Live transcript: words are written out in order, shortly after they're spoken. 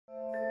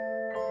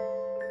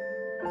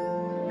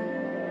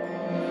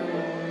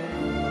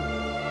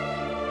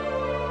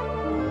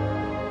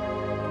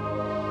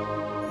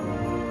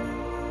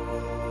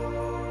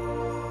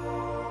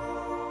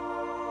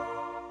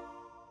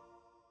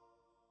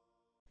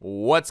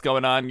What's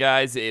going on,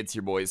 guys? It's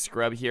your boy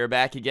Scrub here,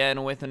 back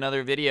again with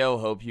another video.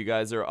 Hope you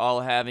guys are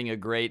all having a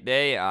great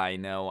day. I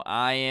know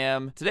I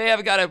am. Today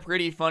I've got a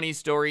pretty funny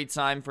story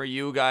time for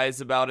you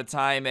guys about a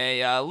time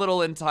a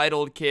little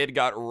entitled kid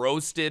got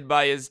roasted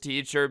by his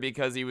teacher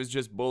because he was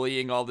just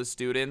bullying all the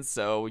students.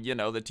 So, you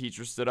know, the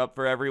teacher stood up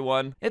for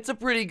everyone. It's a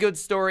pretty good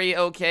story,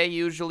 okay?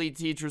 Usually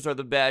teachers are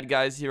the bad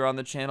guys here on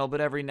the channel, but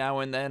every now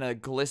and then a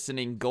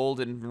glistening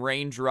golden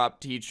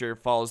raindrop teacher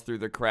falls through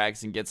the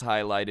cracks and gets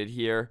highlighted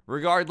here.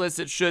 Regardless,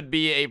 it should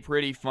be a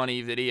pretty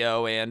funny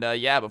video, and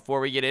yeah, before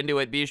we get into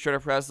it, be sure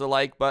to press the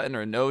like button,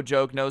 or no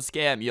joke, no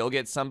scam, you'll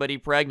get somebody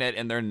pregnant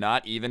and they're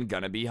not even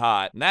gonna be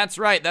hot. And that's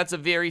right, that's a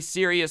very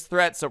serious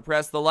threat, so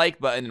press the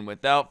like button, and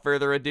without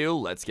further ado,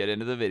 let's get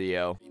into the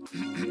video.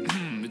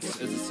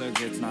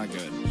 It's not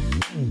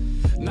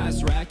good.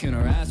 Nice rack in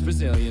her ass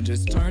Brazilian.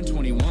 Just turned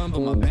 21, but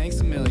my bank's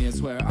a million.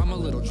 Swear I'm a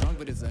little drunk,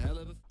 but it's a hell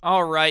of a...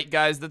 Alright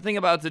guys, the thing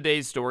about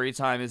today's story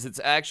time is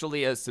it's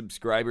actually a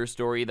subscriber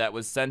story that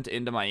was sent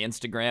into my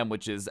Instagram,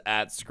 which is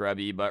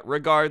 @Scrubby, but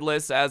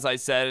regardless, as I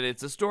said,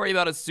 it's a story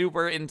about a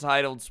super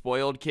entitled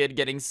spoiled kid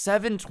getting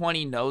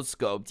 720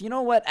 no-scoped. You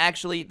know what,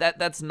 actually,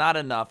 that's not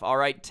enough,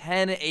 alright?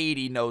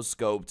 1080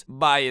 no-scoped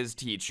by his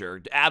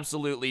teacher.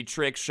 Absolutely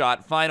trick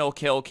shot, final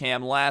kill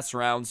cam, last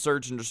round,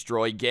 search and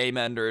destroy, game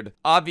entered.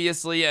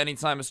 Obviously,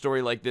 anytime a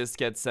story like this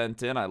gets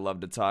sent in, I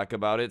love to talk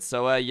about it,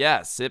 so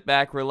yeah, sit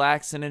back,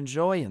 relax, and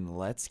enjoy. And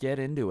let's get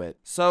into it.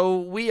 So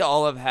we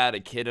all have had a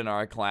kid in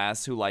our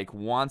class who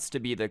wants to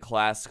be the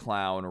class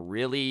clown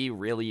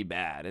really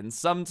bad, and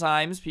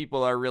sometimes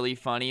people are really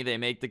funny, they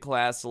make the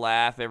class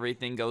laugh,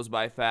 everything goes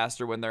by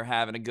faster when they're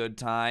having a good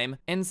time,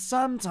 and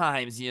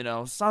sometimes, you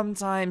know,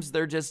 sometimes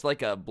they're just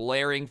like a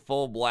blaring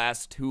full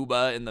blast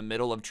tuba in the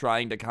middle of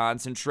trying to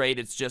concentrate.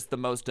 It's just the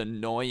most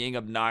annoying,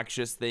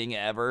 obnoxious thing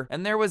ever.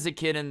 And there was a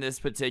kid in this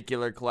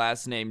particular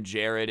class named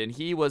Jared, and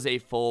he was a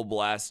full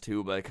blast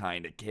tuba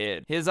kind of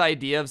kid. His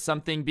idea of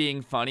something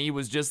being funny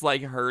was just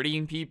like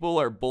hurting people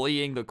or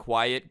bullying the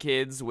quiet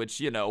kids, which,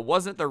 you know,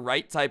 wasn't the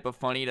right type of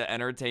funny to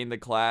entertain the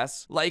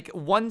class. Like,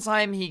 one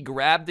time he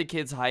grabbed a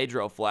kid's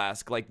hydro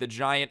flask, like the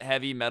giant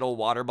heavy metal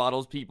water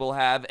bottles people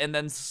have, and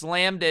then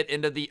slammed it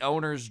into the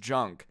owner's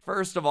junk.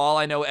 First of all,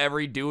 I know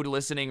every dude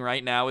listening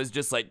right now is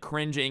just like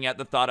cringing at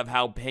the thought of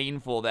how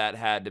painful that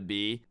had to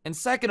be. And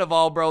second of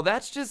all, bro,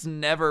 that's just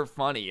never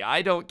funny.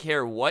 I don't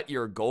care what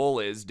your goal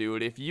is,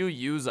 dude. If you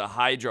use a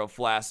hydro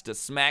flask to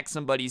smack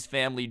somebody's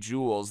family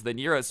jewels, then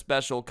you're a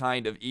special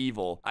kind of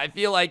evil. I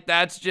feel like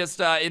that's just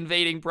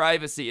invading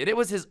privacy. And it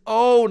was his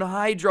own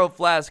hydro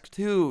flask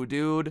too,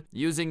 dude.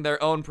 Using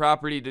their own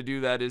property to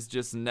do that is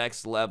just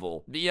next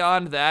level.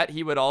 Beyond that,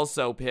 he would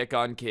also pick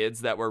on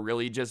kids that were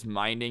really just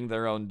minding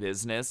their own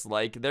business.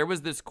 Like, there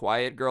was this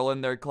quiet girl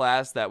in their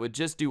class that would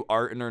just do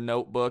art in her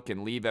notebook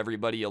and leave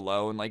everybody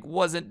alone. Like,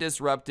 wasn't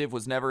disruptive,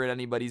 was never in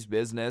anybody's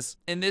business.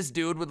 And this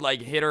dude would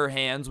hit her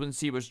hands when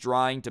she was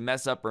drawing to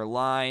mess up her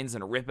lines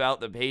and rip out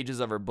the pages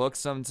of her book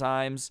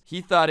sometimes.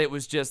 He thought it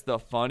was just the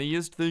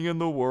funniest thing in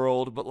the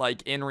world,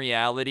 but in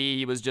reality,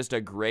 he was just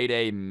a grade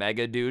A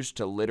mega douche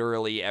to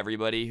literally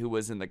everybody who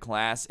was in the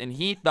class, and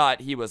he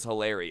thought he was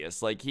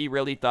hilarious. Like, he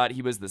really thought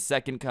he was the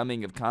second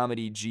coming of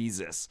comedy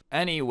Jesus.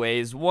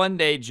 Anyways, one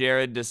day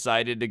Jared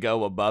decided to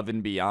go above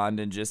and beyond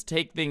and just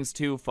take things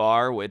too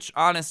far, which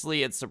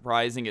honestly, it's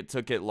surprising it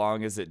took it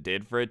long as it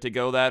did for it to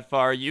go that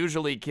far.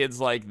 Usually kids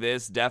like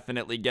this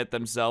definitely get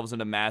themselves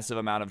in a massive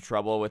amount of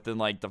trouble within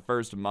the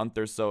first month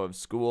or so of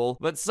school.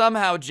 But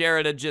somehow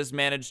Jared had just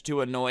managed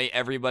to annoy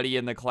everybody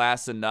in the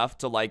class enough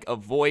to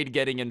avoid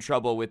getting in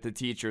trouble with the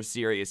teacher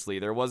seriously.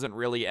 There wasn't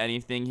really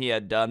anything he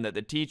had done that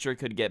the teacher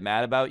could get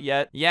mad about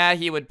yet. Yeah,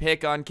 he would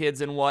pick on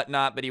kids and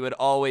whatnot, but he would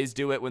always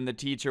do it when the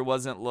teacher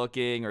wasn't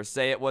looking or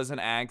say it was an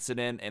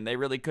accident and they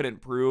really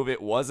couldn't prove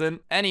it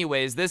wasn't.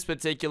 Anyways, this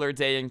particular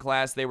day in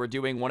class, they were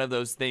doing one of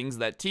those things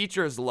that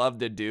teachers love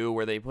to do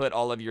where they put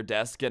all of your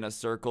desk in a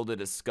circle to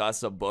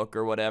discuss a book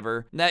or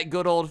whatever. That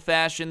good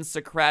old-fashioned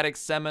Socratic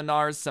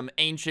seminars, some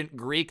ancient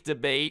Greek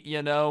debate,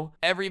 you know?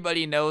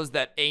 Everybody knows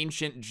that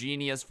ancient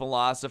genius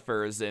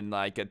philosophers in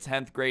a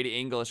 10th grade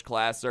English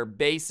class are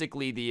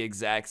basically the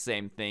exact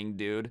same thing,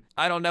 dude.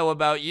 I don't know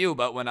about you,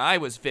 but when I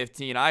was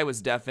 15, I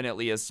was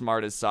definitely as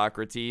smart as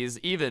Socrates.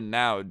 Even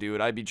now,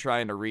 dude, I'd be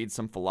trying to read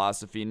some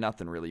philosophy,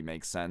 nothing really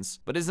makes sense.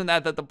 But isn't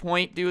that the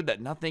point, dude,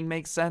 that nothing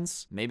makes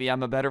sense? Maybe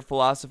I'm a better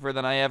philosopher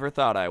than I ever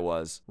thought I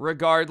was.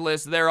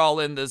 Regardless, they're all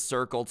in this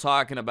circle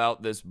talking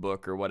about this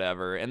book or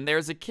whatever, and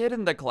there's a kid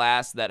in the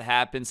class that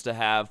happens to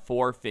have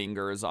 4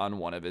 fingers on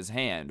one of his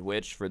hand,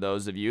 which, for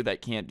those of you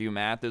that can't do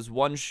math, is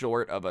 1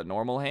 short of a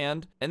normal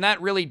hand. And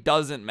that really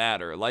doesn't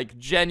matter.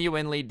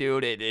 Genuinely,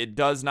 dude, it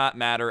does not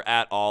matter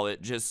at all.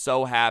 It just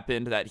so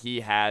happened that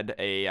he had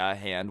a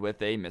hand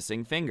with a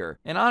missing finger.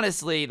 And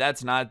honestly,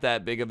 that's not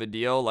that big of a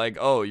deal.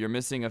 Oh, you're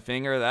missing a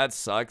finger? That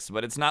sucks.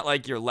 But it's not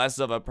like you're less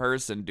of a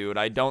person, dude.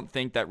 I don't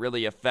think that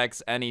really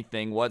affects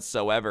anything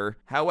whatsoever.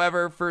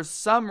 However, for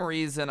some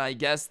reason, I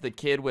guess the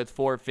kid with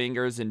 4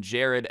 fingers and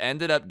Jared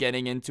ended up getting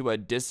getting into a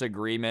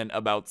disagreement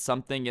about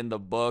something in the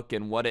book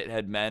and what it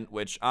had meant,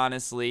 which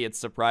honestly, it's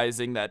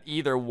surprising that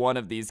either one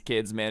of these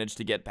kids managed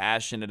to get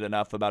passionate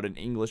enough about an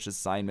English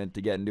assignment to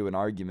get into an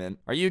argument.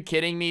 Are you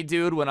kidding me,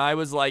 dude? When I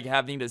was like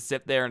having to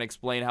sit there and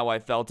explain how I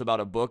felt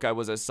about a book I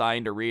was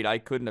assigned to read, I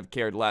couldn't have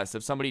cared less.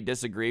 If somebody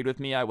disagreed with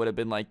me, I would have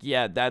been like,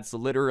 yeah, that's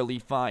literally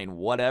fine,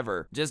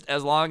 whatever. Just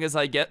as long as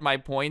I get my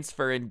points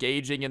for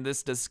engaging in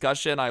this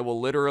discussion, I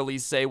will literally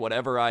say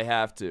whatever I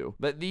have to.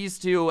 But these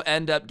two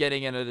end up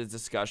getting into the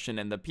discussion,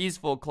 and the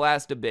peaceful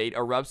class debate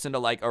erupts into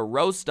like a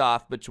roast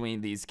off between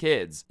these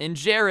kids. And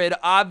Jared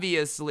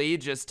obviously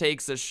just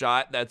takes a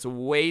shot that's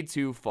way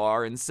too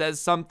far and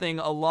says something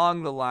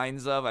along the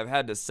lines of, I've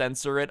had to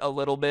censor it a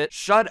little bit,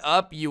 "Shut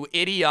up, you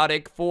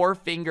idiotic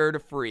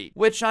four-fingered freak."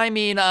 Which, I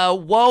mean,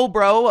 whoa,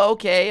 bro,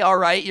 okay,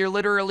 alright, you're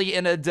literally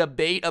in a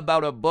debate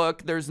about a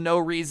book. There's no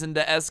reason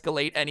to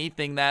escalate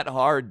anything that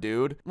hard,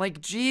 dude. Like,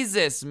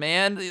 Jesus,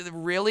 man,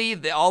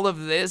 really? All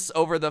of this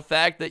over the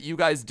fact that you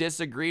guys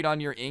disagreed on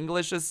your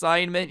English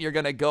assignment? You're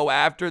gonna go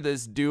after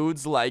this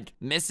dude's, like,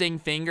 missing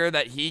finger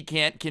that he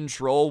can't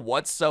control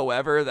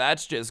whatsoever?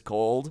 That's just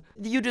cold.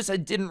 You just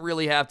didn't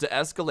really have to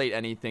escalate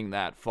anything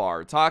that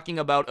far. Talking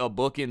about a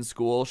book in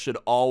school should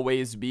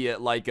always be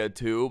at like a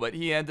 2, but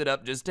he ended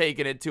up just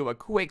taking it to a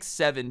quick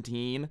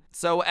 17.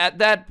 So at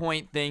that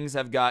point, things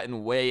have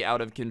gotten way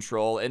out of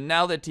control, and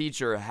now the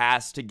teacher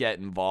has to get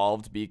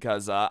involved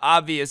because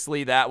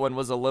obviously that one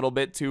was a little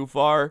bit too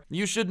far.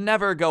 You should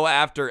never go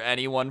after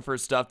anyone for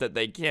stuff that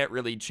they can't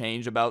really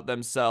change about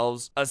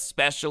themselves,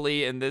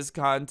 especially in this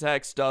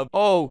context of,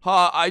 oh,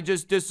 I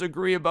just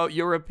disagree about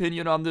your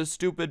opinion on this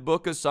stupid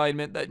book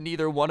assignment that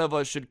neither one of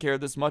us should care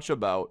this much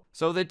about.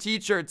 So the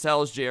teacher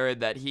tells Jared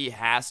that he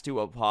has to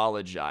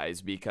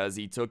apologize because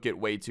he took it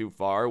way too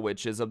far,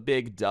 which is a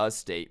big duh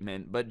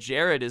statement. But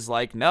Jared is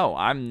like, no,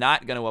 I'm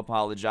not gonna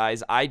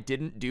apologize. I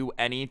didn't do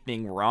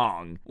anything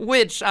wrong.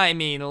 Which, I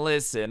mean,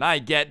 listen, I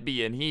get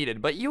being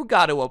heated, but you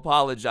gotta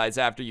apologize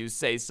after you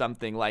say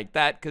something like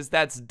that, because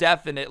that's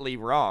definitely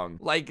wrong.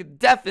 Like,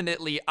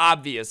 definitely,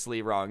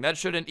 obviously wrong. That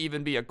shouldn't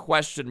even be a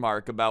question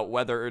mark about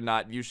whether or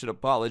not you should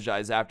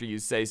apologize after you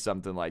say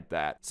something like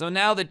that. So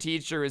now the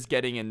teacher is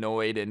getting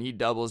annoyed, and he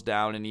doubles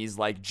down, and he's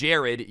like,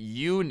 Jared,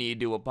 you need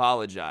to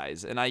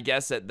apologize. And I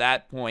guess at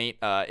that point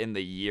in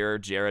the year,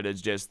 Jared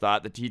has just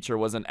thought the teacher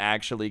wasn't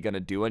actually gonna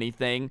do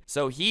anything.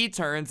 So he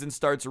turns and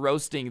starts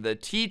roasting the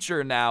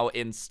teacher now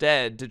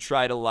instead to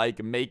try to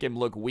like make him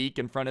look weak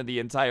in front of the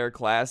entire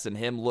class and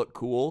him look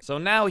cool. So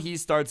now he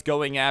starts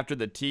going after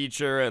the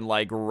teacher and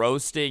like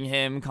roasting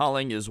him,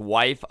 calling his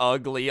wife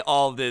ugly,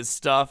 all this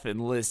stuff.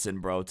 And listen,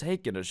 bro,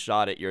 taking a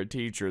shot at your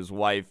teacher's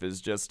wife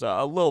is just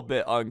a little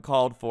bit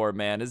uncalled for,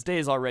 man. His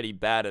day's already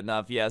bad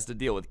enough. He has to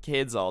deal with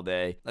kids all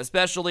day.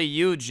 Especially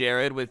you,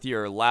 Jared, with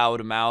your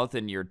loud mouth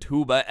and your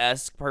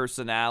tuba-esque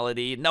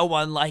personality. No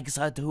one likes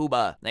a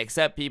tuba,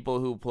 except people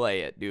who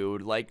play it,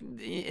 dude. Like,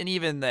 and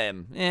even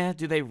them.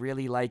 Do they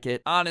really like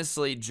it?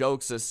 Honestly,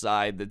 jokes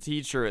aside, the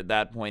teacher at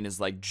that point is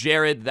like,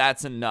 Jared,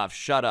 that's enough.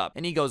 Shut up.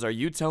 And he goes, are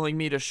you telling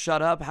me to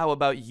shut up? How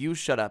about you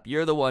shut up?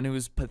 You're the one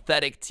who's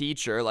pathetic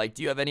teacher. Like,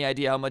 do you have any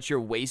idea how much you're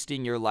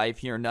wasting your life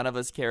here? None of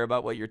us care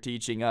about what you're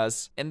teaching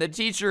us. And the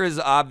teacher is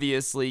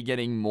obviously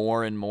getting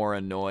more and more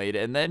annoyed.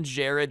 And then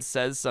Jared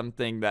says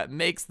something that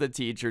makes the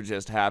teacher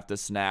just have to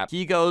snap.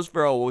 He goes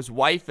for his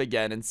wife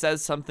again and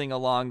says something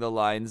along the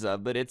lines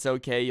of, but it's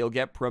okay, you'll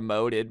get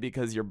promoted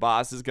because your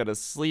boss is gonna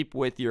sleep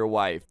with your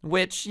wife.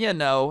 Which, you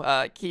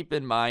know, keep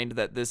in mind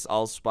that this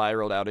all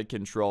spiraled out of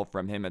control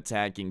from him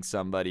attacking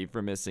somebody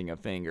for missing a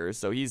finger,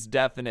 so he's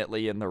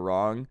definitely in the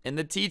wrong. And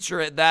the teacher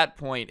at that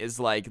point is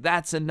like,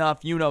 that's enough,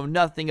 you know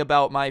nothing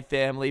about my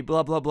family,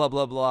 blah blah blah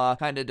blah blah.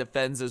 Kind of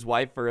defends his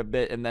wife for a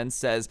bit and then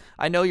says,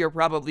 I know you're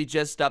probably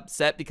just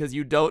upset because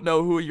you don't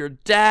know who your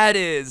dad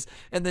is.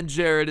 And then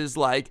Jared is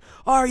like,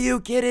 are you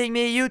kidding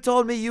me? You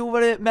told me you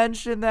wouldn't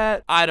mention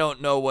that. I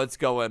don't know what's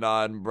going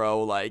on,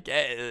 bro. Like,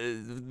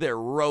 their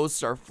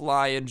roasts are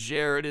flying.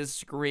 Jared is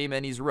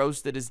screaming. He's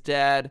roasted his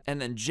dad.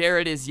 And then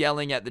Jared is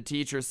yelling at the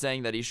teacher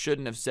saying that he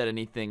shouldn't have said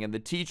anything. And the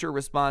teacher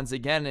responds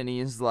again and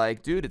he's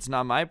like, dude, it's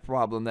not my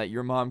problem that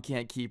your mom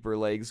can't keep her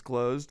legs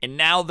closed. And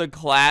now the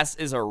class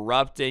is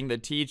erupting. The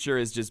teacher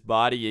is just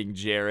bodying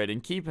Jared.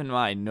 And keep in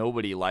mind,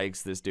 nobody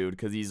likes this dude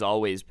because he's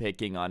always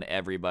picking on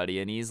everybody.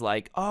 And he's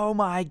like, oh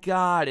my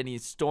God. And he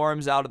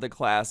storms out of the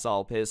class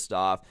all pissed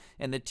off.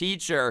 And the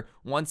teacher,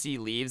 once he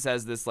leaves,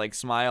 has this like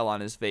smile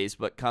on his face,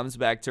 but comes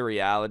back to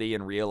reality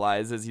and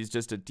realizes he's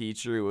just a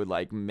teacher who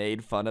like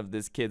made fun of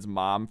this kid's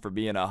mom for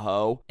being a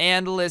hoe.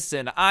 And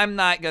listen, I'm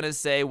not gonna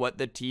say what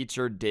the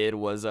teacher did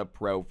was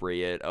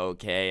appropriate,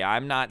 okay?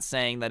 I'm not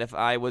saying that if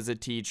I was a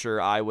teacher,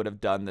 I would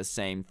have done the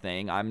same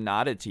thing. I'm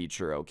not a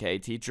teacher, okay?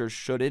 Teachers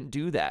shouldn't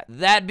do that.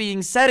 That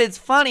being said, it's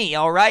funny,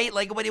 all right?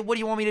 Like, what do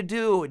you want me to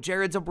do?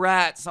 Jared's a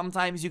brat.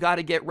 Sometimes you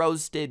gotta get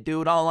roasted,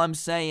 dude. All I'm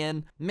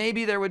saying.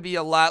 Maybe there would be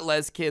a lot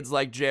less kids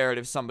like Jared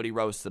if somebody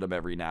roasted him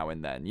every now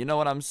and then. You know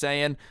what I'm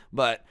saying?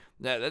 But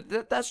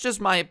That's just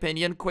my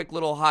opinion. Quick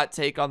little hot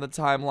take on the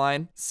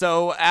timeline.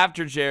 So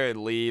after Jared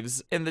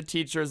leaves and the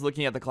teacher is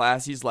looking at the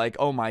class, he's like,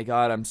 oh my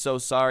god, I'm so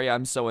sorry,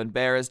 I'm so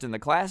embarrassed. And the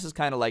class is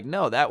kind of like,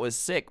 no, that was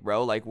sick,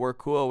 bro. Like, we're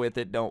cool with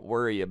it, don't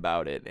worry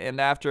about it. And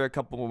after a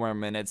couple more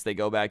minutes, they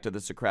go back to the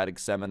Socratic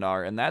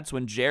seminar, and that's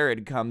when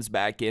Jared comes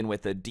back in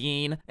with the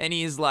dean, and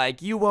he's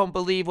like, you won't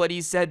believe what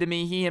he said to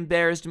me. He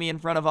embarrassed me in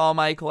front of all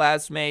my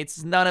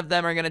classmates. None of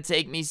them are gonna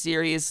take me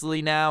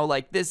seriously now.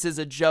 Like, this is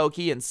a joke.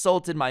 He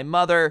insulted my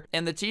mother.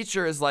 And the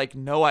teacher is like,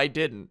 no, I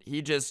didn't.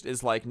 He just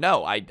is like,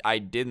 no, I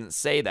didn't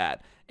say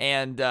that.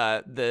 And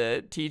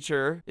the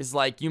teacher is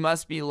like, you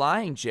must be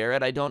lying,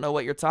 Jared. I don't know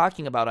what you're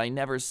talking about. I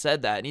never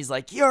said that. And he's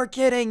like, you're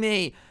kidding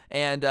me.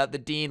 And the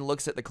dean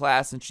looks at the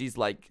class and she's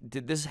like,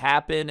 did this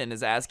happen? And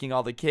is asking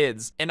all the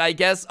kids. And I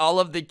guess all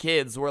of the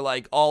kids were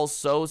like all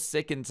so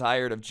sick and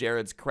tired of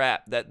Jared's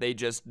crap that they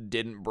just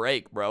didn't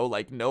break, bro.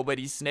 Like,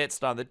 nobody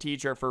snitched on the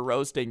teacher for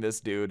roasting this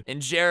dude.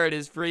 And Jared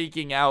is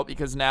freaking out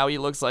because now he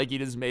looks like he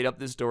just made up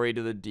this story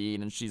to the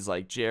dean. And she's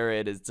like,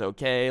 Jared, it's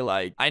okay.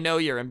 Like, I know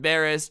you're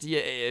embarrassed.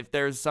 If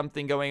there's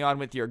something going on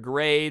with your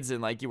grades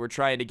and like you were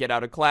trying to get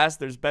out of class,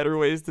 there's better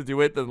ways to do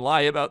it than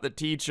lie about the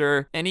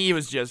teacher. And he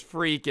was just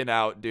freaking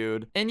out, dude.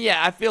 And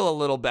yeah, I feel a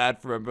little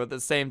bad for him, but at the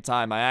same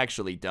time, I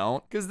actually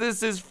don't. Because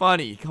this is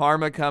funny.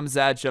 Karma comes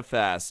at you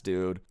fast,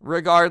 dude.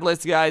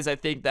 Regardless, guys, I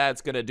think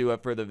that's going to do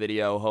it for the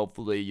video.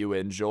 Hopefully you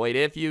enjoyed.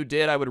 If you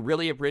did, I would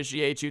really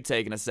appreciate you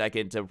taking a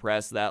second to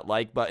press that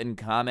like button,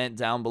 comment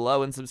down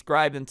below, and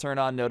subscribe and turn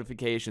on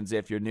notifications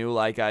if you're new,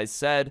 like I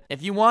said.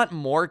 If you want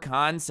more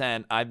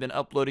content, I've been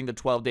uploading the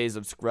 12 Days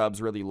of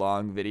Scrubs really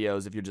long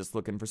videos if you're just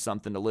looking for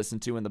something to listen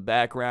to in the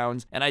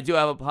background. And I do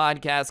have a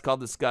podcast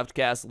called The Scuffed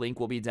Cast. Link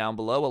will be down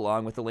below,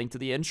 along with a link to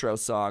the intro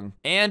song.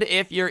 And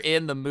if you're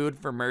in the mood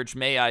for merch,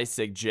 may I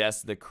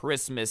suggest the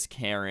Christmas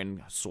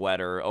Karen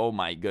sweater. Oh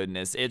my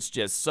goodness, it's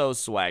just so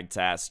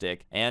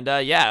swagtastic. And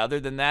yeah, other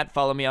than that,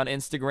 follow me on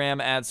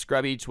Instagram at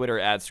Scrubby, Twitter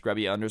at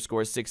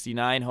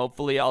Scrubby_69.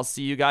 Hopefully I'll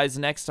see you guys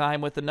next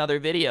time with another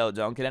video.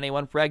 Don't get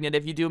anyone pregnant.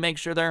 If you do, make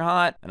sure they're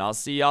hot. And I'll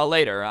see y'all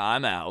later.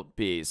 I'm out.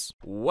 Peace.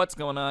 What's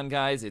going on,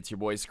 guys? It's your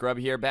boy Scrub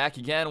here, back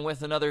again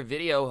with another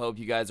video. Hope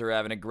you guys are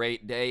having a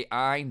great day.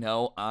 I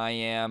know I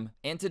am.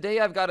 And today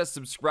I've got a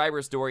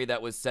subscriber story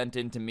that was sent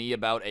in to me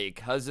about a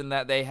cousin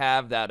that they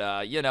have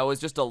that, you know, is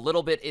just a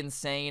little bit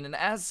insane. And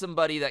as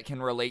somebody that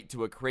can relate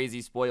to a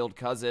crazy spoiled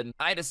cousin,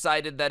 I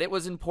decided that it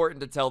was important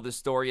to tell this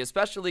story,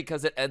 especially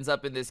because it ends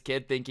up in this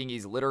kid thinking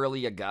he's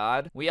literally a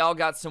god. We all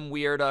got some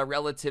weird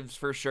relatives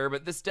for sure,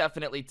 but this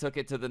definitely took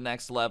it to the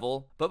next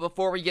level. But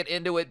before we get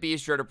into it, be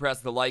sure to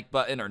press the like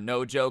button, or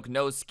no joke,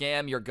 no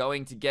scam, you're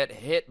going to get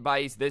hit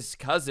by this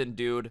cousin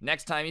dude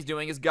next time he's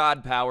doing his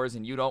god powers,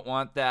 and you don't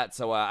want that,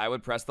 so I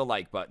would press the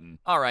like button.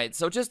 Alright,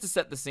 so just to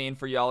set the scene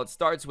for y'all, it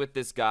starts with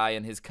this guy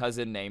and his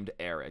cousin named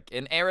Eric.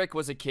 And Eric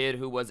was a kid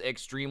who was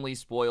extremely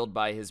spoiled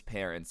by his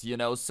parents. You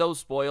know, so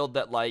spoiled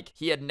that, like,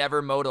 he had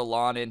never mowed a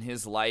lawn in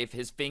his life.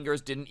 His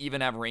fingers didn't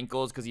even have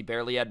wrinkles because he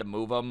barely had to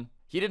move them.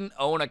 He didn't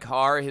own a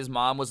car. His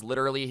mom was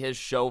literally his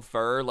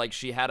chauffeur. Like,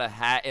 she had a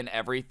hat and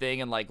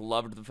everything and, like,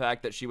 loved the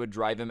fact that she would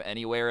drive him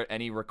anywhere at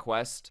any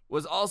request.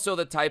 Was also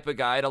the type of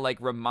guy to,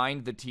 like,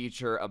 remind the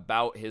teacher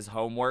about his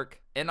homework.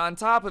 And on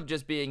top of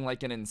just being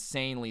like an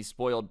insanely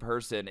spoiled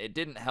person, it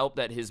didn't help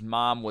that his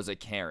mom was a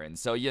Karen.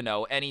 So, you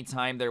know,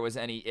 anytime there was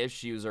any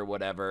issues or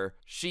whatever,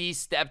 she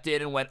stepped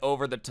in and went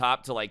over the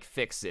top to like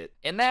fix it.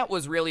 And that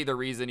was really the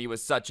reason he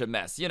was such a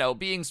mess. You know,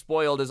 being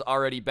spoiled is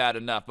already bad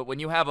enough, but when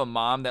you have a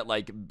mom that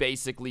like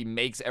basically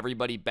makes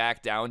everybody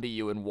back down to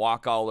you and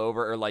walk all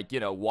over, or like, you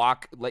know,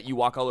 let you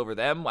walk all over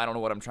them, I don't know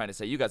what I'm trying to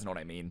say. You guys know what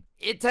I mean.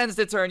 It tends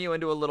to turn you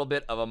into a little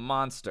bit of a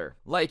monster.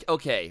 Like,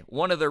 okay,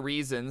 one of the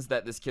reasons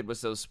that this kid was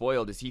so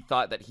spoiled is he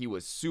thought that he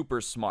was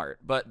super smart,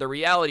 but the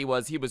reality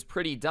was he was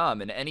pretty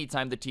dumb, and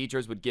anytime the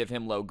teachers would give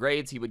him low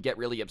grades, he would get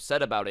really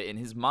upset about it, and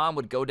his mom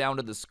would go down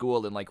to the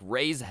school and like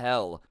raise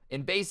hell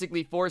and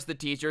basically force the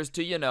teachers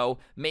to, you know,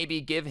 maybe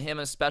give him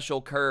a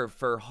special curve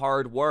for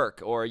hard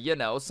work or, you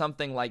know,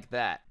 something like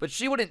that. But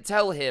she wouldn't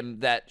tell him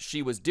that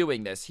she was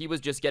doing this. He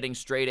was just getting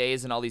straight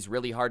A's in all these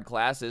really hard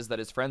classes that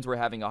his friends were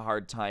having a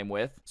hard time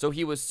with. So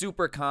he was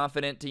super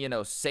confident to, you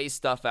know, say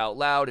stuff out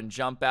loud and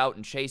jump out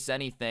and chase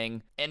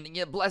anything. And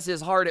yeah, bless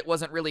his heart, it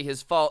wasn't really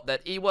his fault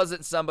that he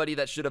wasn't somebody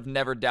that should have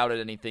never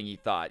doubted anything he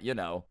thought, you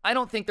know. I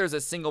don't think there's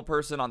a single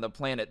person on the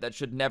planet that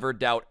should never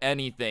doubt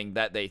anything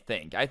that they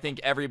think. I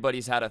think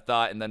everybody's had a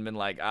thought and then been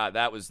like,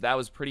 that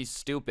was pretty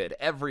stupid.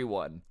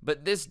 Everyone.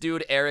 But this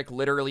dude, Eric,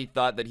 literally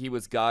thought that he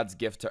was God's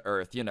gift to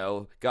Earth, you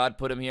know. God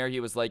put him here. He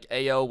was like,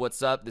 "Ayo,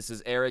 what's up? This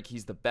is Eric.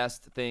 He's the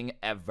best thing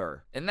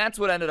ever." And that's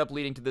what ended up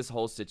leading to this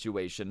whole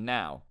situation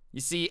now. You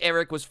see,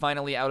 Eric was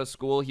finally out of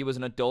school. He was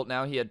an adult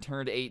now. He had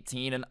turned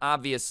 18, and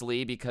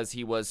obviously, because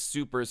he was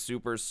super,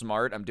 super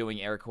smart, I'm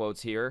doing air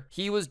quotes here,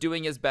 he was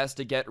doing his best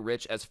to get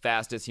rich as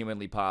fast as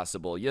humanly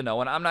possible, you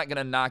know, and I'm not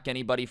gonna knock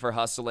anybody for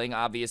hustling,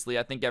 obviously.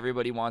 I think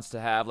everybody wants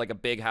to have, like, a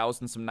big house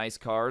and some nice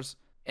cars.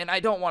 And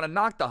I don't want to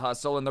knock the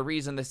hustle, and the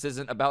reason this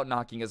isn't about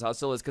knocking his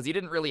hustle is because he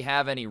didn't really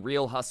have any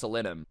real hustle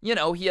in him. You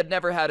know, he had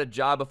never had a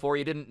job before,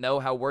 he didn't know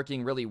how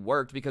working really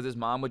worked because his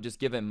mom would just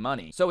give him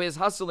money. So his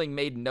hustling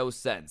made no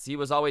sense. He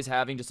was always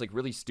having just like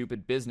really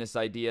stupid business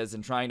ideas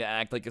and trying to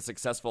act like a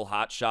successful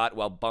hotshot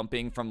while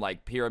bumping from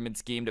like pyramid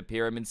scheme to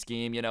pyramid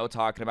scheme, you know,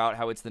 talking about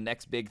how it's the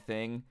next big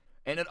thing.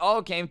 And it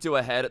all came to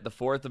a head at the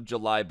 4th of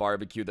July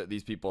barbecue that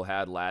these people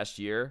had last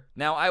year.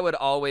 Now, I would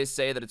always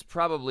say that it's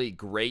probably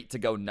great to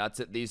go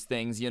nuts at these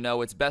things, you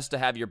know, it's best to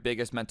have your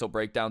biggest mental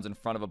breakdowns in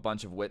front of a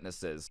bunch of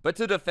witnesses. But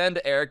to defend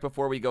Eric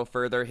before we go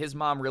further, his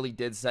mom really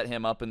did set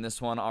him up in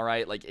this one,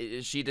 alright? Like,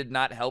 she did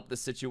not help the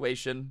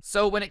situation.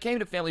 So when it came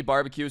to family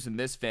barbecues in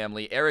this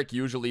family, Eric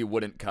usually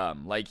wouldn't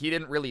come. Like, he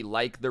didn't really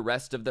like the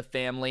rest of the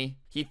family.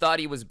 He thought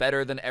he was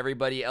better than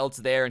everybody else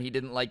there, and he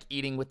didn't like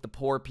eating with the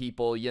poor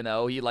people, you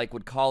know? He like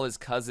would call his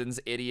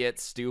cousins idiot,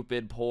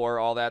 stupid, poor,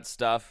 all that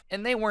stuff.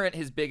 And they weren't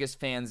his biggest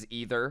fans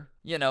either.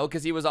 You know,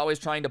 because he was always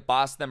trying to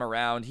boss them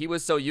around. He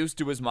was so used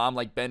to his mom,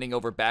 like, bending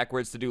over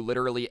backwards to do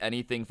literally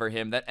anything for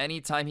him that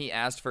anytime he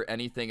asked for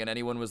anything and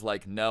anyone was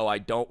like, no, I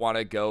don't want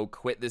to go,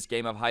 quit this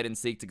game of hide and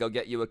seek to go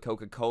get you a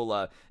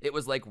Coca-Cola, it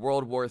was like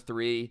World War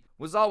III,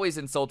 was always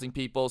insulting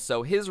people,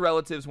 so his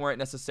relatives weren't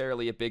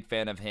necessarily a big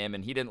fan of him,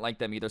 and he didn't like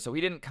them either, so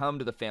he didn't come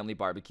to the family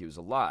barbecues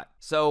a lot.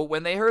 So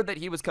when they heard that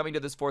he was coming to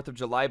this 4th of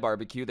July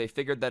barbecue, they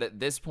figured that at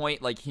this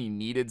point, like, he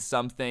needed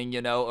something,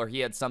 you know, or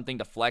he had something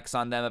to flex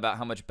on them about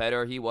how much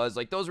better he was.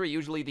 Like, those were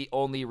usually the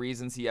only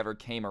reasons he ever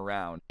came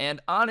around.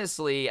 And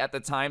honestly, at the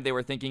time, they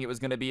were thinking it was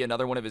going to be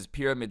another one of his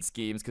pyramid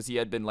schemes because he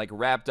had been, like,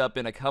 wrapped up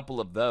in a couple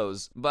of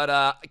those.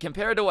 But,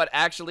 compared to what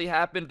actually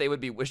happened, they would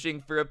be wishing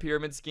for a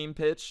pyramid scheme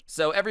pitch.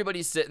 So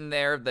everybody's sitting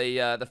there.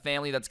 The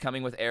family that's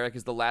coming with Eric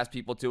is the last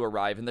people to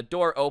arrive, and the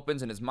door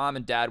opens, and his mom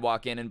and dad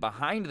walk in, and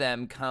behind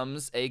them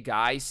comes a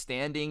guy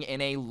standing in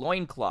a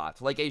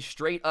loincloth, like a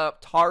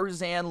straight-up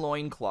Tarzan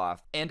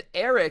loincloth. And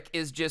Eric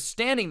is just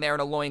standing there in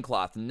a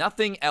loincloth.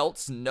 Nothing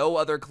else, no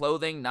other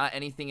clothing, not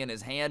anything in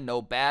his hand,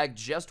 no bag,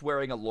 just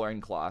wearing a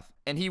loincloth.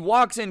 And he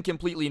walks in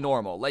completely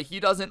normal. Like, he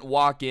doesn't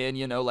walk in,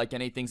 you know, like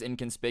anything's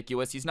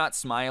inconspicuous. He's not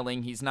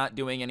smiling. He's not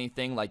doing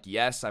anything like,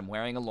 yes, I'm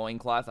wearing a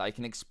loincloth, I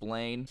can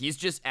explain. He's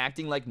just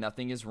acting like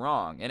nothing is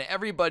wrong. And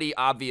everybody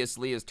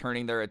obviously is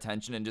turning their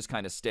attention and just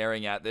kind of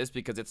staring at this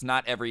because it's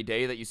not every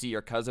day that you see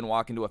your cousin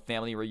walk into a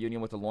family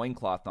reunion with a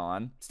loincloth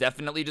on. It's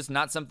definitely just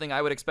not something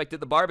I would expect at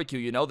the barbecue,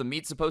 you know? The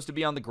meat's supposed to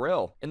be on the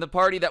grill. And the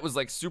party that was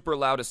like super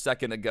loud a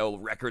second ago,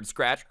 record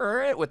scratch,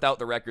 without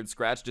the record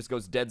scratch, just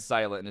goes dead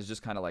silent and is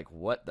just kind of like,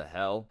 what the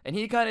hell? And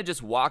he kind of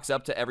just walks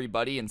up to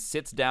everybody and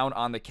sits down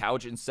on the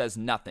couch and says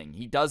nothing.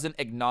 He doesn't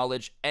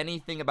acknowledge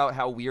anything about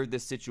how weird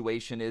this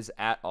situation is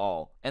at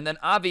all. And then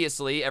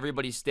obviously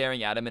everybody's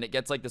staring at him and it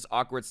gets like this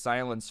awkward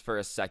silence for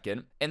a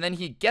second. And then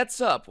he gets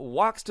up,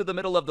 walks to the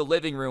middle of the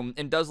living room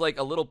and does like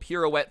a little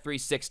pirouette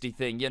 360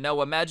 thing. You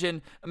know,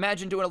 imagine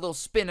doing a little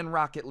spin in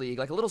Rocket League,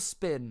 like a little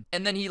spin.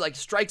 And then he like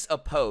strikes a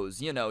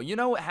pose, you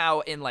know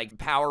how in like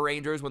Power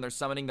Rangers when they're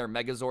summoning their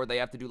Megazord, they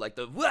have to do like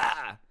the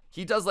wah!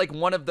 He does like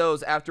one of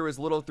those after his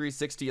little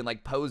 360 and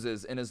like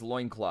poses in his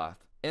loincloth.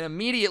 And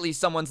immediately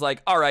someone's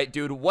like, all right,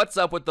 dude, what's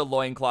up with the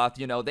loincloth?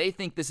 You know, they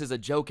think this is a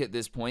joke at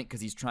this point because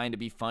he's trying to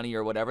be funny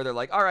or whatever. They're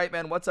like, all right,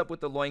 man, what's up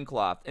with the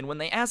loincloth? And when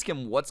they ask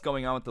him what's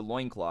going on with the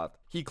loincloth,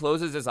 he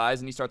closes his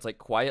eyes and he starts like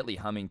quietly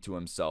humming to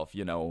himself,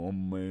 you know,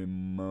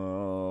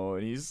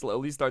 and he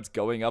slowly starts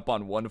going up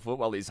on one foot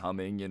while he's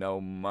humming, you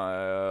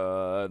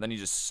know, then he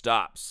just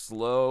stops,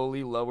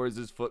 slowly lowers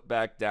his foot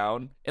back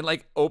down and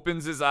like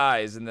opens his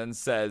eyes and then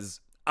says,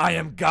 I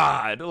am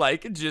God,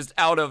 like, just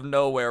out of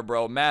nowhere,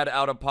 bro. Mad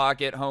out of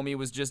pocket. Homie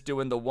was just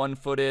doing the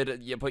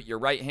one-footed, you put your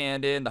right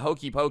hand in, the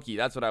hokey pokey,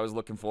 that's what I was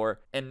looking for.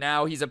 And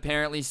now he's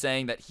apparently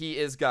saying that he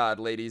is God,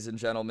 ladies and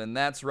gentlemen.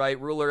 That's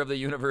right, ruler of the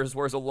universe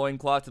wears a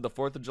loincloth to the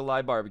 4th of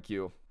July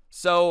barbecue.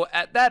 So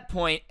at that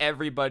point,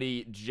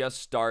 everybody just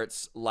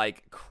starts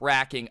like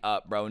cracking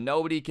up, bro.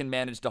 Nobody can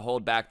manage to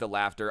hold back the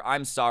laughter.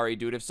 I'm sorry,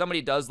 dude. If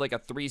somebody does like a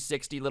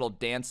 360 little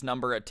dance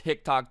number, a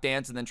TikTok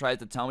dance, and then tries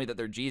to tell me that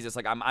they're Jesus,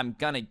 like I'm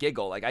gonna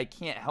giggle. Like I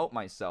can't help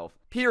myself.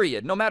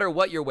 Period. No matter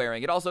what you're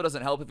wearing. It also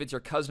doesn't help if it's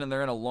your cousin and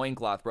they're in a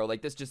loincloth, bro.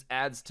 Like, this just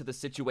adds to the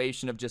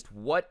situation of just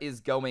what is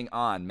going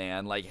on,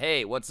 man. Like,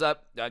 hey, what's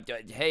up?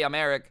 Hey, I'm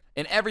Eric.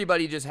 And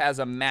everybody just has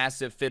a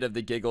massive fit of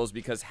the giggles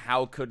because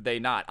how could they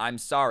not? I'm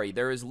sorry.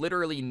 There is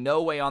literally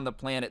no way on the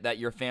planet that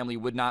your family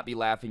would not be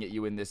laughing at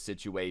you in this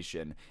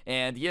situation.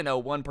 And, you know,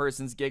 one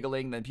person's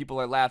giggling, then people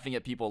are laughing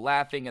at people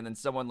laughing, and then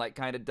someone, like,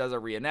 kind of does a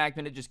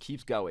reenactment. It just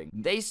keeps going.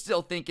 They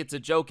still think it's a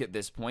joke at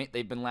this point.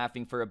 They've been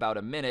laughing for about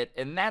a minute,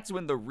 and that's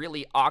when the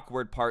really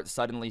awkward part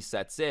suddenly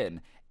sets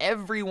in.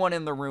 Everyone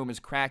in the room is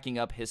cracking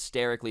up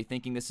hysterically,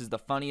 thinking this is the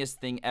funniest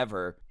thing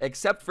ever,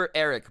 except for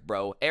Eric,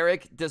 bro.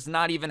 Eric does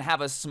not even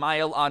have a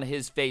smile on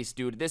his face,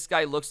 dude. This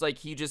guy looks like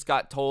he just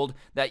got told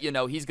that, you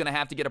know, he's gonna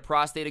have to get a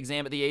prostate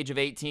exam at the age of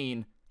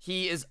 18.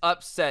 He is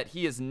upset.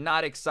 He is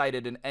not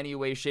excited in any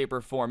way, shape,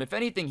 or form. If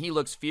anything, he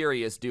looks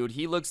furious, dude.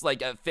 He looks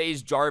like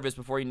FaZe Jarvis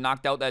before he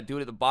knocked out that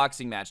dude at the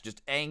boxing match,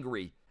 just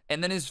angry.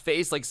 And then his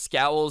face like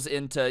scowls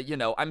into,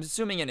 I'm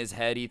assuming in his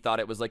head he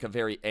thought it was like a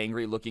very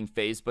angry looking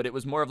face, but it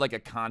was more of like a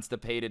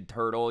constipated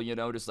turtle,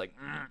 just like,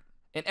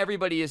 And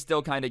everybody is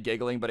still kind of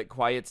giggling, but it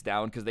quiets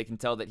down because they can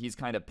tell that he's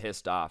kind of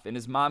pissed off. And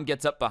his mom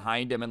gets up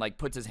behind him and like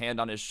puts his hand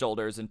on his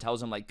shoulders and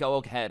tells him like, go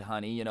ahead,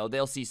 honey,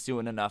 they'll see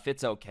soon enough.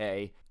 It's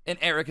okay. And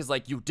Eric is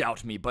like, you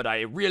doubt me, but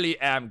I really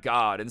am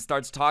God, and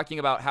starts talking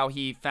about how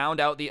he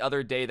found out the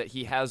other day that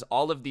he has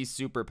all of these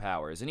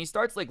superpowers. And he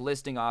starts like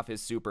listing off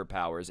his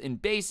superpowers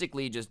and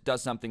basically just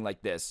does something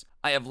like this.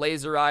 I have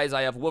laser eyes,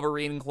 I have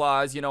Wolverine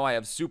claws, I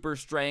have super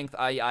strength,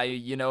 I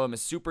am a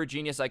super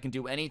genius, I can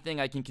do anything,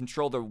 I can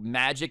control the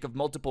magic of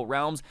multiple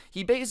realms.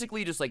 He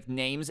basically just like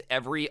names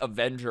every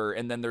Avenger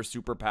and then their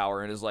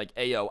superpower and is like,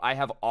 ayo, I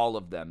have all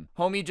of them.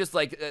 Homie just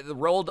like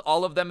rolled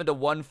all of them into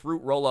one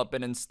fruit roll-up,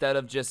 and instead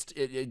of just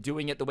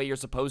doing it the way you're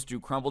supposed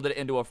to, crumbled it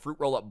into a fruit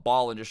roll-up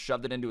ball and just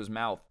shoved it into his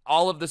mouth.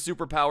 All of the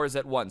superpowers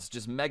at once,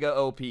 just mega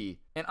OP.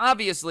 And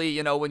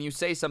obviously, when you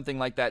say something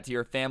like that to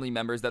your family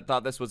members that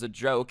thought this was a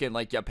joke and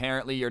like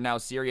apparently you're now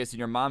serious and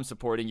your mom's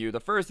supporting you, the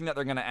first thing that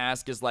they're gonna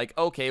ask is like,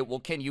 okay, well,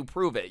 can you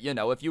prove it?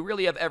 If you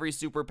really have every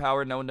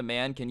superpower known to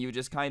man, can you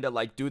just kind of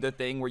like do the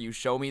thing where you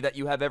show me that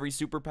you have every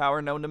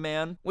superpower known to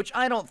man? Which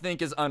I don't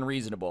think is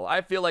unreasonable.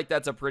 I feel like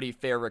that's a pretty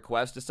fair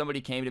request. If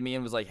somebody came to me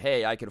and was like,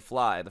 hey, I could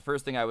fly, the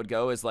first thing I would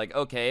go is like,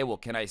 okay, well,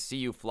 can I see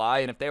you fly?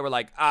 And if they were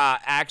like,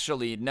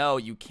 actually, no,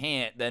 you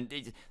can't, then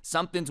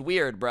something's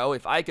weird, bro.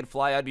 If I could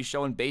fly, I'd be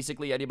showing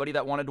basically anybody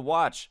that wanted to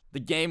watch. The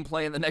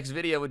gameplay in the next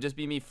video would just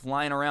be me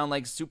flying around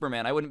like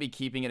Superman. I wouldn't be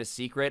keeping it a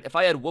secret. If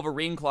I had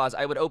Wolverine claws,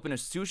 I would open a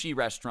sushi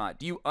restaurant.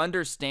 Do you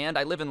understand?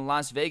 I live in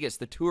Las Vegas.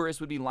 The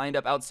tourists would be lined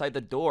up outside the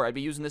door. I'd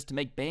be using this to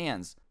make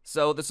bands.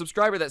 So the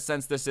subscriber that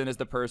sends this in is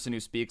the person who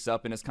speaks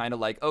up and is kind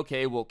of like,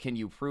 okay, well, can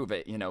you prove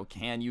it?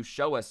 Can you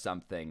show us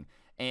something?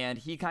 And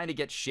he kind of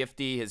gets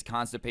shifty. His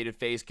constipated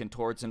face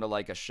contorts into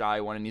like a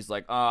shy one, and he's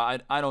like, I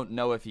don't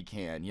know if he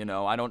can,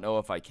 I don't know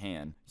if I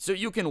can. So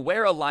you can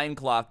wear a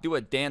loincloth, do a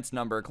dance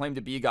number, claim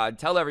to be God,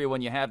 tell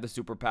everyone you have the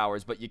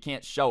superpowers, but you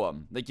can't show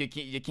them. Like,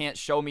 you can't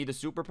show me the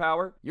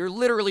superpower? You're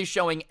literally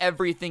showing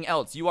everything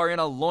else. You are in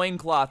a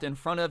loincloth in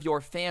front of your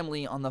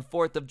family on the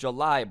 4th of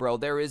July, bro.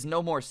 There is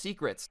no more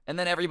secrets. And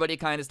then everybody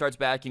kind of starts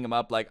backing him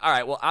up like, all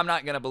right, well, I'm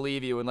not going to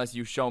believe you unless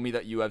you show me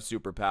that you have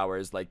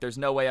superpowers. Like, there's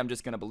no way I'm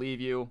just going to believe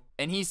you.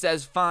 And he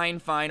says, fine,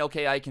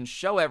 okay, I can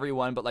show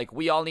everyone, but like,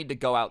 we all need to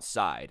go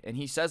outside. And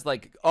he says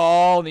like,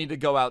 all need to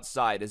go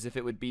outside, as if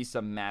it would be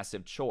some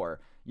massive chore.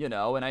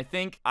 And I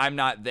think, I'm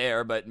not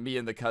there, but me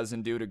and the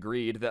cousin dude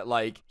agreed that,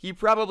 like, he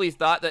probably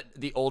thought that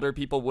the older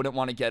people wouldn't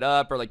want to get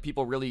up, or, like,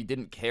 people really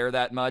didn't care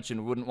that much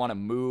and wouldn't want to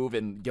move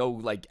and go,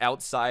 like,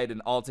 outside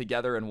and all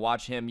together and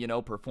watch him,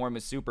 perform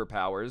his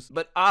superpowers.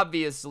 But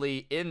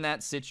obviously, in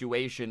that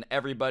situation,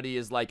 everybody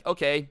is like,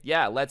 okay,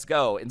 yeah, let's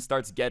go, and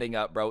starts getting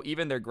up, bro.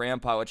 Even their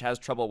grandpa, which has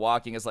trouble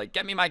walking, is like,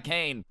 get me my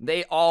cane.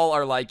 They all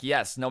are like,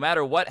 yes, no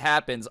matter what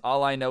happens,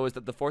 all I know is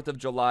that the 4th of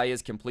July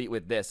is complete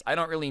with this. I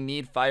don't really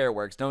need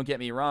fireworks, don't get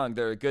me wrong,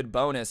 they're a good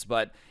bonus,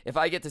 but if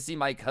I get to see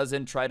my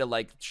cousin try to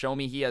like show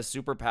me he has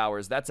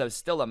superpowers, that's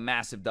still a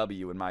massive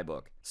W in my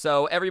book.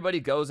 So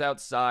everybody goes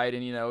outside,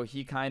 and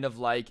he kind of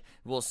like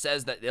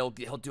says that he'll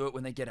do it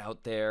when they get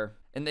out there.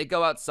 And they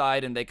go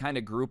outside and they kind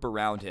of group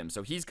around him.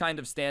 So he's kind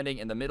of standing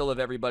in the middle of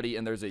everybody,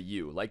 and there's a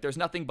U. Like, there's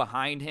nothing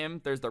behind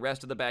him. There's the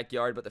rest of the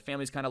backyard, but the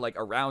family's kind of like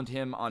around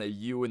him on a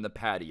U in the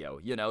patio,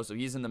 so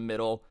he's in the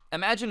middle.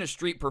 Imagine a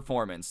street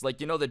performance. Like,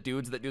 the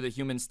dudes that do the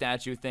human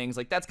statue things.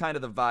 Like, that's kind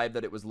of the vibe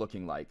that it was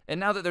looking like. And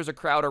now that there's a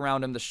crowd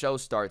around him, the show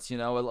starts, a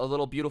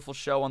little beautiful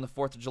show on the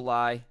 4th of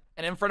July.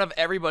 And in front of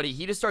everybody,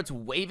 he just starts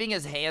waving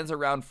his hands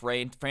around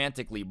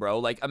frantically, bro.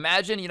 Like,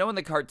 imagine, in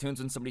the cartoons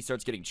when somebody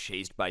starts getting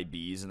chased by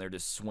bees and they're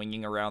just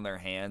swinging around their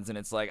hands, and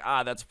it's like,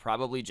 that's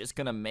probably just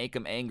gonna make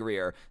him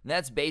angrier. And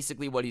that's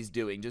basically what he's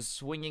doing, just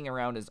swinging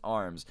around his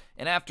arms.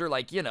 And after,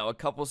 like, a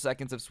couple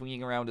seconds of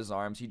swinging around his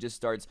arms, he just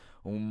starts,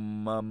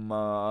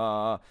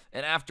 mama.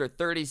 And after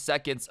 30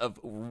 seconds of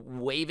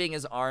waving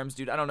his arms,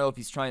 dude, I don't know if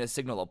he's trying to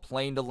signal a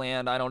plane to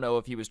land. I don't know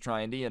if he was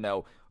trying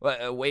to,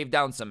 wave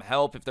down some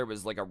help. If there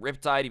was like a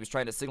riptide, he was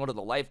trying to signal to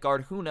the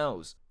lifeguard. Who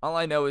knows? All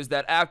I know is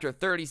that after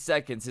 30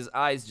 seconds, his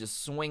eyes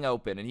just swing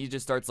open and he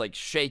just starts like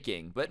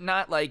shaking, but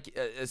not like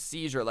a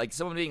seizure, like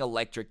someone being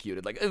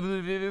electrocuted, like,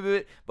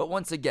 but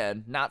once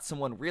again, not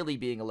someone really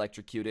being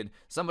electrocuted,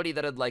 somebody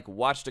that had like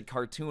watched a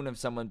cartoon of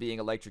someone being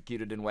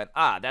electrocuted and went,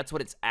 that's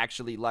what it's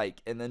actually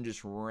like, and then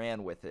just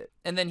ran with it.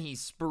 And then he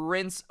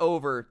sprints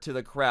over to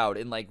the crowd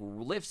and like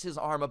lifts his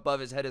arm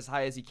above his head as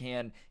high as he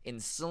can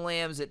and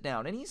slams it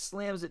down. And he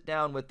slams it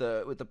down with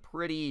a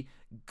pretty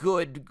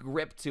good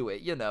grip to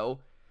it,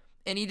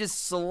 and he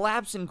just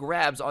slaps and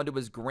grabs onto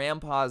his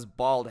grandpa's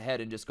bald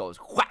head and just goes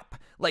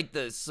whap, like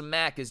the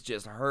smack is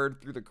just heard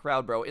through the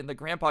crowd, bro. And the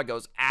grandpa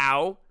goes,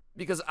 ow,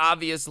 because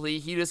obviously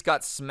he just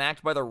got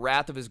smacked by the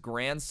wrath of his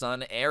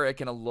grandson Eric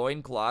in a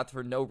loincloth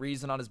for no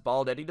reason on his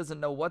bald head. He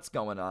doesn't know what's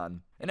going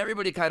on. And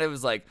everybody kind of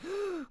was like,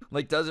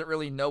 like doesn't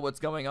really know what's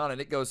going on,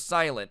 and it goes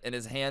silent, and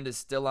his hand is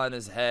still on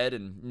his head,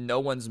 and no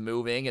one's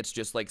moving. It's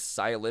just like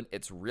silent.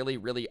 It's really,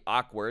 really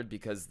awkward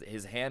because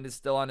his hand is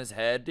still on his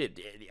head.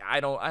 I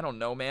don't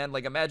know, man.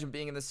 Like, imagine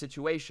being in this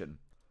situation.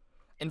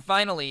 And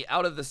finally,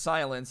 out of the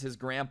silence, his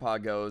grandpa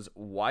goes,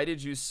 "Why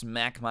did you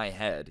smack my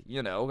head?"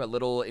 You know, a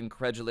little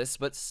incredulous,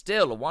 but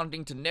still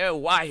wanting to know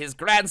why his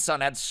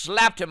grandson had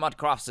slapped him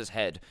across his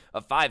head.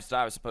 A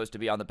 5-star was supposed to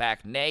be on the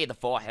back, nay, the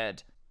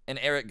forehead. And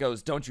Eric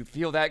goes, "Don't you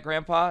feel that,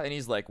 Grandpa?" And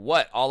he's like,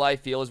 "What? All I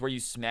feel is where you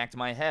smacked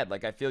my head.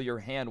 Like, I feel your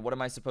hand. What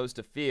am I supposed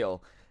to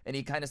feel?" And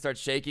he kind of starts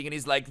shaking, and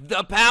he's like,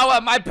 "The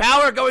power! My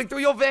power going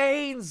through your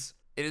veins!"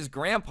 And his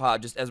grandpa,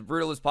 just as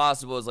brutal as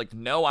possible, is like,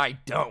 "No, I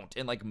don't,"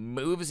 and like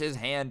moves his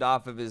hand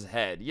off of his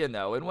head, you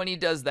know. And when he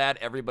does that,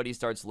 everybody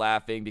starts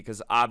laughing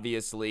because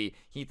obviously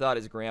he thought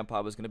his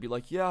grandpa was gonna be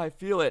like, "Yeah, I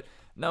feel it."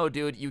 No,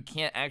 dude, you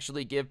can't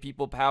actually give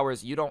people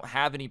powers. You don't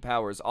have any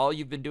powers. All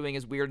you've been doing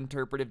is weird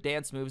interpretive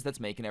dance moves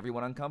that's making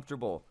everyone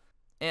uncomfortable.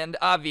 And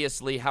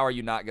obviously, how are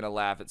you not going to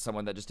laugh at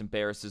someone that just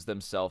embarrasses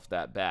themselves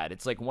that bad?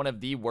 It's like one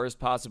of the worst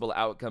possible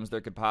outcomes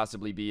there could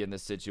possibly be in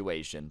this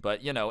situation.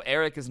 But, you know,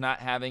 Eric is not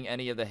having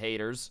any of the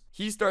haters.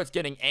 He starts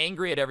getting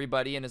angry at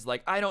everybody and is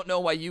like, "I don't know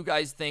why you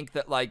guys think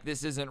that, like,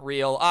 this isn't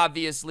real.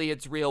 Obviously,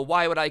 it's real.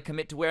 Why would I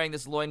commit to wearing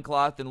this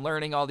loincloth and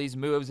learning all these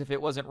moves if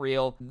it wasn't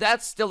real?"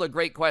 That's still a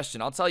great question.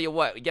 I'll tell you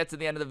what, we get to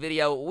the end of the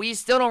video, we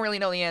still don't really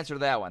know the answer to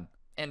that one.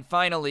 And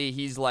finally,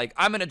 he's like,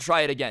 "I'm gonna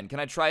try it again. Can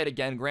I try it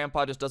again?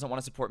 Grandpa just doesn't want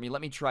to support me.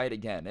 Let me try it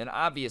again." And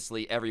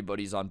obviously,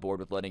 everybody's on board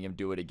with letting him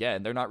do it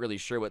again. They're not really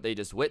sure what they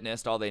just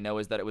witnessed. All they know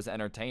is that it was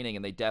entertaining,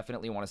 and they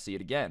definitely want to see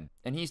it again.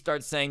 And he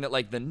starts saying that,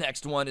 like, the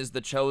next one is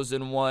the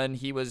chosen one.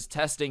 He was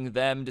testing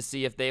them to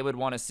see if they would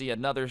want to see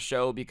another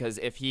show, because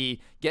if he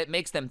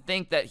makes them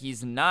think that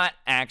he's not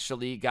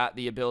actually got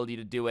the ability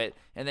to do it,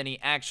 and then he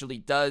actually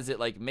does, it,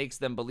 like, makes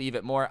them believe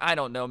it more. I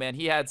don't know, man.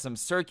 He had some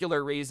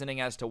circular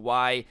reasoning as to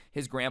why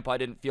his grandpa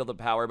didn't feel the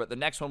power, but the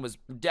next one was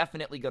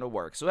definitely gonna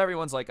work. So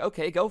everyone's like,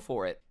 "Okay, go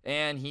for it."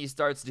 And he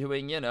starts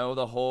doing, you know,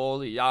 the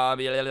whole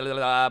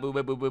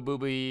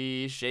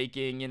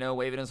shaking, you know,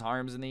 waving his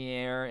arms in the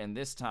air. And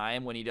this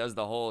time, when he does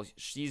the whole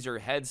she's her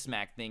head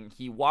smack thing,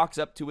 he walks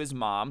up to his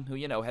mom, who,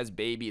 you know, has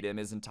babied him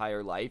his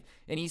entire life,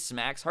 and he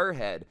smacks her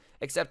head.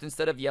 Except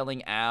instead of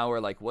yelling "ow"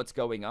 or like "what's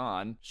going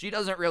on," she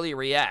doesn't really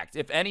react.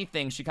 If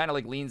anything, she kind of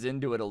like leans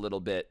into it a little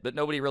bit, but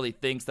nobody really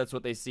thinks that's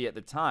what they see at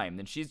the time.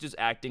 And she's just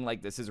acting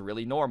like this is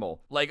really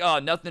normal. Like, "Oh,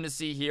 nothing to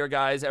see here,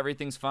 guys.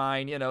 Everything's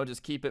fine, you know,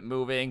 just keep it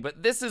moving."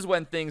 But this is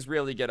when things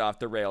really get off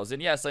the rails.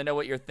 And yes, I know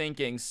what you're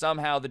thinking.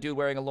 Somehow the dude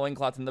wearing a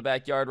loincloth in the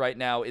backyard right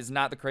now is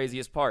not the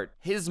craziest part.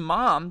 His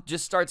mom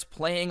just starts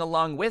playing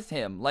along with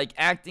him, like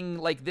acting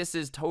like this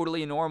is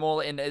totally normal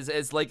and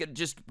is like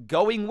just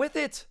going with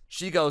it.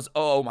 She goes,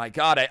 "Oh my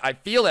God, I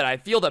feel it. I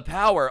feel the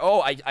power.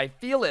 Oh, I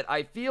feel it.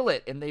 I feel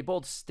it." And they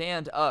both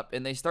stand up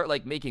and they start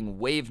like making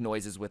wave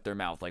noises with their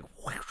mouth, like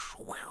whoosh,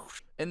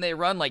 whoosh. And they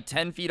run like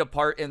 10 feet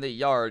apart in the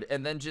yard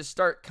and then just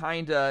start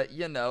kinda,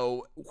 you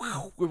know,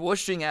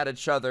 whooshing at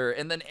each other.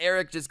 And then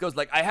Eric just goes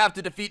like, "I have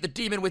to defeat the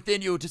demon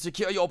within you to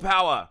secure your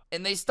power."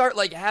 And they start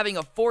like having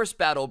a force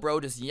battle,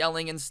 bro, just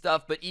yelling and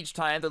stuff. But each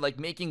time they're like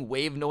making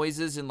wave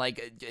noises and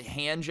like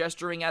hand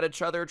gesturing at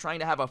each other, trying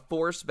to have a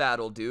force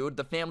battle, dude.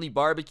 The family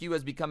barbecue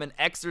has become an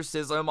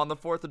exorcism on the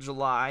 4th of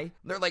July.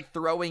 They're like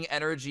throwing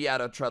energy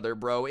at each other,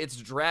 bro. It's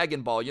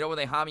Dragon Ball. You know when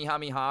they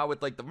ha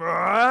with like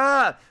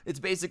the... It's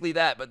basically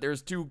that, but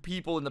there's two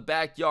people in the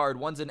backyard.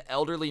 One's an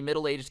elderly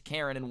middle-aged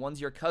Karen, and one's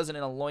your cousin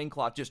in a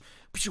loincloth, just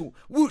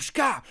whoosh,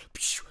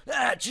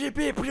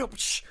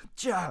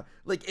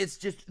 like, it's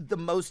just the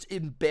most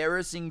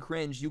embarrassing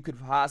cringe you could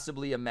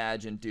possibly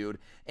imagine, dude.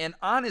 And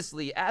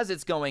honestly, as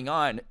it's going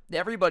on,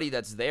 everybody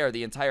that's there,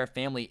 the entire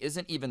family,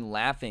 isn't even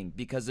laughing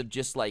because of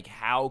just like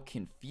how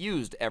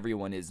confused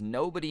everyone is.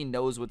 Nobody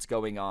knows what's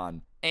going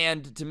on.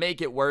 And to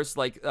make it worse,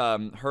 like,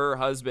 her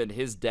husband,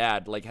 his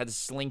dad, like, had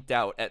slinked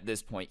out at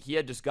this point. He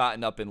had just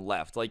gotten up and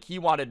left. Like, he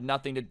wanted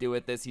nothing to do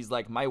with this. He's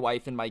like, "My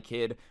wife and my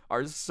kid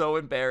are so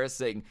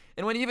embarrassing."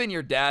 And when even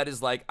your dad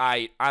is like,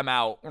 I'm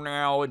out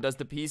now, and does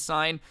the peace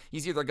sign,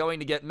 he's either going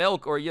to get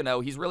milk or, you know,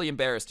 he's really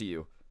embarrassed to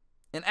you.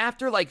 And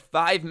after like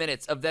 5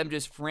 minutes of them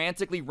just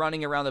frantically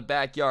running around the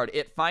backyard,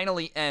 it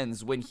finally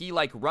ends when he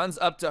like runs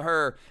up to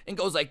her and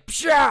goes like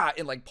psha,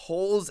 and like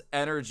pulls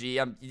energy,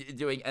 I'm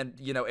doing, and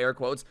you know, air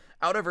quotes,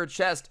 out of her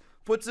chest,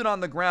 puts it on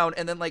the ground,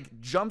 and then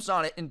like jumps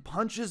on it and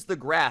punches the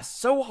grass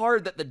so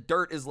hard that the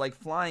dirt is like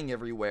flying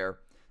everywhere.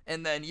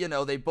 And then, you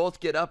know, they both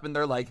get up and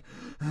they're like,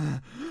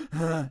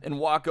 and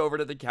walk over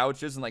to the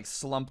couches and like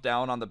slump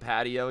down on the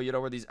patio, you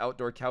know, where these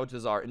outdoor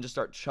couches are, and just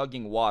start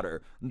chugging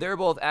water. They're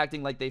both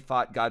acting like they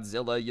fought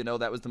Godzilla, you know,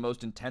 that was the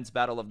most intense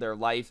battle of their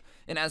life.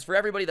 And as for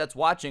everybody that's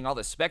watching, all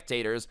the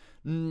spectators,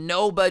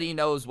 nobody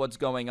knows what's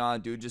going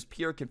on, dude. Just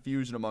pure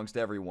confusion amongst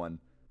everyone.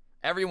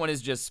 Everyone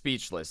is just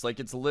speechless, like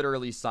it's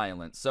literally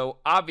silent. So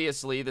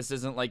obviously this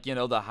isn't like, you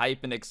know, the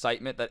hype and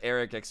excitement that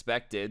Eric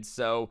expected.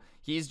 So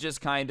he's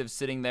just kind of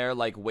sitting there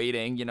like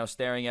waiting, you know,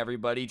 staring at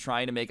everybody,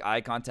 trying to make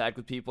eye contact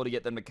with people to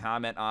get them to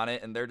comment on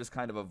it, and they're just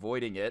kind of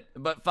avoiding it.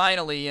 But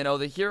finally, you know,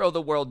 the hero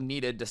the world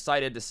needed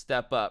decided to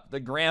step up. The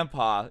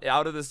grandpa,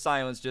 out of the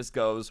silence, just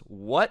goes,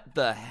 "What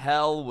the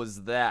hell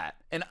was that?"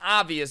 And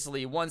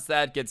obviously, once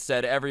that gets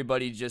said,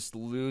 everybody just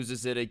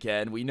loses it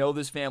again. We know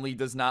this family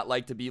does not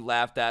like to be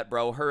laughed at,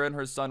 bro. Her and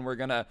her son were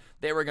gonna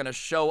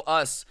show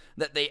us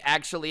that they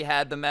actually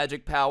had the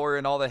magic power,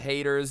 and all the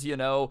haters, you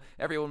know,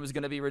 everyone was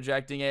gonna be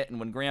rejecting it. And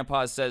when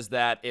Grandpa says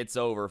that, it's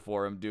over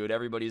for him, dude.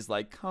 Everybody's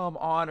like, come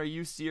on, are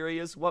you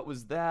serious? What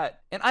was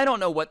that? And I don't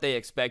know what they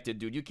expected,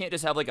 dude. You can't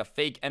just have like a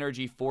fake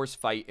energy force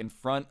fight in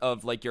front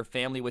of like your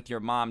family with your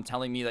mom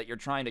telling me that you're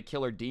trying to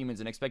kill her demons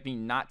and expect me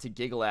not to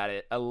giggle at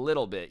it a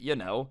little bit, you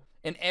know?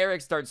 And Eric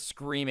starts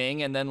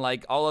screaming, and then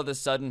like all of a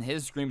sudden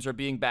his screams are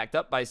being backed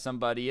up by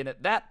somebody, and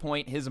at that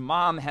point his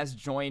mom has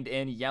joined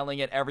in,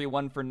 yelling at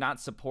everyone for not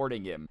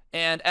supporting him.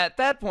 And at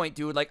that point,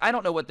 dude, like I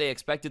don't know what they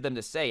expected them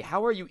to say.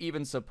 How are you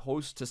even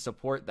supposed to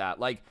support that?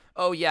 Like,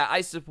 oh yeah,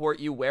 I support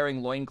you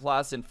wearing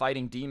loincloths and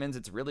fighting demons,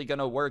 it's really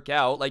gonna work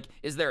out. Like,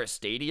 is there a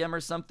stadium or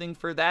something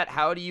for that?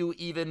 How do you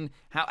even,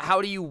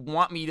 how do you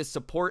want me to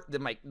support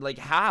them? Like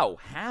how?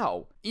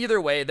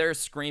 Either way, they're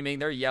screaming,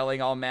 they're yelling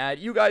all mad.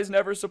 You guys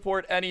never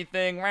support anything.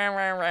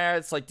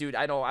 It's like, dude,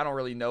 I don't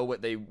really know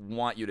what they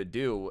want you to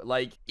do.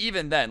 Like,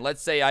 even then,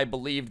 let's say I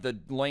believe the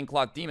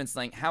loincloth demons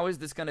thing. How is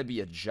this gonna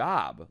be a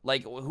job?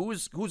 Like,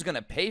 who's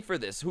gonna pay for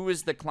this? Who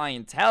is the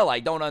clientele? I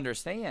don't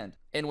understand.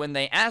 And when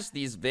they ask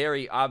these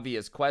very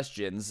obvious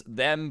questions,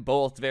 them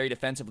both very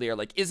defensively are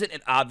like, isn't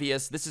it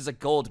obvious? This is a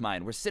gold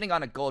mine. We're sitting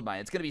on a gold mine.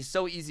 It's going to be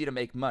so easy to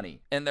make money.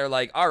 And they're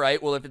like, all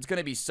right, well, if it's going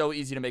to be so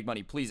easy to make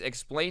money, please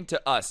explain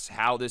to us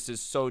how this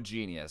is so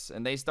genius.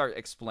 And they start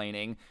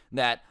explaining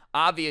that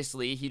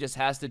obviously he just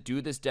has to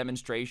do this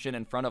demonstration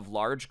in front of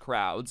large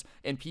crowds,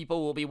 and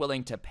people will be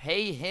willing to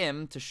pay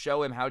him to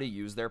show him how to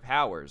use their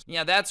powers.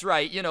 Yeah, that's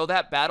right. You know,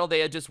 that battle they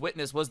had just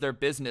witnessed was their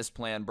business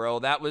plan, bro.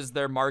 That was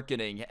their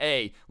marketing.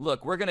 Hey,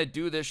 look, we're gonna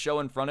do this show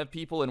in front of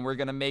people, and we're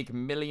gonna make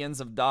millions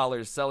of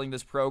dollars selling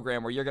this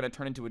program where you're gonna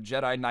turn into a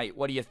Jedi Knight.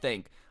 What do you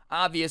think?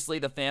 Obviously,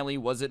 the family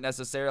wasn't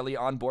necessarily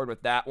on board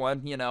with that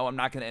one. You know, I'm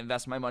not gonna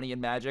invest my money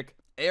in magic.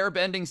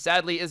 Airbending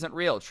sadly isn't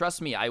real. Trust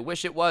me, I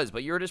wish it was,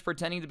 but you're just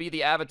pretending to be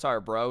the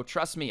Avatar, bro.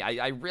 Trust me,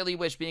 I really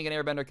wish being an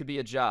airbender could be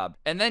a job.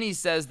 And then he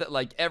says that,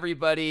 like,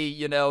 everybody,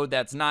 you know,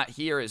 that's not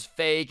here is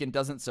fake and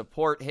doesn't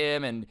support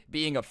him and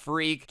being a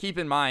freak. Keep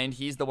in mind,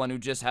 he's the one who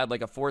just had,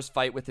 like, a force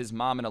fight with his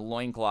mom in a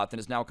loincloth and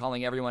is now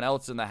calling everyone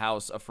else in the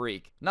house a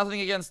freak.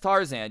 Nothing against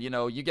Tarzan, you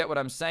know, you get what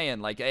I'm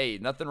saying. Like, hey,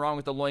 nothing wrong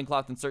with the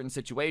loincloth in certain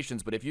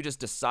situations, but if you just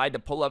decide to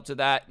pull up to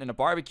that in a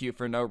barbecue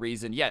for no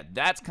reason, yeah,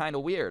 that's kind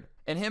of weird.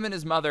 And him and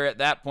his mother at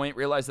that point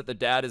realize that the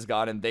dad is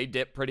gone, and they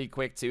dip pretty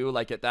quick too.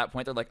 Like at that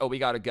point, they're like, oh, we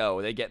gotta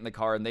go. They get in the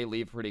car and they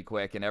leave pretty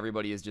quick, and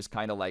everybody is just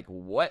kind of like,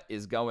 what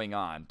is going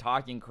on?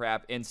 Talking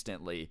crap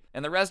instantly.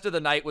 And the rest of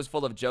the night was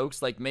full of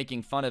jokes, like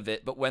making fun of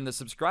it. But when the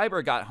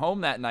subscriber got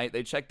home that night,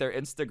 they checked their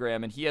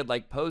Instagram, and he had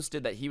like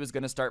posted that he was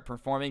gonna start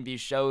performing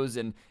these shows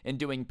and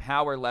doing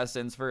power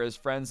lessons for his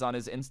friends on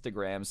his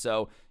Instagram.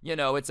 So, you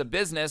know, it's a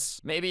business.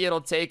 Maybe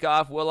it'll take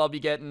off. We'll all be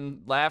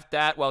getting laughed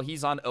at while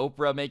he's on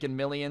Oprah making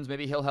millions.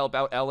 Maybe he'll help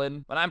out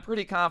Ellen, but I'm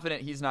pretty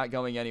confident he's not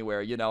going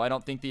anywhere. You know, I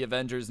don't think the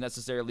Avengers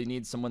necessarily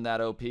need someone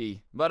that OP.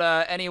 But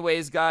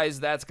anyways, guys,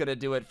 that's gonna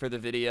do it for the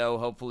video.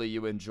 Hopefully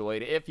you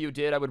enjoyed. If you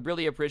did, I would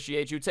really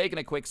appreciate you taking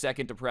a quick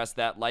second to press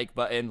that like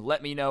button.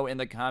 Let me know in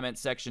the comment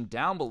section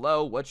down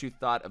below what you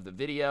thought of the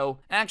video.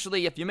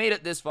 Actually, if you made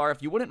it this far,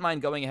 if you wouldn't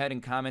mind going ahead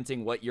and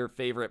commenting what your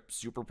favorite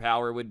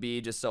superpower would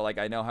be, just so like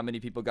I know how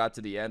many people got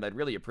to the end, I'd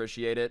really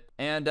appreciate it.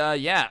 And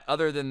yeah,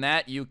 other than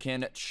that, you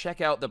can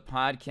check out the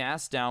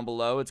podcast down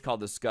below. It's called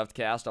the Scuffed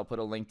Cast. I'll put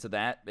a link to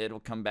that. It'll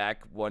come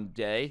back one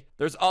day.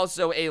 There's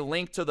also a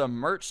link to the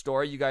merch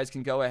store. You guys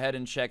can go ahead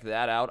and check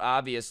that out.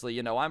 Obviously,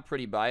 you know, I'm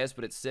pretty biased,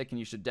 but it's sick and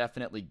you should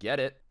definitely get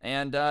it.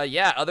 And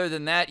yeah, other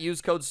than that, use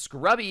code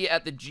SCRUBBY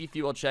at the G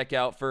Fuel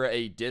checkout for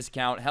a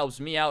discount. Helps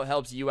me out,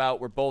 helps you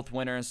out. We're both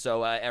winners,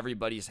 so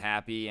everybody's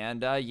happy.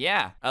 And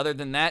yeah, other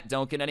than that,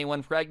 don't get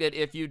anyone pregnant.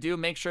 If you do,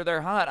 make sure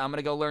they're hot. I'm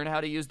gonna go learn how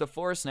to use the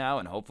Force now,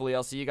 and hopefully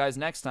I'll see you guys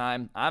next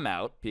time. I'm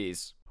out.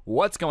 Peace.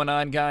 What's going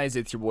on, guys?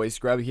 It's your boy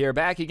Scrub here,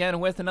 back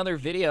again with another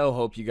video.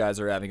 Hope you guys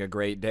are having a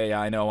great day.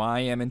 I know I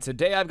am. And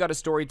today I've got a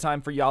story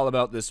time for y'all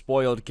about this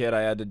spoiled kid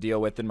I had to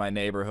deal with in my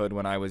neighborhood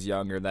when I was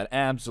younger that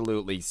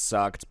absolutely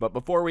sucked. But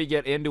before we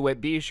get into it,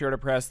 be sure to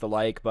press the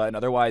like button.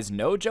 Otherwise,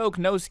 no joke,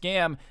 no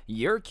scam.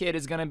 Your kid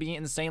is going to be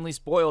insanely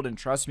spoiled, and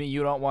trust me,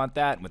 you don't want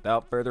that. And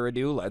without further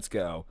ado, let's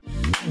go.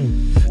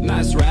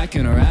 Nice rack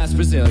and her ass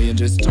Brazilian.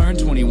 Just turned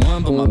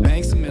 21, but my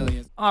bank's a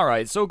million.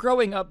 Alright, so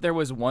growing up, there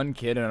was one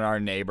kid in our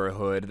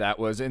neighborhood that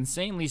was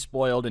insanely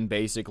spoiled and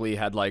basically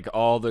had like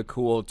all the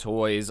cool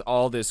toys,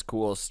 all this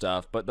cool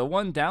stuff. But the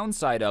one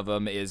downside of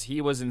him is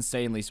he was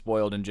insanely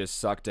spoiled and just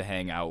sucked to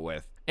hang out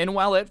with. And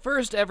while at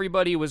first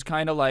everybody was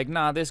kind of like,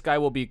 nah, this guy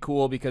will be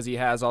cool because he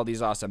has all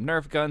these awesome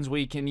Nerf guns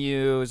we can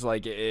use,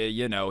 like,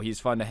 you know, he's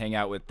fun to hang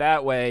out with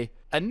that way.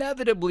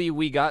 Inevitably,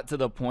 we got to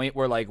the point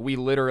where, like, we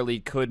literally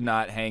could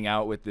not hang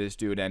out with this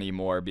dude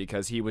anymore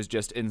because he was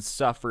just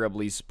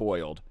insufferably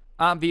spoiled.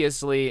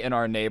 Obviously, in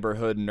our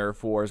neighborhood,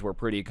 Nerf wars were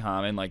pretty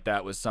common. Like,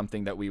 that was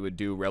something that we would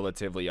do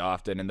relatively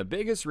often. And the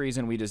biggest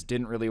reason we just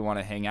didn't really want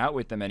to hang out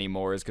with him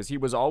anymore is because he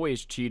was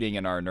always cheating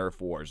in our Nerf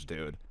wars,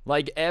 dude.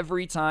 Like,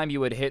 every time you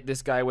would hit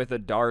this guy with a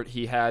dart,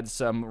 he had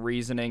some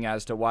reasoning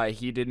as to why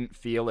he didn't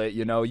feel it.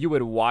 You know, you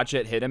would watch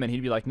it hit him and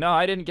he'd be like, no,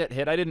 I didn't get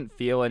hit. I didn't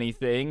feel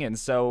anything. And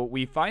so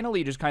we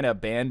finally just kind of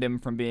banned him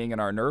from being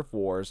in our Nerf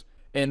wars.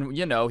 And,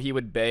 you know, he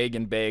would beg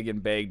and beg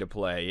and beg to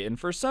play. And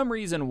for some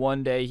reason,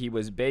 one day he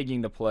was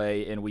begging to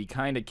play, and we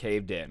kind of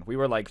caved in. We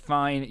were like,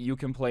 fine, you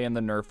can play in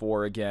the Nerf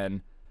war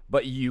again,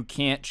 but you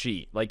can't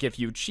cheat. Like, if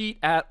you cheat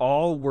at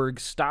all, we're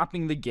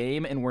stopping the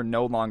game and we're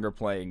no longer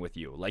playing with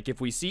you. Like,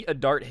 if we see a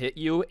dart hit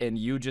you and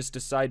you just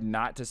decide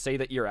not to say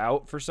that you're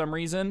out for some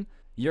reason,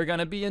 you're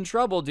gonna be in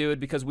trouble,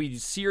 dude, because we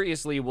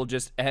seriously will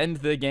just end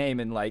the game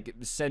and, like,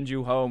 send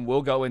you home.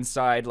 We'll go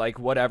inside, like,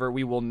 whatever.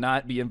 We will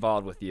not be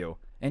involved with you.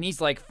 And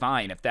he's like,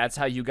 fine, if that's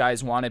how you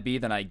guys want to be,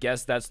 then I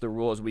guess that's the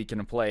rules we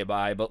can play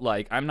by. But,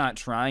 like, I'm not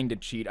trying to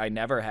cheat. I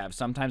never have.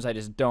 Sometimes I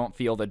just don't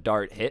feel the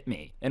dart hit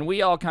me. And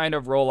we all kind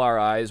of roll our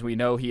eyes. We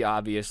know he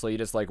obviously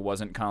just, like,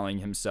 wasn't calling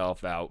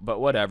himself out. But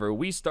whatever.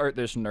 We start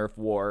this Nerf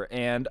war.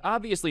 And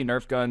obviously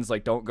Nerf guns,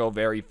 like, don't go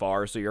very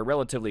far. So you're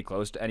relatively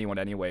close to anyone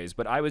anyways.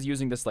 But I was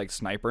using this, like,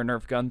 sniper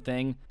Nerf gun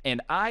thing.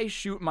 And I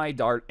shoot my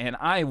dart and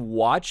I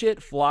watch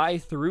it fly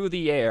through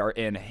the air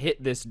and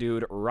hit this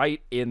dude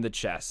right in the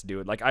chest,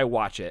 dude. Like, I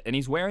watch it, and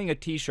he's wearing a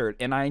t-shirt,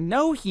 and I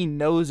know he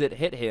knows it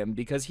hit him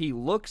because he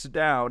looks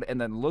down and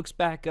then looks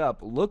back up,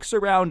 looks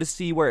around to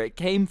see where it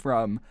came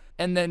from,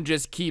 and then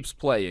just keeps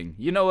playing.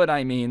 You know what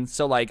I mean?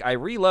 So, like, I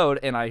reload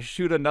and I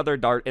shoot another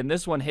dart, and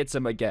this one hits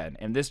him again.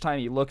 And this time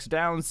he looks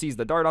down, sees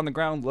the dart on the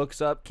ground, looks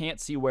up, can't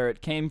see where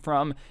it came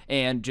from,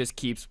 and just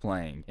keeps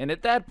playing. And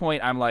at that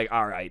point, I'm like,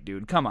 all right,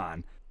 dude, come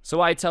on. So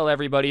I tell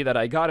everybody that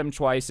I got him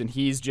twice and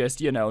he's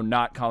just, you know,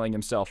 not calling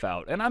himself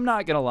out. And I'm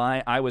not gonna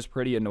lie, I was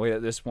pretty annoyed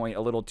at this point,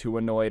 a little too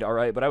annoyed,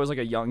 alright? But I was like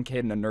a young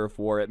kid in a Nerf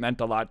war, it meant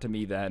a lot to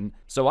me then.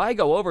 So I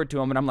go over to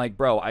him and I'm like,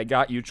 bro, I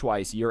got you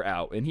twice, you're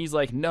out. And he's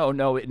like, no,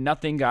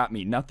 nothing got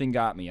me, nothing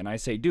got me. And I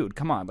say, dude,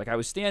 come on, like I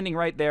was standing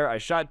right there, I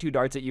shot 2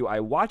 darts at you, I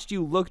watched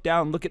you look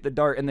down, look at the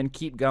dart, and then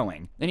keep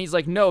going. And he's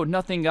like, no,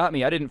 nothing got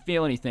me, I didn't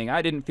feel anything.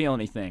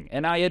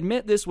 And I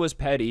admit this was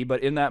petty,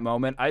 but in that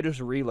moment, I just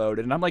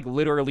reloaded and I'm like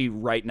literally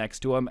right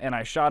next to him and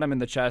I shot him in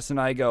the chest and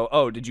I go,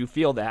 oh, did you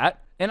feel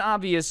that? And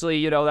obviously,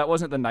 you know, that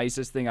wasn't the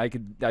nicest thing I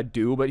could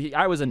do, but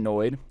I was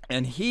annoyed.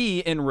 And he,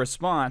 in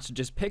response,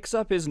 just picks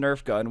up his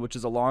Nerf gun, which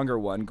is a longer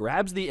one,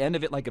 grabs the end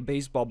of it like a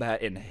baseball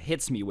bat and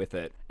hits me with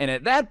it. And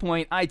at that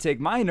point, I take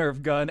my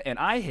Nerf gun and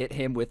I hit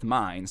him with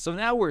mine. So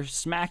now we're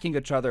smacking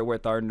each other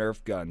with our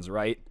Nerf guns,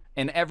 right?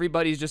 And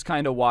everybody's just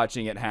kind of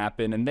watching it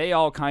happen, and they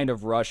all kind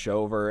of rush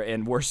over,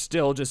 and we're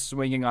still just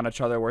swinging on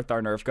each other with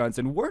our Nerf guns,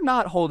 and we're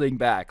not holding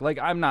back. Like,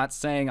 I'm not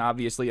saying,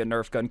 obviously, a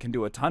Nerf gun can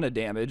do a ton of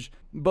damage,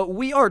 but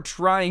we are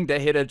trying to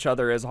hit each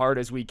other as hard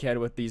as we can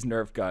with these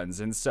Nerf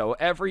guns, and so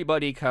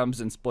everybody comes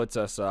and splits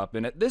us up,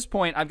 and at this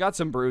point, I've got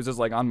some bruises,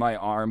 like, on my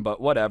arm, but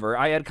whatever.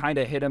 I had kind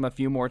of hit him a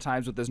few more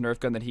times with this Nerf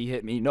gun than he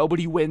hit me.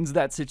 Nobody wins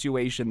that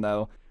situation,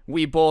 though.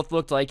 We both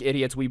looked like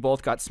idiots. We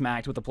both got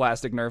smacked with a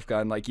plastic Nerf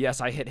gun. Like, yes,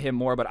 I hit him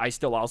more, but I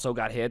still also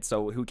got hit,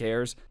 so who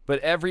cares? But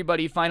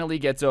everybody finally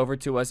gets over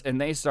to us, and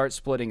they start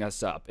splitting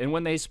us up. And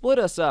when they split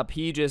us up,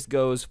 he just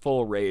goes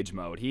full rage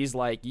mode. He's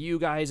like, you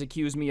guys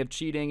accuse me of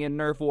cheating in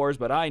Nerf wars,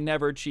 but I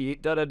never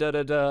cheat,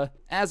 da-da-da-da-da.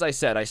 As I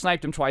said, I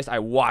sniped him twice. I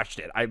watched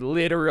it. I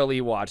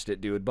literally watched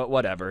it, dude, but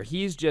whatever.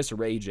 He's just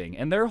raging,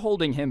 and they're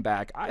holding him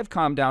back. I've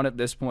calmed down at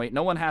this point.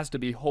 No one has to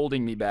be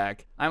holding me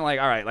back. I'm like,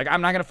 all right, like,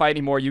 I'm not gonna fight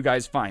anymore. You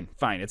guys, fine.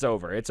 It's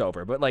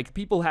over. But, like,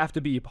 people have to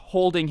be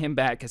holding him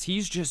back because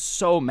he's just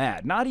so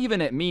mad. Not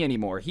even at me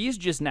anymore. He's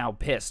just now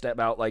pissed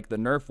about, like, the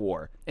Nerf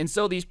war. And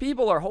so these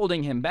people are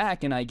holding him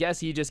back, and I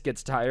guess he just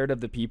gets tired of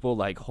the people,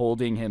 like,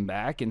 holding him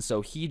back, and so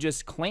he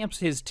just clamps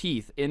his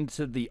teeth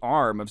into the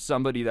arm of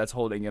somebody that's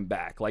holding him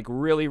back, like,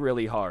 really,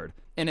 really hard.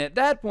 And at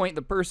that point,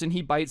 the person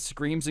he bites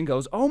screams and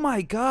goes, oh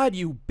my god,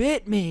 you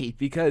bit me!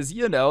 Because,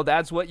 you know,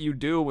 that's what you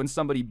do when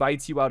somebody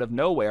bites you out of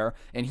nowhere,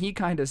 and he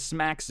kind of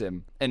smacks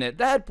him. And at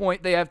that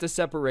point, they have to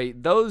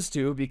separate those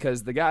two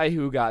because the guy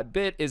who got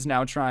bit is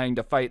now trying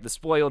to fight the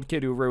spoiled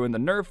kid who ruined the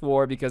Nerf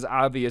war because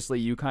obviously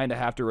you kind of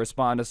have to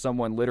respond to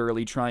someone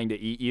literally trying to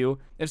eat you.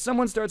 If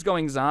someone starts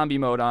going zombie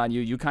mode on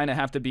you, you kind of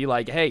have to be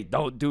like, hey,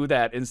 don't do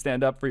that and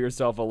stand up for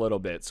yourself a little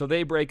bit. So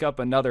they break up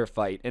another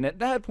fight, and at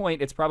that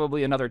point, it's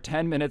probably another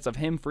 10 minutes of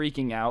him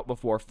freaking out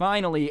before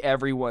finally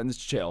everyone's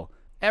chill.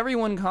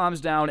 Everyone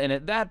calms down, and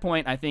at that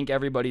point, I think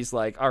everybody's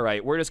like, all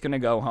right, we're just gonna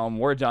go home,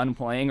 we're done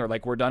playing, or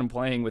like, we're done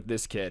playing with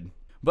this kid.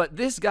 But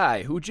this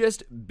guy who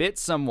just bit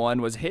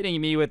someone, was hitting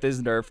me with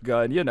his Nerf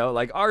gun, you know,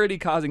 like already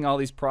causing all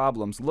these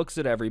problems, looks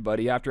at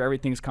everybody after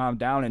everything's calmed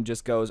down and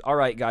just goes, all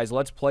right, guys,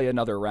 let's play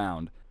another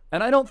round.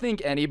 And I don't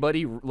think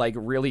anybody like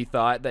really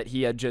thought that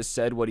he had just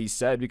said what he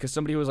said, because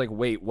somebody was like,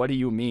 wait, what do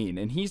you mean?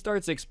 And he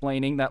starts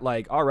explaining that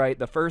like, all right,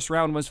 the first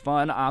round was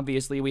fun.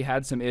 Obviously we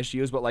had some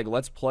issues, but like,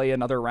 let's play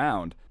another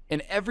round.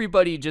 And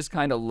everybody just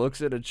kind of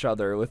looks at each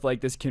other with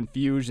like this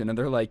confusion, and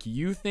they're like,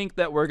 you think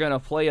that we're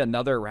gonna play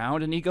another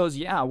round? And he goes,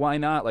 yeah, why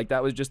not? Like,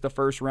 that was just the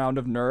first round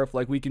of Nerf,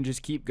 like we can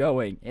just keep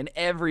going. And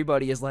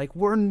everybody is like,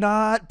 we're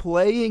not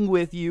playing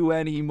with you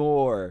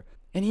anymore.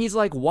 And he's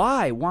like,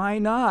 why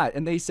not?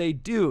 And they say,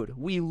 dude,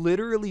 we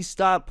literally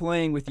stopped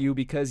playing with you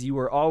because you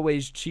were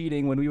always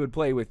cheating when we would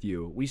play with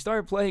you. We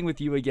start playing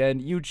with you again,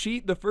 you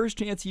cheat the first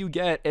chance you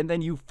get, and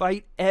then you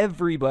fight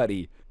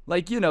everybody.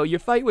 Like, you know, you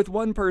fight with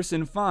one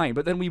person, fine,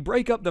 but then we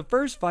break up the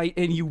first fight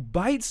and you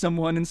bite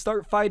someone and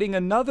start fighting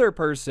another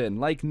person.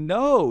 Like,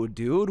 no,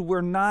 dude,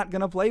 we're not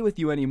gonna play with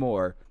you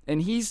anymore.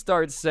 And he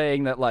starts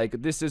saying that,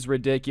 like, this is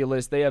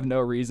ridiculous, they have no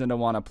reason to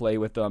want to play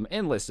with them.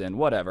 And listen,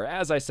 whatever,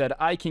 as I said,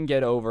 I can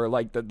get over,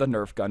 like, the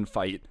Nerf gun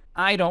fight.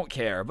 I don't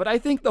care, but I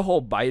think the whole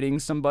biting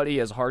somebody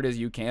as hard as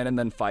you can and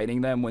then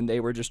fighting them when they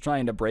were just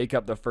trying to break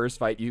up the first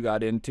fight you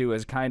got into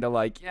is kind of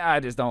like, yeah,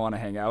 I just don't want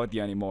to hang out with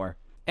you anymore.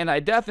 And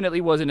I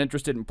definitely wasn't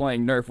interested in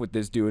playing Nerf with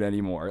this dude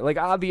anymore. Like,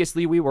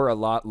 obviously, we were a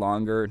lot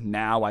longer.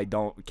 Now, I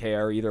don't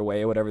care either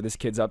way, whatever this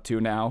kid's up to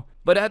now.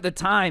 But at the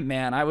time,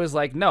 man, I was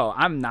like, no,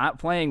 I'm not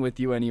playing with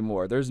you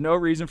anymore. There's no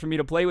reason for me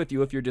to play with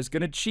you if you're just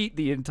gonna cheat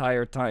the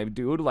entire time,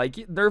 dude. Like,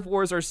 Nerf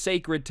wars are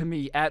sacred to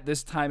me at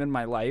this time in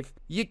my life.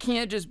 You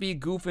can't just be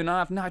goofing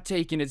off, not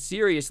taking it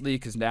seriously,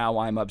 because now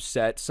I'm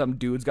upset. Some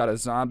dude's got a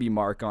zombie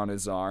mark on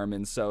his arm,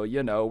 and so,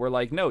 you know, we're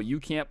like, no, you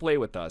can't play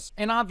with us.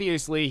 And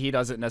obviously, he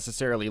doesn't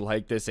necessarily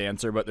like this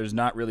answer, but there's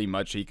not really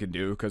much he can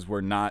do, because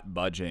we're not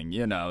budging,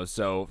 you know.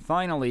 So,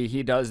 finally,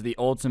 he does the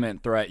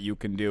ultimate threat you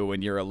can do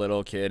when you're a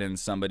little kid and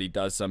somebody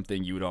does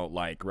something you don't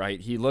like,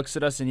 right? He looks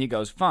at us and he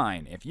goes,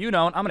 fine, if you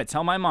don't, I'm gonna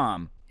tell my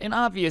mom. And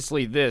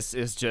obviously this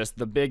is just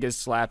the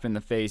biggest slap in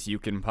the face you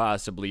can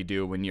possibly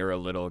do when you're a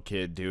little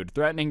kid, dude.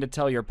 Threatening to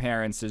tell your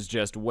parents is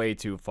just way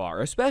too far,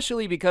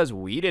 especially because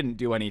we didn't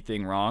do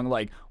anything wrong.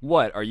 Like,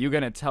 what, are you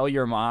gonna tell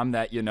your mom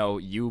that, you know,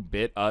 you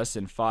bit us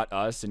and fought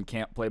us and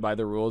can't play by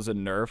the rules of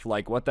Nerf?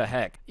 Like, what the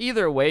heck?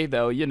 Either way,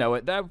 though, you know,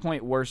 at that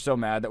point, we're so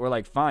mad that we're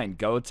like, fine,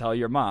 go tell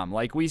your mom.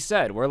 Like we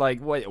said, we're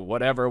like, wait,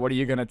 whatever, what are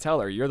you gonna tell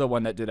her? You're the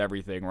one that did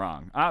everything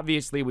wrong.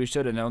 Obviously, we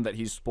should have known that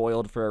he's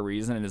spoiled for a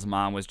reason, and his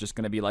mom was just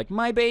gonna be like,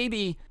 my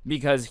baby,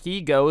 because he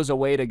goes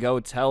away to go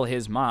tell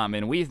his mom,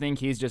 and we think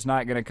he's just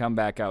not gonna come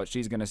back out.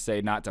 She's gonna say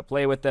not to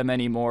play with them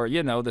anymore,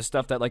 you know, the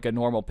stuff that like a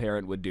normal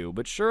parent would do.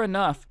 But sure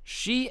enough,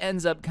 she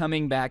ends up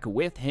coming back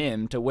with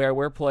him to where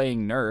we're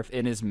playing Nerf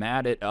and is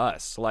mad at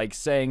us, like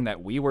saying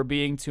that we were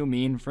being too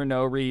mean for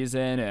no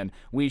reason and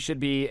we should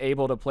be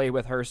able to play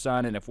with her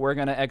son, and if we're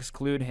gonna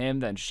exclude him,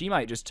 then she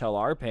might just tell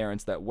our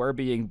parents that we're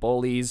being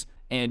bullies.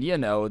 And, you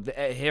know,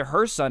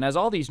 her son has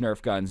all these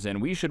Nerf guns,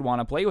 and we should want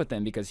to play with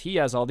them because he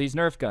has all these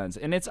Nerf guns.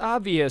 And it's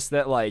obvious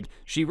that, like,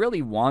 she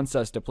really wants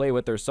us to play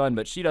with her son,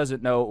 but she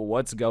doesn't know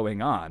what's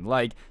going on.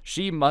 Like,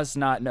 she must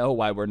not know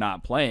why we're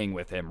not playing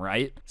with him,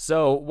 right?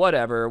 So,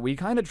 whatever. We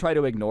kind of try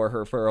to ignore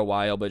her for a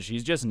while, but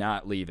she's just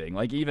not leaving.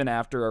 Like, even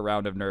after a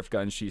round of Nerf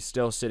guns, she's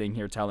still sitting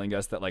here telling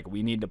us that, like,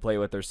 we need to play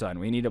with her son.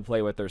 We need to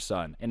play with her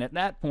son. And at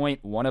that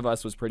point, one of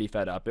us was pretty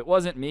fed up. It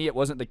wasn't me. It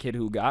wasn't the kid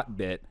who got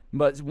bit.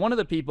 But one of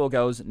the people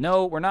goes,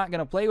 no, we're not going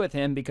to play with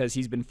him because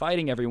he's been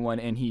fighting everyone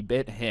and he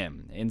bit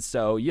him. And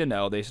so, you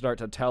know, they start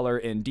to tell her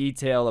in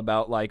detail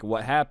about like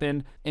what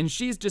happened, and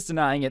she's just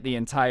denying it the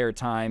entire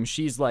time.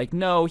 She's like,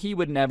 no, he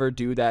would never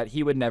do that.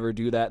 He would never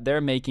do that. They're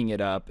making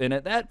it up. And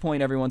at that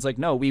point, everyone's like,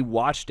 no, we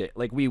watched it.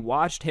 Like, we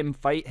watched him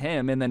fight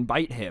him and then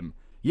bite him.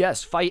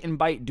 Yes, fight and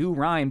bite do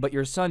rhyme, but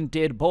your son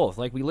did both.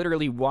 Like, we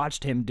literally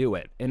watched him do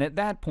it. And at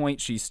that point,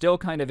 she's still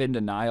kind of in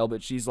denial,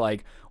 but she's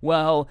like,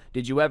 well,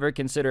 did you ever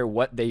consider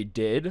what they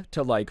did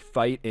to, like,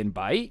 fight and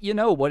bite? You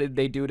know, what did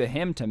they do to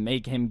him to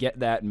make him get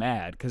that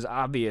mad? Because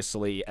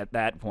obviously, at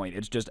that point,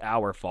 it's just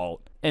our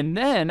fault. And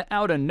then,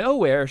 out of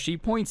nowhere, she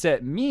points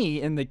at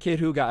me and the kid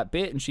who got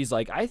bit, and she's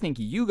like, I think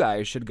you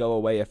guys should go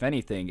away if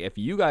anything. If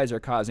you guys are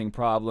causing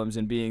problems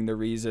and being the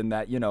reason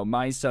that, you know,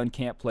 my son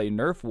can't play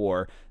Nerf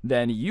War,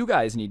 then you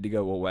guys need to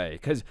go away.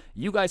 Because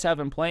you guys have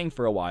been playing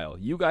for a while.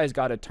 You guys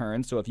got a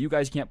turn, so if you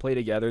guys can't play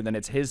together, then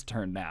it's his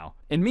turn now.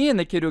 And me and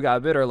the kid who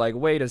got bit are like,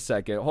 wait a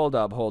second, hold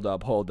up.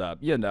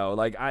 You know,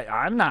 like,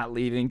 I'm not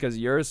leaving because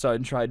your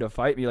son tried to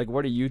fight me. Like,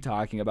 what are you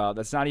talking about?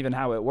 That's not even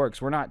how it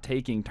works. We're not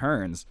taking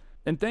turns.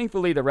 And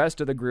thankfully, the rest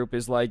of the group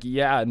is like,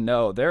 yeah,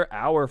 no, they're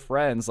our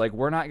friends. Like,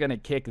 we're not going to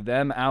kick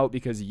them out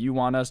because you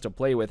want us to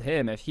play with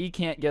him. If he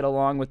can't get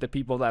along with the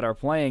people that are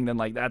playing, then,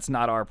 like, that's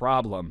not our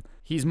problem.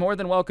 He's more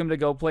than welcome to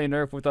go play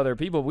Nerf with other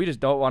people. We just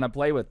don't want to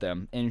play with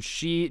them. And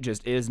she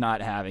just is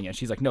not having it.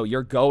 She's like, no,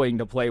 you're going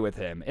to play with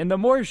him. And the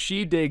more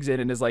she digs in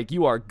and is like,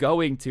 you are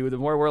going to, the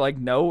more we're like,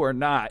 no, we're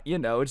not. You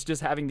know, it's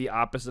just having the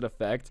opposite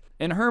effect.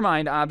 In her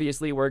mind,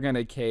 obviously, we're going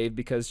to cave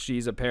because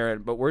she's a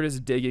parent, but we're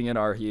just digging in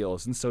our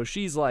heels. And so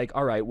she's like,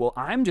 all right, well,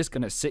 I'm just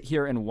going to sit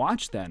here and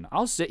watch then.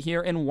 I'll sit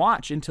here and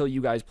watch until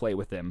you guys play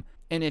with him.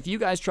 And if you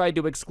guys tried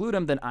to exclude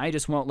him, then I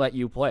just won't let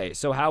you play.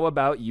 So how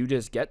about you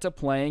just get to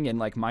playing and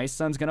like my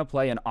son's gonna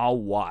play and I'll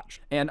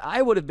watch. And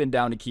I would have been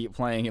down to keep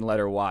playing and let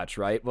her watch,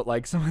 right? But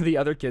like some of the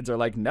other kids are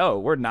like, no,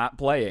 we're not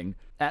playing.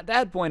 At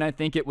that point, I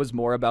think it was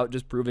more about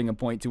just proving a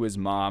point to his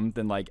mom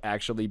than like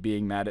actually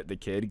being mad at the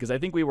kid, because I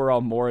think we were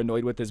all more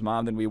annoyed with his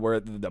mom than we were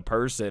at the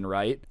person,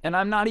 right? And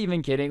I'm not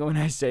even kidding when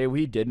I say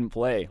we didn't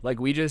play. Like,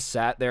 we just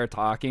sat there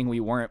talking, we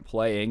weren't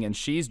playing, and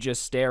she's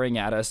just staring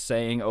at us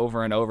saying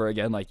over and over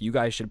again, like, you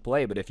guys should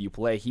play, but if you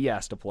play, he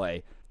has to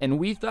play. And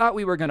we thought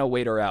we were going to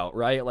wait her out,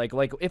 right?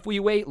 Like if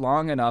we wait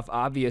long enough,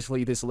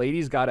 obviously this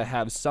lady's got to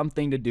have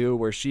something to do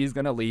where she's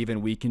going to leave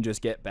and we can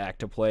just get back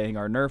to playing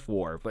our Nerf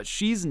war. But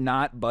she's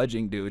not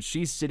budging, dude.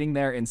 She's sitting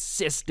there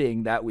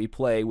insisting that we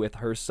play with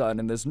her son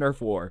in this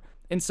Nerf war.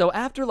 And so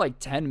after like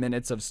 10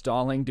 minutes of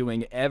stalling,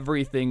 doing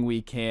everything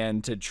we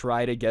can to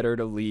try to get her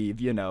to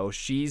leave, you know,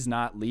 she's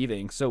not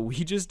leaving. So we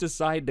just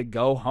decide to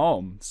go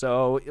home.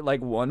 So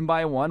like one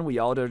by one, we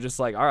all are just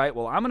like, all right,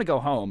 well, I'm going to go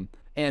home.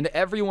 And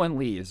everyone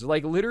leaves.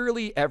 Like,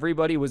 literally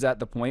everybody was at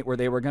the point where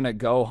they were going to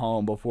go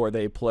home before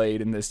they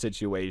played in this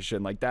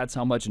situation. Like, that's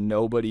how much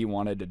nobody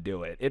wanted to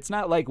do it. It's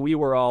not like we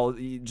were all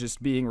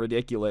just being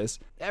ridiculous.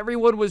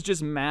 Everyone was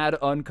just mad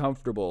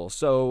uncomfortable.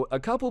 So a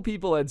couple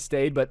people had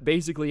stayed, but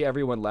basically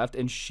everyone left,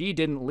 and she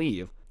didn't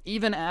leave.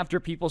 Even after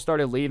people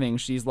started leaving,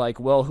 she's like,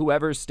 well,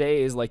 whoever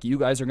stays, like, you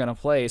guys are going to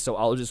play, so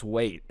I'll just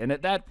wait. And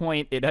at that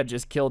point, it had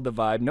just killed the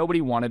vibe.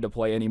 Nobody wanted to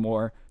play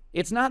anymore.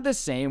 It's not the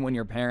same when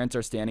your parents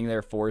are standing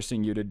there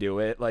forcing you to do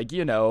it. Like,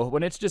 you know,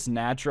 when it's just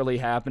naturally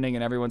happening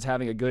and everyone's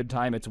having a good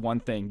time, it's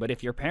one thing. But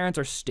if your parents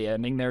are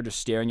standing there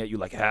just staring at you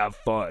like, have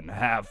fun,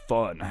 have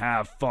fun,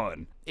 have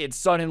fun,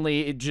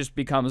 it just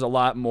becomes a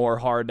lot more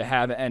hard to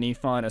have any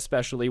fun,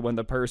 especially when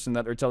the person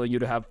that they're telling you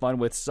to have fun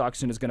with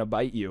sucks and is going to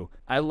bite you.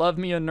 I love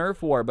me a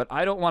Nerf war, but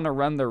I don't want to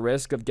run the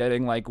risk of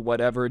getting like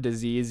whatever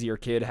disease your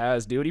kid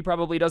has, dude. He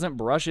probably doesn't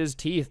brush his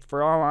teeth.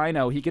 For all I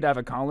know, he could have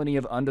a colony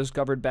of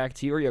undiscovered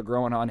bacteria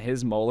growing on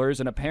his molars,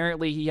 and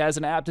apparently he has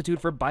an aptitude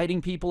for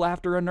biting people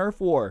after a Nerf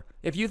war.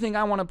 If you think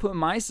I want to put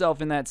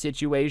myself in that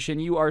situation,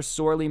 you are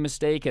sorely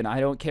mistaken. I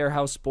don't care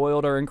how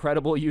spoiled or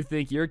incredible you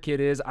think your kid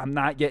is, I'm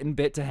not getting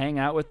bit to hang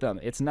out with them.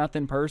 It's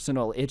nothing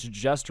personal. It's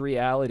just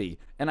reality.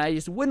 And I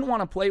just wouldn't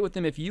want to play with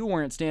him if you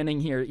weren't standing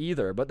here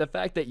either. But the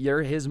fact that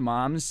you're his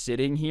mom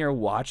sitting here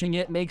watching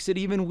it makes it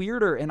even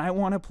weirder, and I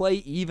want to play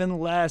even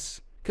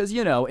less. Because,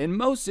 you know, in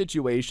most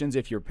situations,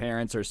 if your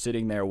parents are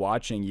sitting there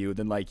watching you,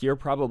 then, like, you're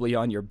probably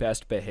on your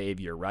best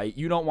behavior, right?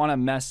 You don't want to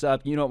mess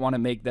up. You don't want to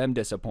make them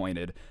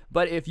disappointed.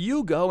 But if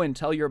you go and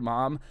tell your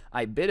mom,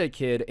 I bit a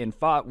kid and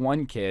fought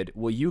one kid,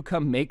 will you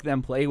come make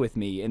them play with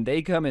me? And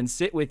they come and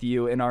sit with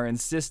you and are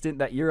insistent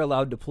that you're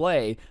allowed to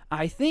play,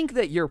 I think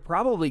that you're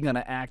probably going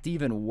to act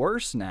even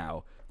worse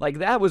now. Like,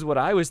 that was what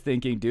I was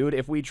thinking, dude.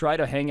 If we try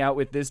to hang out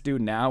with this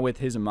dude now with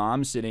his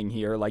mom sitting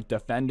here, like,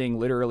 defending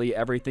literally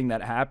everything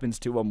that happens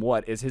to him,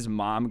 what? Is his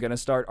mom gonna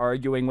start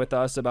arguing with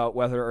us about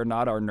whether or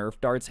not our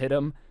Nerf darts hit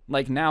him?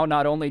 Like, now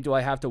not only do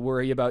I have to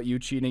worry about you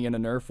cheating in a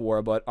Nerf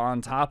war, but on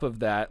top of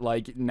that,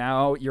 like,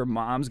 now your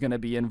mom's gonna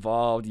be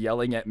involved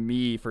yelling at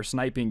me for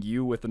sniping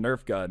you with a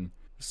Nerf gun.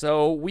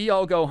 So we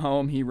all go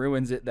home, he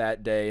ruins it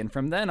that day, and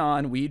from then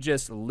on, we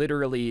just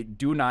literally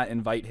do not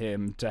invite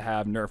him to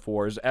have Nerf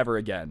wars ever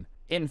again.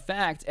 In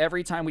fact,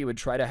 every time we would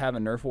try to have a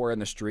Nerf war in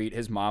the street,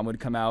 his mom would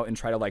come out and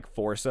try to like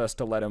force us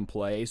to let him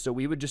play. So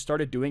we would just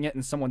started doing it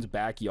in someone's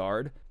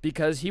backyard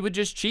because he would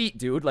just cheat,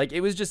 dude. Like,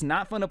 it was just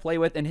not fun to play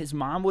with, and his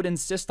mom would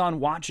insist on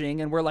watching,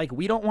 and we're like,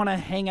 we don't want to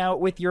hang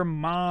out with your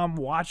mom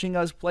watching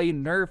us play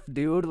Nerf,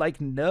 dude. Like,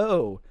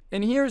 no.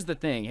 And here's the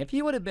thing, if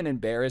he would have been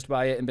embarrassed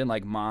by it and been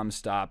like, Mom,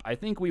 stop, I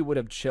think we would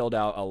have chilled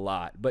out a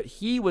lot. But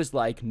he was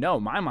like, no,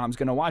 my mom's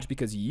gonna watch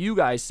because you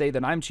guys say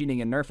that I'm cheating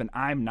in Nerf and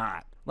I'm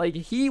not. Like,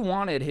 he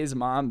wanted his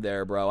mom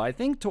there, bro. I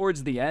think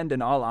towards the end,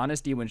 in all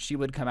honesty, when she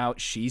would come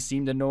out, she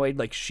seemed annoyed.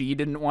 Like, she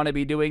didn't want to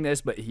be doing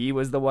this, but he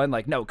was the one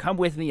like, no, come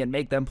with me and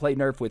make them play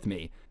Nerf with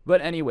me.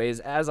 But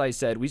anyways, as I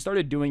said, we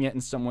started doing it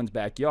in someone's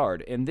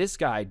backyard, and this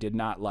guy did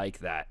not like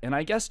that. And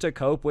I guess to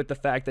cope with the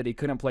fact that he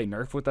couldn't play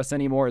Nerf with us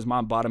anymore, his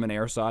mom bought him an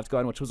airsoft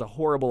gun, which was a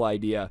horrible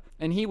idea.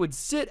 And he would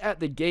sit at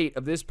the gate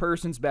of this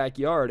person's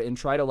backyard and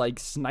try to, like,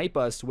 snipe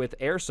us with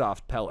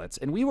airsoft pellets.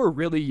 And we were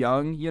really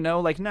young, you know?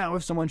 Like, now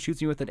if someone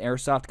shoots me with an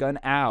airsoft gun,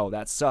 ow,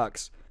 that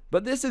sucks.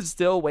 But this is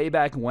still way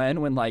back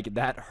when like,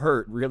 that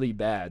hurt really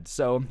bad.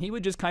 So he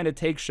would just kind of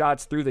take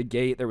shots through the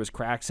gate, there was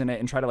cracks in it,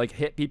 and try to, like,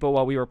 hit people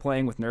while we were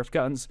playing with Nerf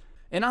guns.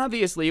 And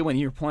obviously, when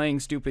you're playing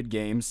stupid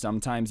games,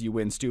 sometimes you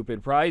win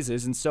stupid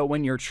prizes, and so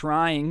when you're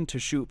trying to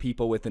shoot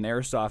people with an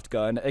airsoft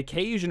gun,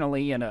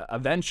 occasionally and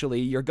eventually,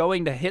 you're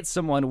going to hit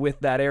someone with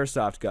that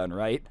airsoft gun,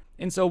 right?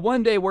 And so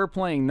one day we're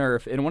playing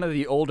Nerf, and one of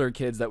the older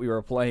kids that we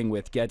were playing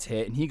with gets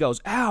hit, and he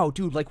goes, ow,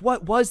 dude, like,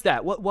 what was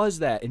that? What was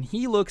that? And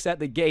he looks at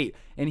the gate,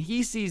 and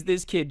he sees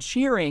this kid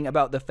cheering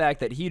about the fact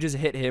that he just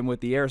hit him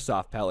with the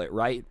airsoft pellet,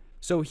 right?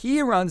 So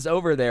he runs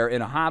over there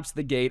and hops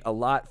the gate a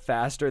lot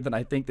faster than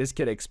I think this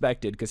kid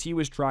expected because he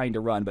was trying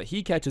to run, but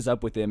he catches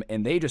up with him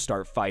and they just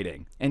start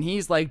fighting. And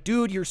he's like,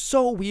 dude, you're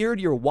so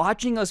weird. You're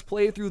watching us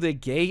play through the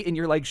gate and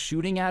you're like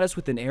shooting at us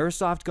with an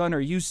airsoft gun. Are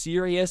you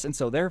serious? And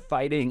so they're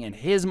fighting and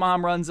his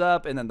mom runs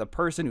up and then the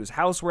person whose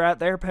house we're at,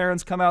 their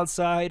parents come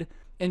outside.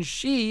 And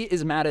she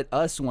is mad at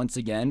us once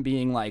again,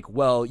 being like,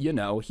 well, you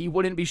know, he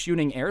wouldn't be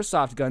shooting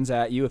airsoft guns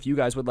at you if you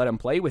guys would let him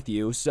play with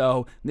you,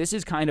 so this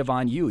is kind of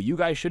on you. You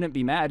guys shouldn't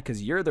be mad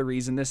because you're the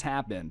reason this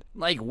happened.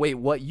 Like, wait,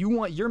 what?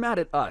 You're mad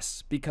at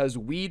us because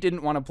we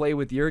didn't want to play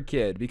with your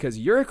kid because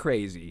you're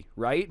crazy,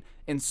 right?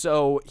 And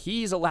so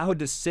he's allowed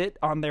to sit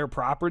on their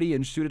property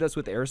and shoot at us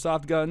with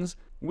airsoft guns.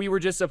 We were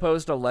just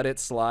supposed to let it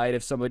slide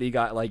if somebody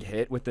got like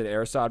hit with an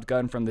airsoft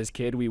gun from this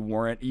kid we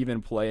weren't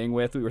even playing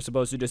with. We were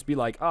supposed to just be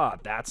like,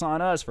 that's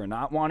on us for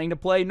not wanting to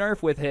play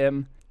Nerf with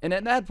him. And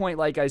at that point,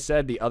 like I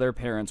said, the other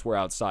parents were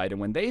outside,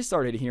 and when they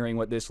started hearing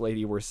what this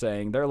lady was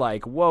saying, they're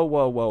like,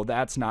 whoa,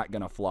 that's not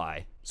gonna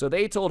fly. So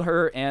they told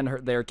her and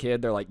their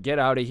kid, they're like, get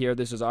out of here,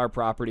 this is our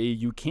property.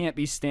 You can't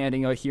be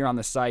standing out here on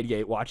the side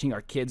gate watching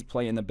our kids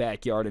play in the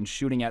backyard and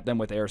shooting at them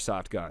with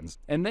airsoft guns.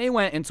 And they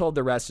went and told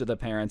the rest of the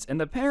parents,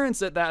 and the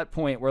parents at that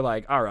point were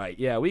like, all right,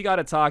 yeah, we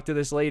gotta talk to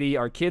this lady.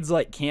 Our kids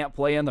like can't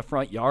play in the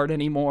front yard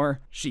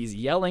anymore. She's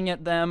yelling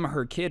at them.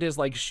 Her kid is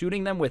like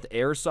shooting them with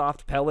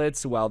airsoft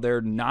pellets while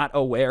they're not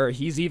aware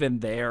he's even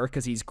there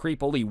because he's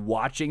creepily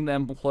watching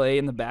them play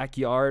in the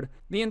backyard.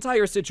 The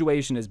entire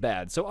situation is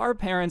bad. So our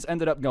parents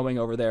ended up going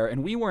over there,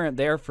 and we weren't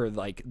there for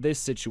like this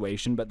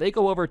situation, but they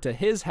go over to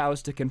his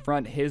house to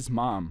confront his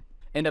mom.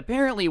 And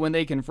apparently when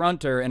they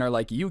confront her and are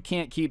like, you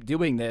can't keep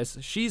doing this,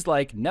 she's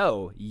like,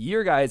 no,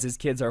 your guys'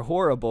 kids are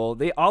horrible.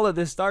 All of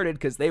this started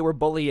because they were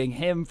bullying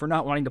him for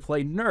not wanting to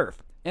play Nerf.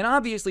 And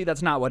obviously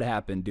that's not what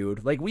happened,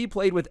 dude. Like, we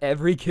played with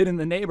every kid in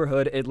the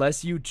neighborhood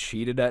unless you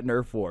cheated at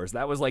Nerf Wars.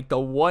 That was like the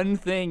one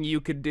thing you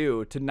could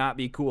do to not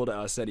be cool to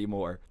us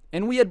anymore.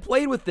 And we had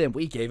played with him.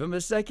 We gave him a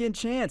second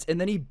chance,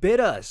 and then he bit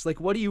us. Like,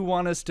 what do you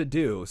want us to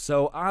do?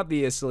 So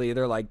obviously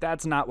they're like,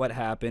 that's not what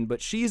happened,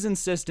 but she's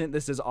insistent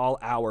this is all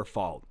our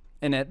fault.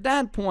 And at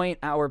that point,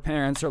 our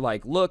parents are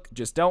like, look,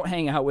 just don't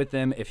hang out with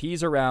him. If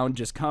he's around,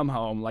 just come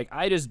home. Like,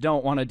 I just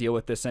don't want to deal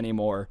with this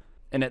anymore.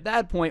 And at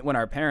that point, when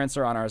our parents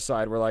are on our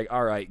side, we're like,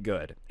 all right,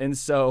 good. And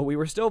so we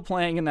were still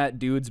playing in that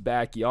dude's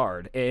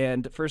backyard.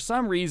 And for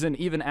some reason,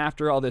 even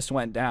after all this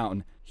went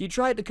down, he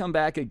tried to come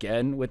back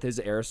again with his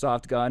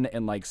airsoft gun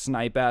and like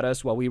snipe at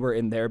us while we were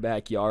in their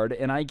backyard.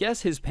 And I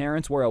guess his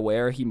parents were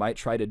aware he might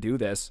try to do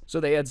this. So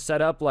they had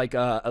set up like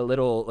a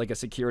little, like a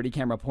security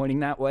camera pointing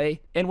that way.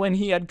 And when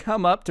he had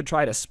come up to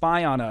try to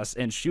spy on us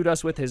and shoot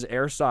us with his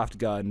airsoft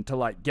gun to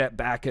like get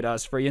back at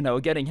us for, you know,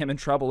 getting him in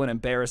trouble and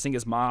embarrassing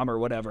his mom or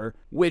whatever,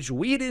 which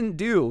we didn't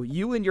do.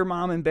 You and your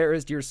mom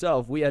embarrassed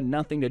yourself. We had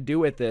nothing to do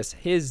with this.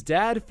 His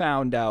dad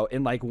found out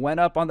and like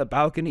went up on the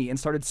balcony and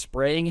started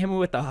spraying him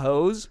with the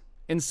hose.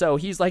 And so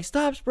he's like,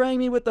 stop spraying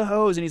me with the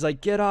hose. And he's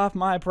like, get off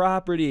my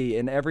property.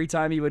 And every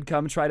time he would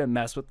come try to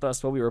mess with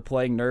us while we were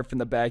playing Nerf in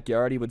the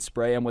backyard, he would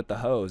spray him with the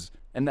hose.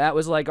 And that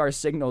was like our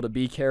signal to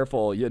be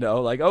careful, you know,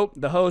 like, oh,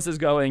 the hose is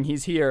going.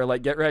 He's here.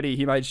 Like, get ready.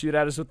 He might shoot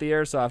at us with the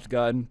airsoft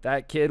gun.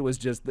 That kid was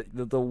just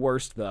the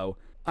worst, though.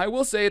 I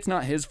will say it's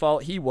not his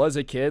fault. He was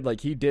a kid.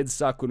 Like, he did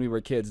suck when we were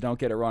kids. Don't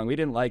get it wrong. We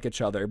didn't like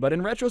each other. But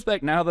in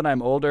retrospect, now that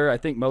I'm older, I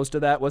think most of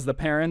that was the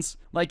parents.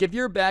 Like, if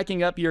you're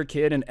backing up your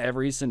kid in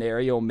every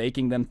scenario,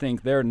 making them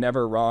think they're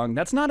never wrong,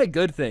 that's not a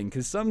good thing,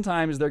 because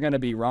sometimes they're going to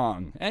be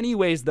wrong.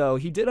 Anyways, though,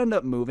 he did end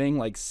up moving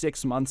like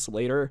 6 months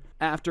later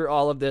after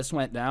all of this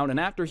went down.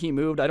 And after he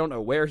moved, I don't know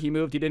where he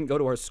moved. He didn't go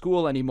to our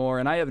school anymore,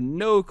 and I have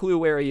no clue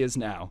where he is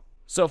now.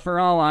 So for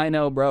all I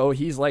know, bro,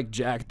 he's like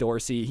Jack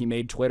Dorsey. He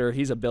made Twitter.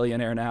 He's a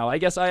billionaire now. I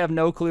guess I have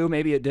no clue.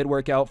 Maybe it did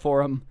work out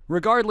for him.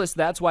 Regardless,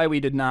 that's why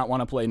we did not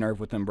want to play Nerf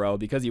with him, bro,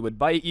 because he would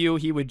bite you,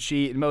 he would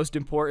cheat, and most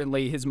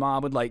importantly, his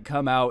mom would like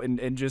come out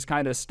and just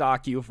kind of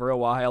stalk you for a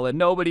while, and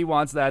nobody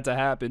wants that to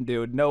happen,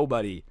 dude.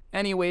 Nobody.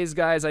 Anyways,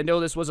 guys, I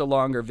know this was a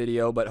longer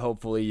video, but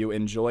hopefully you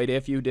enjoyed.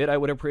 If you did, I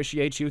would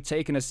appreciate you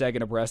taking a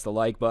second to press the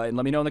like button.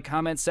 Let me know in the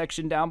comments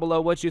section down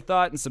below what you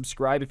thought, and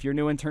subscribe if you're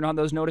new and turn on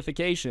those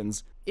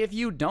notifications. If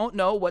you don't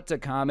know what to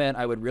comment,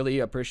 I would really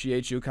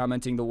appreciate you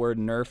commenting the word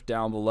Nerf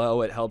down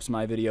below. It helps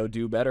my video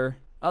do better.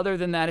 Other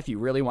than that, if you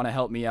really want to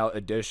help me out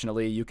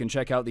additionally, you can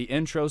check out the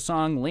intro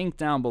song linked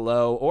down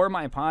below, or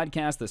my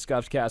podcast, The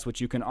Scuffed Cast,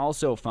 which you can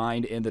also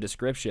find in the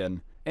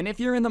description. And if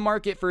you're in the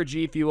market for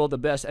G Fuel, the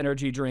best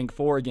energy drink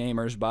for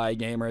gamers by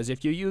gamers,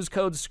 if you use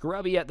code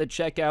SCRUBBY at the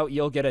checkout,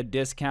 you'll get a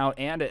discount,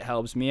 and it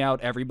helps me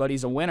out.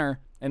 Everybody's a winner.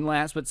 And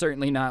last but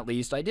certainly not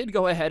least, I did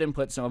go ahead and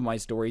put some of my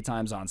story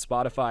times on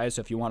Spotify,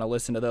 so if you want to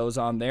listen to those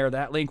on there,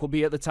 that link will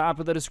be at the top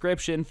of the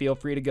description. Feel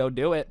free to go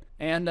do it.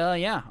 And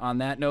yeah, on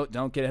that note,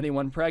 don't get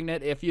anyone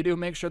pregnant. If you do,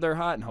 make sure they're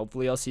hot, and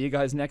hopefully I'll see you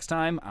guys next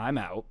time. I'm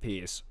out.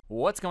 Peace.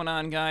 What's going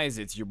on, guys?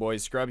 It's your boy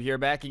Scrub here,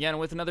 back again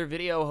with another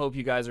video. Hope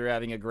you guys are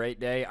having a great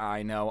day.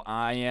 I know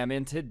I am.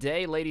 And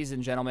today, ladies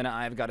and gentlemen,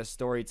 I've got a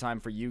story time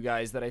for you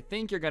guys that I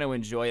think you're going to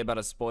enjoy, about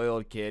a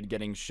spoiled kid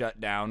getting shut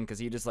down because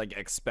he just like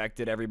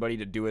expected everybody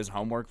to do his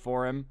homework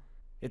for him.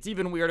 It's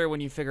even weirder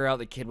when you figure out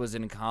the kid was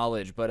in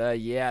college, but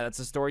yeah, that's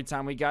the story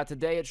time we got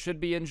today. It should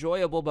be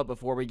enjoyable, but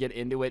before we get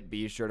into it,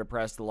 be sure to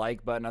press the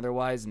like button.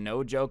 Otherwise,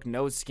 no joke,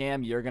 no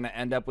scam, you're gonna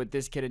end up with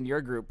this kid in your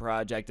group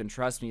project, and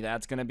trust me,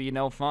 that's gonna be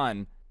no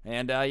fun.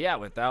 And yeah,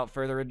 without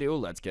further ado,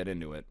 let's get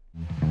into it.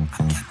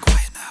 I'm getting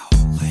quiet now.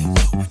 Laying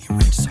low when you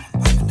reach zone,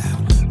 piping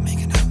down,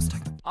 making out,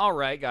 stack the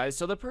Alright guys,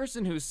 so the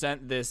person who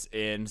sent this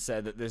in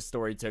said that this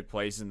story took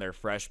place in their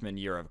freshman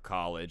year of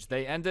college.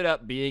 They ended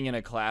up being in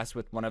a class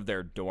with one of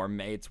their dorm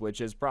mates,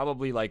 which is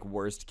probably like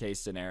worst case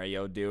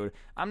scenario, dude.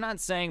 I'm not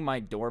saying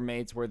my dorm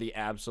mates were the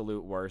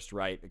absolute worst,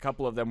 right? A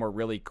couple of them were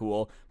really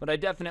cool, but I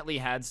definitely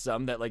had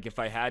some that like if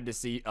I had to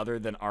see other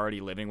than already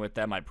living with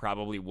them, I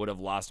probably would have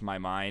lost my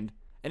mind.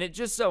 And it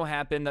just so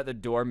happened that the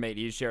dorm mate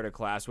he shared a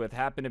class with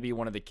happened to be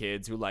one of the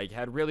kids who like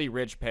had really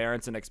rich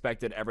parents and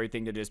expected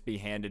everything to just be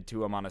handed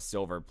to him on a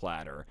silver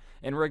platter.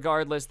 And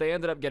regardless, they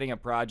ended up getting a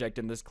project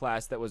in this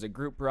class that was a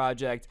group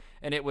project,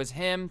 and it was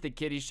him, the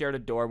kid he shared a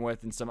dorm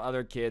with, and some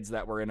other kids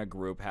that were in a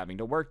group having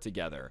to work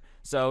together.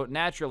 So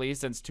naturally,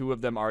 since two of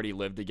them already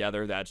lived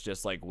together, that's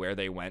just like where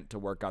they went to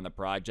work on the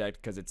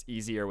project, because it's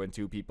easier when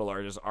two people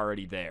are just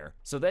already there.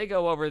 So they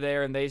go over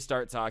there and they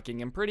start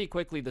talking, and pretty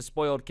quickly the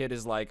spoiled kid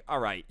is like,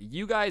 alright,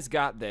 you guys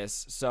got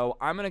this, so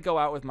I'm gonna go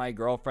out with my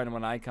girlfriend.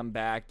 When I come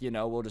back, you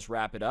know, we'll just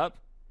wrap it up.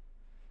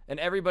 And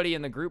everybody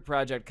in the group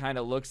project kind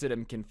of looks at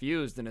him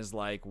confused and is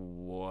like,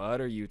 what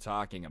are you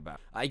talking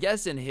about? I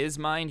guess in his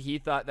mind, he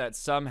thought that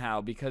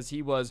somehow because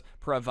he was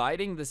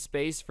providing the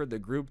space for the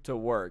group to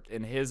work,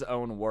 in his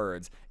own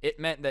words, it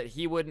meant that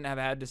he wouldn't have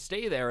had to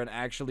stay there and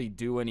actually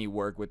do any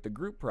work with the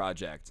group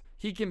project.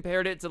 He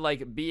compared it to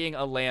like being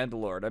a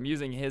landlord. I'm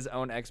using his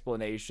own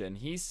explanation.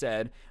 He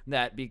said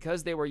that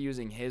because they were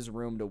using his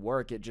room to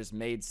work, it just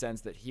made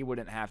sense that he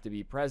wouldn't have to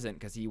be present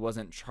because he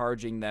wasn't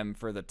charging them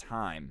for the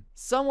time.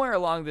 Somewhere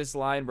along this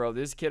line, bro,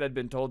 this kid had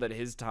been told that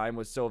his time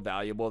was so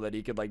valuable that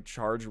he could like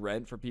charge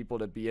rent for people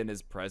to be in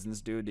his presence,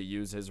 dude, to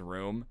use his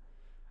room.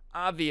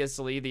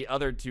 Obviously, the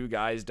other two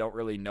guys don't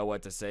really know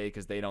what to say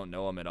because they don't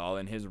know him at all,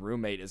 and his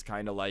roommate is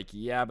kind of like,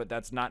 yeah, but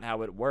that's not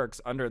how it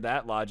works. Under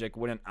that logic,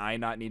 wouldn't I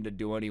not need to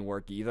do any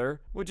work either?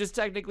 Which is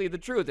technically the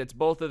truth. It's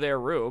both of their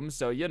rooms,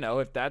 so, you know,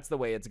 if that's the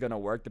way it's gonna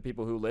work, the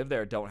people who live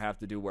there don't have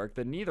to do work,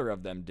 then neither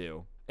of them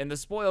do. And the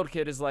spoiled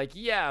kid is like,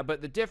 yeah,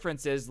 but the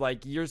difference is,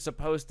 like, you're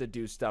supposed to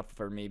do stuff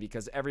for me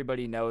because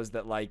everybody knows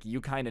that, like,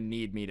 you kind of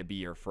need me to be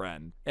your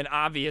friend. And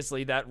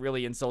obviously that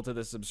really insulted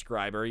the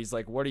subscriber. He's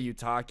like, what are you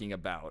talking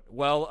about?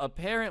 Well,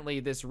 apparently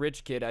this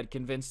rich kid had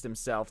convinced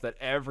himself that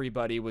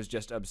everybody was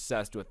just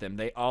obsessed with him.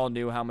 They all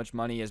knew how much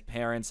money his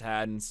parents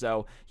had, and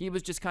so he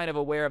was just kind of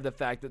aware of the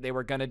fact that they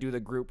were gonna do the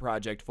group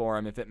project for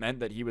him if it meant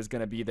that he was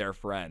gonna be their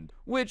friend.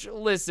 Which,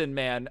 listen,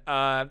 man,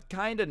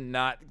 kind of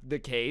not the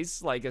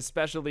case, like,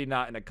 especially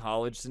not in a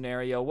college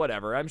scenario,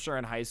 whatever. I'm sure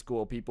in high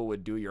school people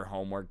would do your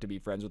homework to be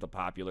friends with a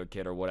popular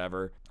kid or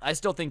whatever. I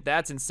still think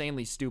that's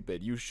insanely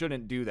stupid. You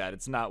shouldn't do that.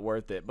 It's not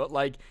worth it. But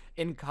like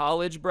in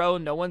college, bro,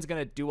 no one's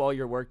gonna do all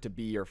your work to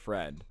be your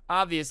friend.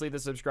 Obviously, the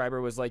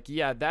subscriber was like,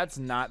 yeah, that's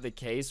not the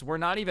case. We're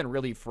not even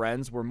really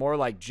friends. We're more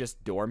like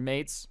just dorm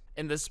mates.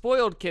 And the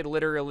spoiled kid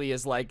literally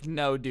is like,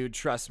 no, dude,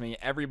 trust me,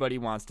 everybody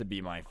wants to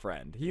be my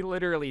friend. He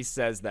literally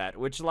says that,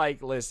 which,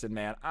 like, listen,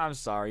 man, I'm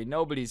sorry,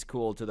 nobody's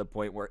cool to the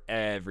point where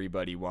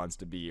everybody wants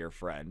to be your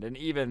friend. And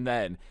even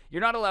then,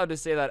 you're not allowed to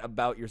say that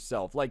about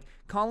yourself. Like,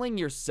 calling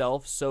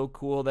yourself so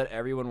cool that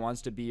everyone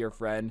wants to be your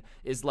friend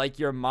is like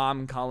your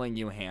mom calling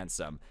you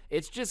handsome.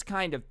 It's just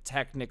kind of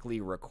technically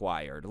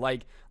required.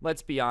 Like,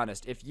 let's be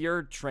honest, if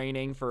you're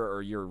training for,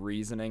 or you're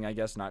reasoning, I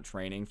guess, not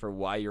training, for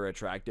why you're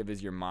attractive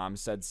is your mom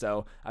said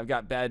so, I've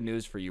got bad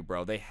news for you,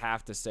 bro. They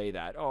have to say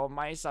that. Oh,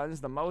 my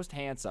son's the most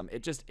handsome.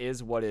 It just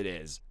is what it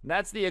is.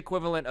 That's the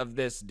equivalent of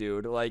this,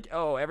 dude. Like,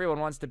 oh, everyone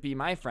wants to be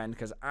my friend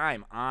because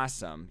I'm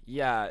awesome.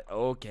 Yeah,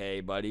 okay,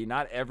 buddy.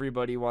 Not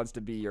everybody wants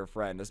to be your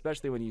friend,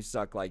 especially when you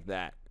suck like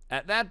that.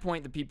 At that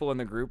point, the people in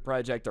the group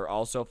project are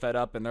also fed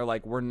up, and they're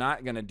like, we're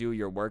not gonna do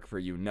your work for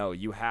you. No,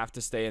 you have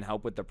to stay and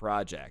help with the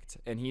project.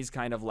 And he's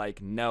kind of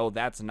like, no,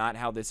 that's not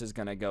how this is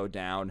gonna go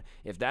down.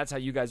 If that's how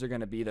you guys are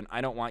gonna be, then I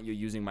don't want you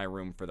using my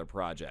room for the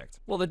project.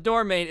 Well, the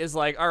dorm mate is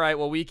like, all right,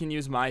 well, we can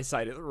use my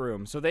side of the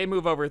room. So they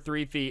move over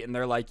 3 feet, and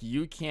they're like,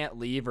 you can't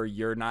leave or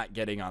you're not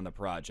getting on the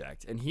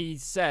project. And he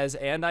says,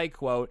 and I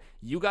quote,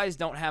 you guys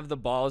don't have the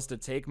balls to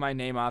take my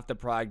name off the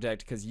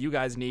project because you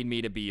guys need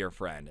me to be your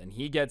friend. And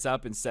he gets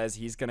up and says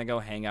he's gonna go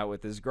hang out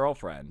with his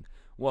girlfriend.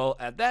 Well,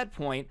 at that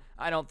point,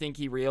 I don't think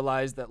he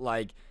realized that,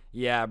 like,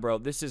 yeah, bro,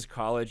 this is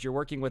college. You're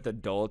working with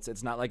adults.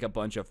 It's not like a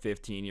bunch of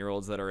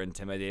 15-year-olds that are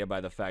intimidated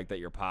by the fact that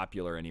you're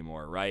popular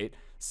anymore, right?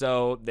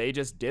 So they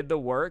just did the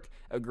work,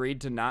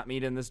 agreed to not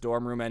meet in this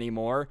dorm room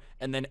anymore,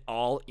 and then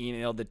all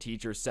emailed the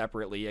teacher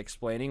separately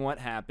explaining what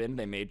happened.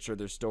 They made sure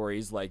their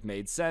stories, like,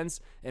 made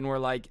sense, and were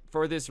like,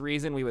 for this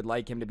reason, we would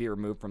like him to be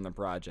removed from the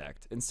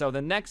project. And so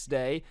the next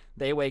day,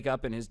 they wake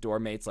up and his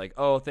dorm mate's like,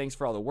 oh, thanks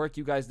for all the work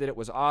you guys did. It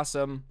was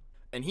awesome.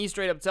 And he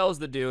straight up tells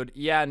the dude,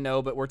 yeah,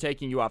 no, but we're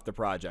taking you off the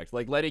project.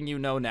 Like, letting you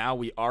know now,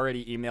 we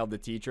already emailed the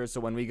teacher,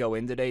 so when we go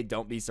in today,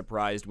 don't be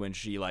surprised when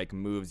she, like,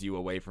 moves you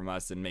away from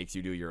us and makes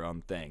you do your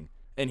own thing.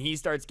 And he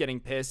starts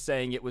getting pissed,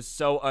 saying it was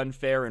so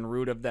unfair and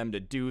rude of them to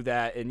do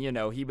that, and, you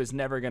know, he was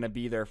never gonna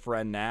be their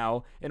friend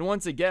now. And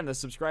once again, the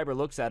subscriber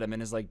looks at him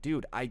and is like,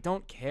 dude, I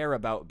don't care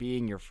about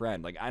being your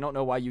friend. Like, I don't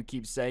know why you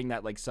keep saying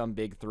that like some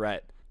big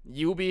threat.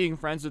 You being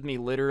friends with me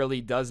literally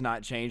does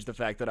not change the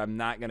fact that I'm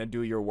not gonna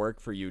do your work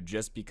for you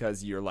just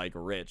because you're, like,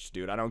 rich,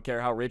 dude. I don't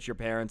care how rich your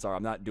parents are,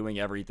 I'm not doing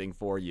everything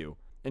for you.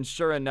 And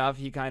sure enough,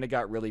 he kind of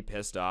got really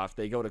pissed off.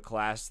 They go to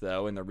class,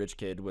 though, and the rich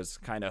kid was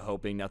kind of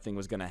hoping nothing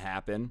was gonna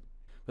happen.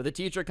 But the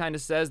teacher kind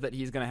of says that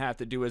he's gonna have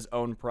to do his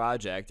own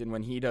project, and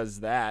when he does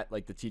that,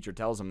 like the teacher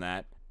tells him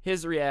that,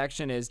 his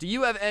reaction is, do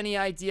you have any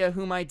idea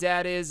who my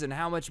dad is and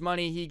how much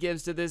money he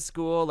gives to this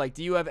school? Like,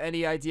 do you have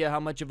any idea how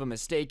much of a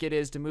mistake it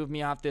is to move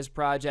me off this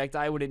project?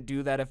 I wouldn't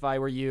do that if I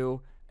were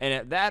you. And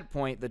at that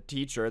point, the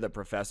teacher, the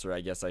professor,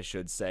 I guess I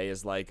should say,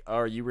 is like, oh,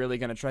 are you really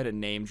going to try to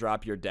name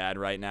drop your dad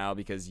right now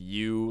because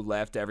you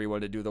left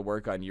everyone to do the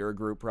work on your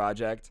group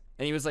project?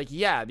 And he was like,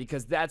 yeah,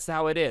 because that's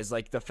how it is.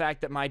 Like, the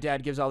fact that my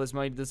dad gives all this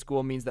money to the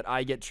school means that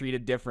I get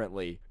treated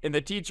differently. And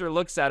the teacher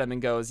looks at him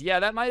and goes,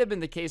 yeah, that might have been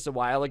the case a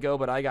while ago,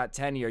 but I got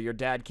tenure. Your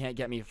dad can't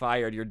get me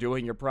fired. You're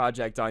doing your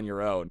project on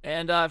your own.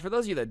 And for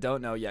those of you that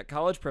don't know yet,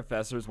 college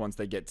professors, once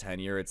they get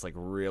tenure, it's like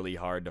really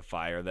hard to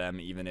fire them,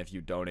 even if you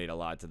donate a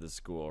lot to the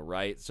school,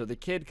 right? So the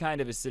kid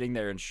kind of is sitting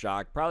there in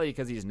shock, probably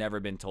because he's never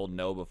been told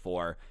no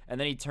before. And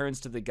then he turns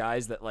to the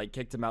guys that like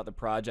kicked him out the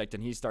project,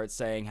 and he starts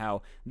saying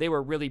how they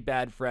were really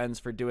bad friends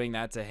for doing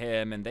that to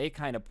him. And they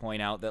kind of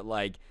point out that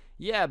like,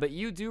 yeah, but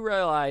you do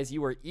realize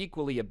you were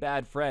equally a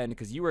bad friend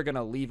because you were going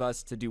to leave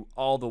us to do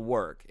all the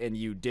work and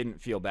you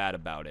didn't feel bad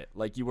about it.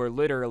 Like, you were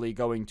literally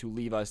going to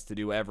leave us to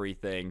do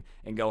everything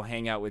and go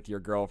hang out with your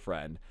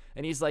girlfriend.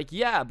 And he's like,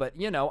 yeah, but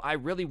you know, I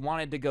really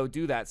wanted to go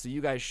do that, so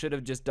you guys should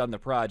have just done the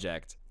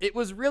project. It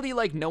was really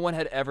like no one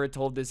had ever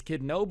told this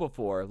kid no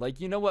before. Like,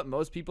 you know what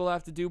most people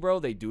have to do, bro?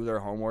 They do their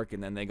homework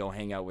and then they go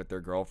hang out with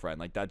their girlfriend.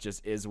 Like, that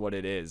just is what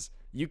it is.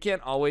 You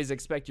can't always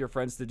expect your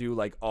friends to do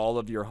like all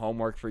of your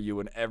homework for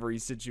you in every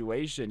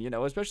situation, you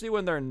know, especially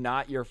when they're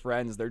not your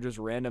friends. They're just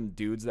random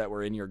dudes that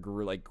were in your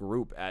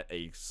group at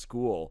a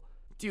school.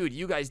 Dude,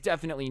 you guys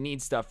definitely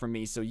need stuff from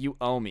me, so you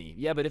owe me.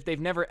 Yeah, but if they've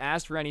never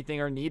asked for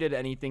anything or needed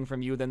anything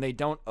from you, then they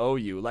don't owe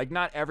you. Like,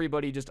 not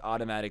everybody just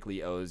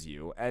automatically owes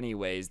you.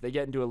 Anyways, they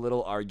get into a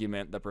little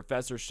argument. The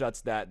professor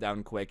shuts that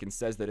down quick and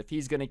says that if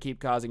he's gonna keep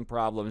causing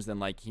problems, then,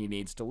 like, he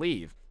needs to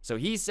leave. So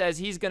he says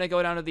he's gonna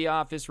go down to the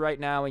office right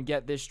now and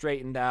get this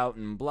straightened out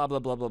and blah, blah,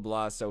 blah, blah,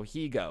 blah, so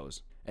he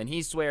goes. And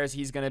he swears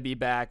he's going to be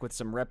back with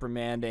some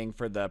reprimanding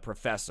for the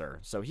professor.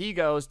 So he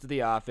goes to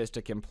the office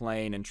to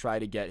complain and try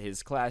to get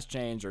his class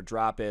changed or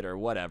drop it or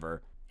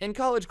whatever. And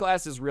college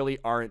classes really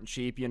aren't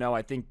cheap, you know.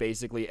 I think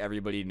basically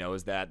everybody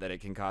knows that it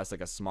can cost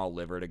like a small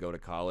liver to go to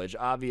college.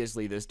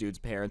 Obviously, this dude's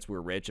parents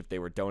were rich if they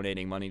were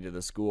donating money to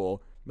the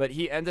school. But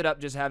he ended up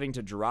just having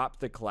to drop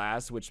the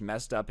class, which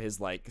messed up his,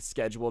 like,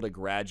 schedule to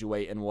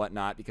graduate and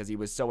whatnot because he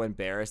was so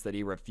embarrassed that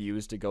he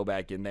refused to go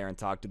back in there and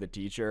talk to the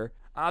teacher.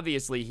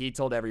 Obviously, he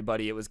told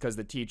everybody it was because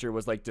the teacher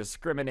was, like,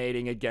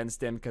 discriminating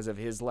against him because of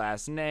his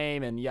last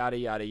name and yada,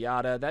 yada,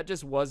 yada. That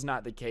just was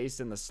not the case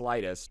in the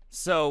slightest.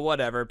 So,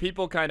 whatever.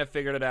 People kind of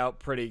figured it out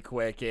pretty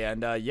quick,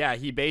 and, yeah,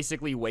 he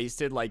basically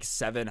wasted, like,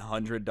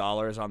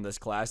 $700 on this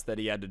class that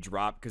he had to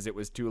drop because it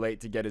was too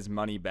late to get his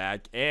money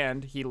back,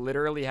 and he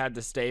literally had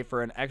to stay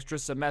for an extra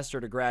semester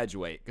to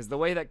graduate, because the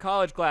way that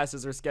college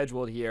classes are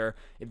scheduled here,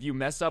 if you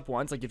mess up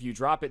once, like if you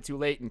drop it too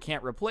late and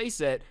can't replace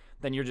it,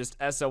 then you're just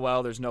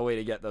SOL, there's no way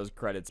to get those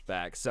credits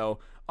back. So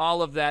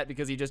all of that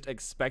because he just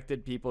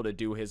expected people to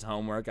do his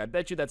homework. I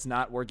bet you that's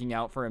not working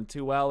out for him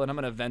too well, and I'm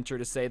gonna venture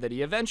to say that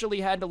he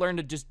eventually had to learn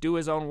to just do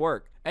his own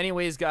work.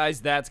 Anyways, guys,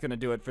 that's gonna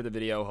do it for the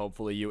video.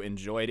 Hopefully you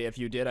enjoyed it. If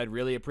you did, I'd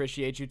really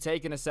appreciate you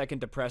taking a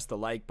second to press the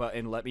like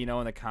button. Let me know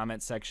in the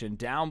comment section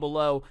down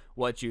below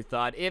what you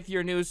thought. If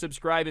you're new,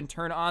 subscribe and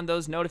turn on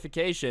those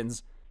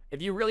notifications.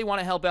 If you really want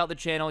to help out the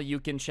channel, you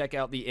can check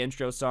out the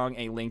intro song.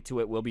 A link to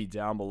it will be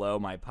down below.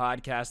 My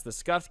podcast, The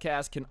Scuffed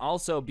Cast, can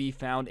also be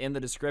found in the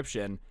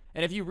description.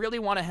 And if you really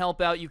want to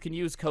help out, you can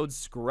use code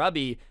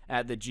SCRUBBY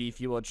at the G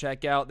Fuel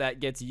checkout.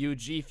 That gets you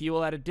G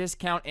Fuel at a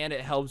discount, and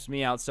it helps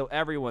me out, so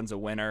everyone's a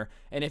winner.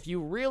 And if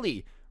you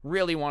really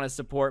want to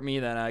support me,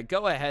 then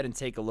go ahead and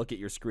take a look at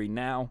your screen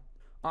now.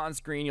 On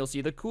screen, you'll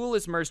see the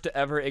coolest merch to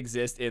ever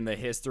exist in the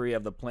history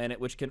of the planet,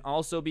 which can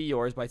also be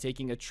yours by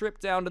taking a trip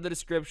down to the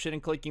description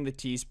and clicking the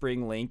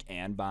Teespring link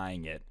and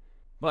buying it.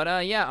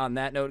 But yeah, on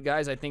that note,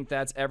 guys, I think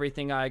that's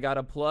everything I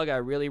gotta plug. I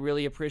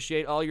really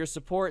appreciate all your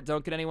support.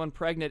 Don't get anyone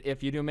pregnant.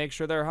 If you do, make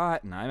sure they're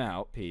hot, and I'm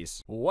out.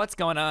 Peace. What's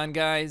going on,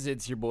 guys?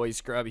 It's your boy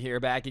Scrub here,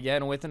 back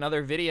again with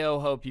another video.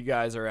 Hope you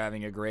guys are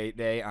having a great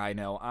day. I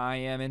know I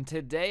am, and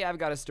today I've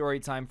got a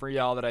story time for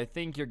y'all that I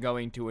think you're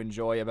going to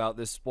enjoy about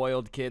this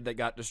spoiled kid that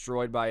got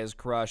destroyed by his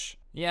crush.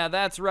 Yeah,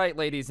 that's right,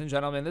 ladies and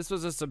gentlemen. This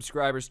was a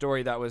subscriber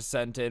story that was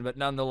sent in, but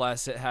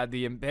nonetheless, it had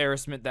the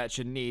embarrassment that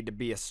should need to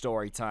be a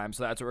story time,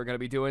 so that's what we're going to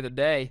be doing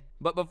today.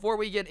 But before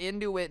we get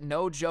into it,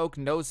 no joke,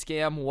 no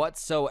scam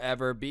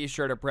whatsoever, be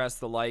sure to press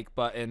the like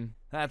button.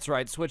 That's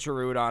right,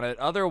 switcheroo on it.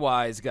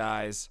 Otherwise,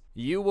 guys,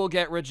 you will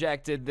get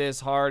rejected this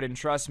hard, and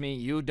trust me,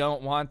 you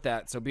don't want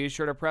that. So be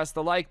sure to press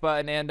the like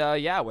button,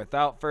 and yeah,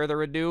 without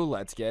further ado,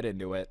 let's get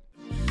into it.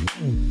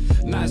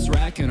 Nice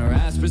rack in her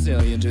ass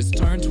Brazilian. Just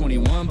turned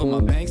 21, but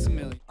my bank's a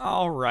million.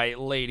 Alright,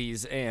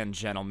 ladies and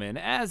gentlemen,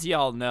 as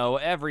y'all know,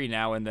 every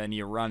now and then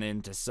you run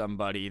into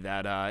somebody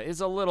that is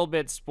a little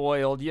bit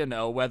spoiled, you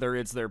know, whether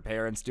it's their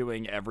parents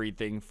doing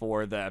everything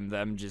for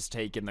them just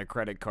taking the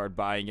credit card,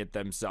 buying it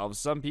themselves.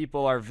 Some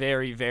people are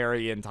very,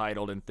 very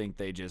entitled and think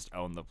they just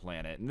own the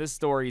planet, and this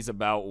story's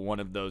about one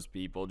of those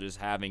people just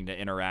having to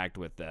interact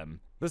with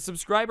them. The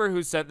subscriber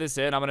who sent this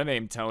in, I'm gonna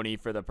name Tony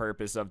for the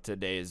purpose of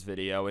today's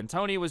video, and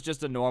Tony was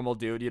just a normal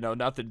dude, you know,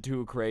 nothing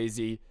too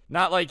crazy.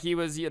 Not like he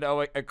was, you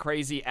know, a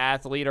crazy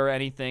athlete or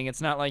anything.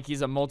 It's not like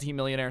he's a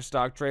multi-millionaire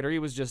stock trader. He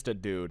was just a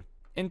dude.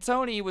 And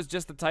Tony was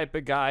just the type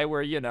of guy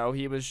where, you know,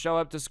 he would show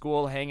up to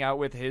school, hang out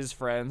with his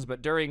friends,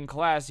 but during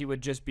class he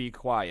would just be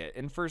quiet.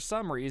 And for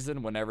some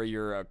reason, whenever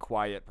you're a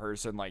quiet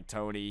person like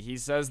Tony, he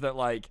says that,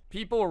 like,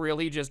 people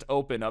really just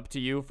open up to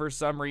you for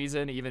some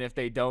reason, even if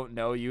they don't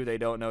know you, they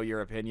don't know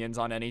your opinions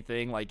on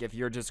anything. Like, if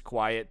you're just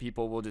quiet,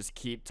 people will just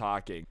keep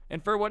talking.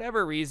 And for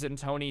whatever reason,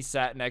 Tony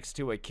sat next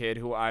to a kid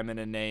who I'm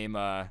gonna name,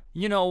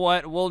 you know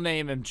what, we'll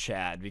name him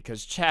Chad,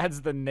 because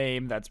Chad's the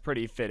name that's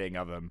pretty fitting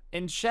of him.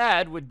 And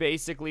Chad would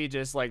basically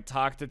just like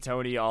talk to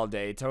Tony all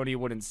day. Tony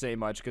wouldn't say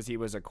much because he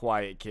was a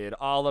quiet kid,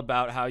 all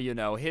about how, you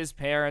know, his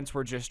parents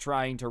were just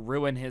trying to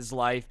ruin his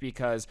life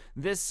because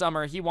this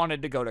summer he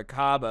wanted to go to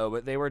Cabo,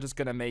 but they were just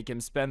gonna make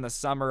him spend the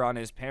summer on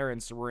his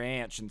parents'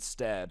 ranch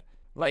instead.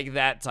 Like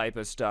that type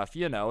of stuff,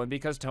 you know, and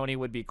because Tony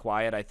would be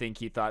quiet, I think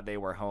he thought they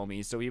were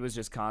homies, so he was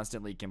just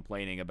constantly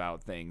complaining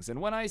about things. And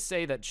when I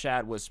say that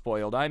Chad was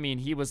spoiled, I mean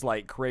he was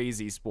like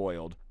crazy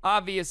spoiled.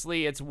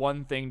 Obviously, it's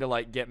one thing to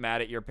like get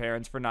mad at your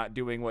parents for not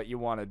doing what you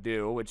want to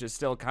do, which is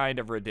still kind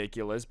of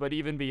ridiculous, but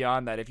even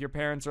beyond that, if your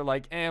parents are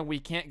like, we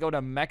can't go to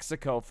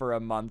Mexico for a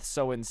month,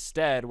 so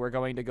instead we're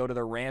going to go to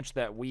the ranch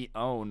that we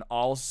own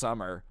all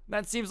summer.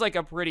 That seems like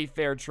a pretty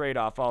fair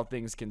trade-off, all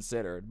things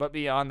considered. But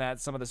beyond that,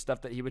 some of the stuff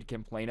that he would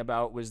complain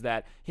about was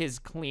that his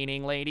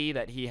cleaning lady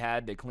that he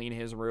had to clean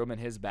his room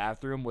and his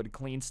bathroom would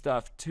clean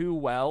stuff too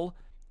well,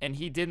 and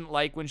he didn't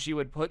like when she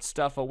would put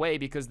stuff away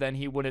because then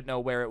he wouldn't know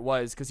where it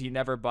was because he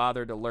never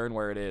bothered to learn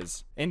where it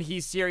is. And he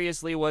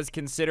seriously was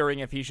considering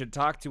if he should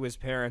talk to his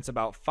parents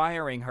about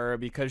firing her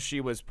because she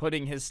was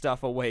putting his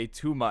stuff away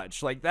too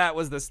much. Like, that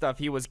was the stuff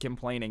he was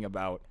complaining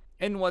about.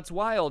 And what's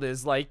wild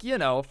is, like, you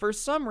know, for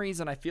some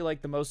reason, I feel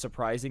like the most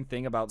surprising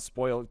thing about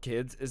spoiled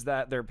kids is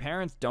that their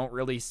parents don't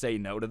really say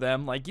no to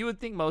them. Like, you would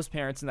think most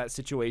parents in that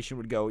situation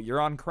would go,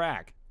 "You're on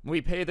crack.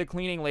 We pay the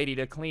cleaning lady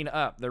to clean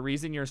up. The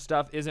reason your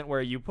stuff isn't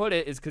where you put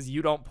it is because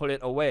you don't put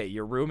it away.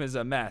 Your room is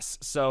a mess.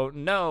 So,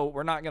 no,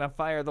 we're not going to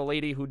fire the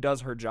lady who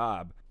does her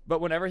job." But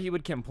whenever he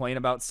would complain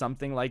about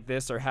something like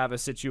this or have a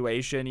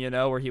situation, you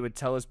know, where he would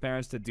tell his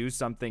parents to do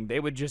something, they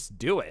would just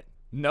do it.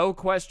 No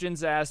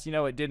questions asked, you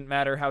know, it didn't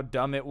matter how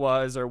dumb it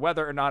was or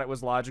whether or not it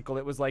was logical.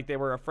 It was like they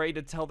were afraid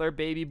to tell their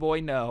baby boy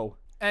no.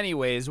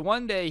 Anyways,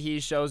 one day he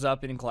shows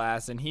up in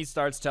class and he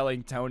starts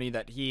telling Tony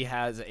that he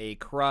has a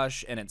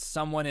crush and it's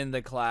someone in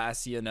the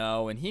class, you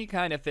know, and he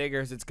kind of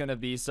figures it's going to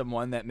be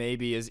someone that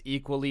maybe is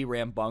equally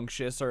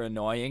rambunctious or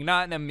annoying.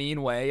 Not in a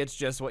mean way, it's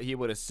just what he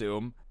would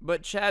assume.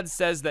 But Chad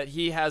says that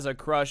he has a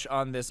crush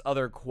on this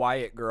other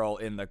quiet girl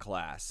in the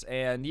class.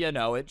 And, you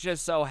know, it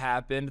just so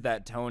happened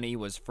that Tony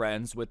was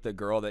friends with the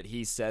girl that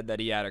he said that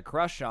he had a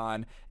crush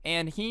on,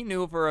 and he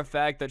knew for a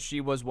fact that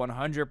she was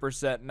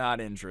 100%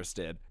 not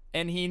interested.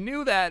 And he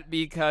knew that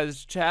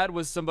because Chad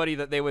was somebody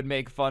that they would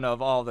make fun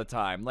of all the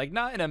time. Like,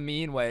 not in a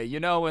mean way, you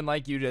know, when,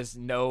 like, you just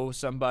know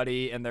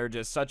somebody and they're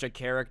just such a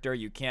character,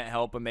 you can't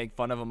help but make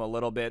fun of them a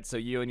little bit, so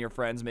you and your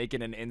friends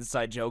making an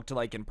inside joke to,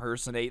 like,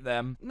 impersonate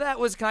them. That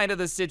was kind of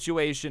the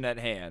situation at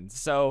hand.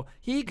 So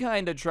he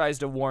kind of tries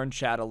to warn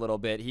Chad a little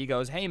bit. He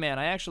goes, "Hey, man,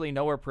 I actually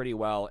know her pretty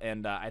well,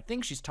 and I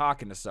think she's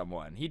talking to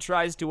someone." He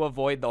tries to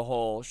avoid the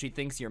whole, "she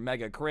thinks you're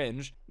mega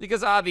cringe,"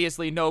 because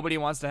obviously nobody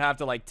wants to have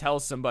to, like, tell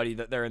somebody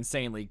that they're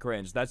insanely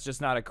cringe. That's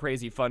just not a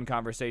crazy fun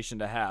conversation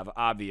to have,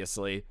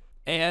 obviously.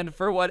 And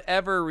for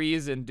whatever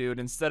reason, dude,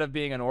 instead of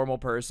being a normal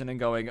person and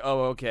going,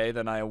 "Oh, okay,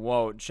 then I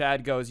won't,"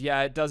 Chad goes,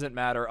 "Yeah, it doesn't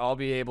matter. I'll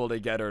be able to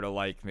get her to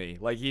like me."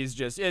 Like, he's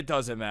just, it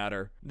doesn't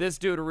matter. This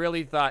dude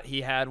really thought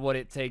he had what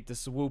it take to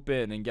swoop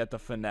in and get the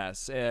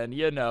finesse. And,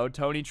 you know,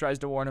 Tony tries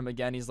to warn him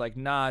again. He's like,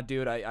 "Nah,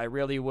 dude, I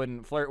really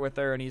wouldn't flirt with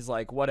her." And he's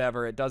like,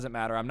 "Whatever, it doesn't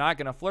matter. I'm not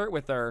gonna flirt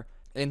with her.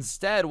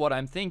 Instead, what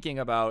I'm thinking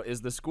about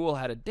is the school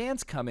had a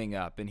dance coming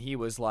up," and he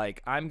was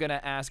like, "I'm gonna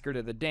ask her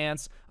to the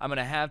dance. I'm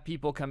gonna have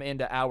people come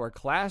into our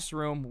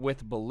classroom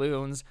with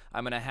balloons.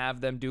 I'm gonna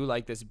have them do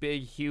like this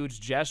big,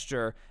 huge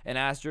gesture and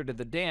ask her to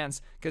the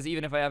dance, because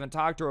even if I haven't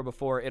talked to her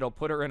before, it'll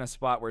put her in a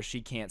spot where she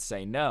can't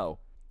say no."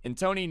 And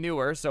Tony knew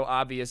her, so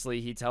obviously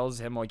he tells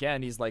him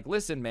again, he's like,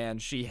 listen, man,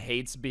 she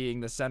hates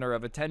being the center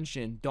of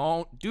attention.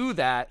 Don't do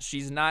that.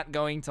 She's not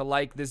going to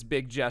like this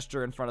big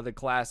gesture in front of the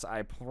class,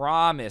 I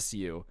promise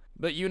you.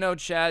 But you know,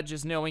 Chad,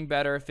 just knowing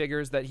better,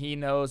 figures that he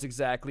knows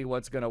exactly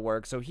what's going to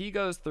work. So he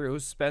goes through,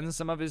 spends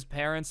some of his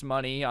parents'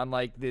 money on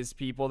like these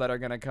people that are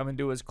going to come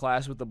into his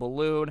class with a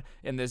balloon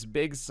and this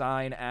big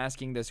sign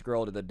asking this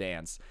girl to the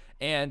dance.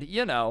 And,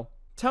 you know,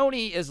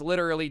 Tony is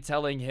literally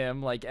telling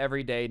him like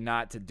every day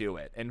not to do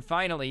it. And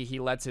finally, he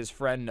lets his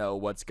friend know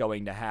what's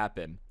going to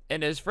happen.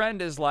 And his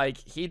friend is like,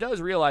 he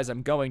does realize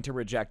I'm going to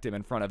reject him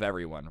in front of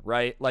everyone,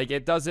 right? Like,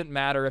 it doesn't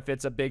matter if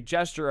it's a big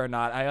gesture or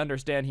not. I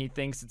understand he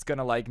thinks it's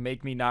gonna like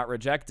make me not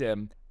reject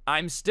him.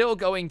 I'm still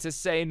going to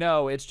say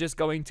no. It's just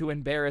going to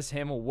embarrass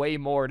him way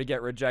more to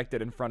get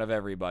rejected in front of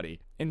everybody.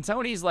 And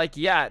Tony's like,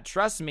 yeah,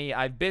 trust me,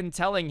 I've been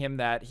telling him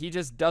that. He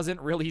just doesn't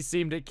really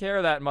seem to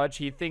care that much.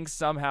 He thinks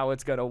somehow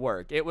it's gonna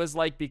work. It was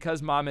like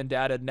because mom and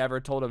dad had never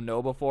told him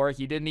no before,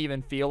 he didn't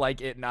even feel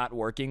like it not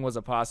working was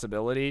a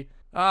possibility.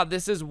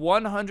 This is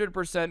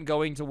 100%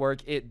 going to work.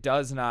 It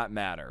does not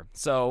matter.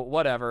 So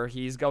whatever,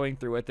 he's going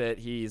through with it.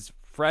 His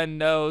friend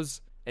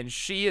knows. And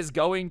she is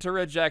going to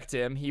reject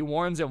him. He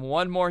warns him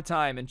one more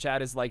time, and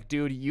Chad is like,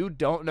 dude, you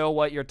don't know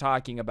what you're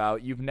talking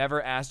about. You've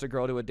never asked a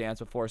girl to a dance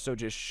before, so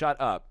just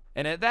shut up.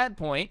 And at that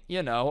point,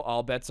 you know,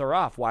 all bets are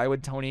off. Why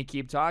would Tony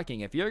keep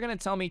talking? If you're going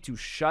to tell me to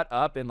shut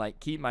up and, like,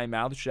 keep my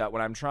mouth shut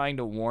when I'm trying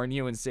to warn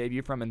you and save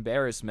you from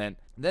embarrassment,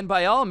 then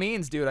by all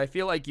means, dude, I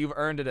feel like you've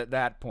earned it at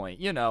that point.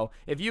 You know,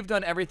 if you've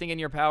done everything in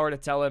your power to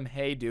tell him,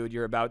 hey, dude,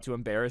 you're about to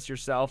embarrass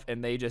yourself,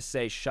 and they just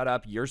say, shut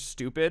up, you're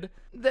stupid,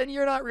 then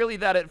you're not really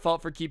that at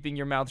fault for keeping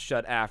your mouth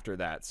shut after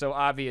that. So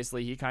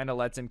obviously, he kind of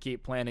lets him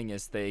keep planning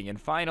his thing, and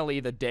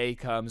finally, the day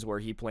comes where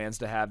he plans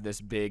to have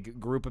this big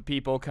group of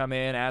people come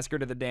in, ask her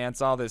to the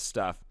dance, all this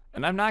stuff.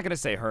 And I'm not going to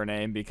say her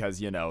name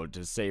because, you know,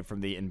 to save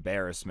from the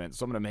embarrassment.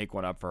 So I'm going to make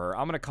one up for her.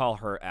 I'm going to call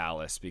her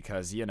Alice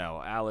because, you know,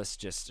 Alice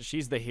just,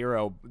 she's the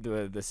hero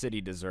the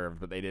city deserved,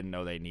 but they didn't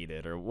know they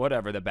needed, or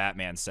whatever the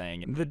Batman's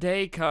saying. The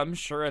day comes,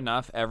 sure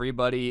enough,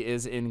 everybody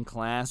is in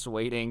class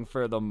waiting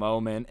for the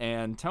moment.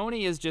 And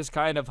Tony is just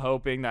kind of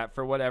hoping that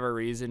for whatever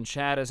reason,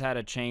 Chad has had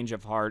a change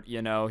of heart.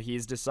 You know,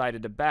 he's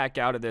decided to back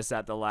out of this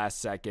at the last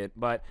second.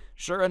 But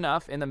sure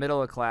enough, in the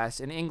middle of class,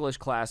 an English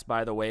class,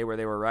 by the way, where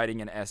they were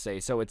writing an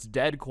essay. So it's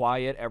dead quiet.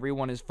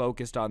 Everyone is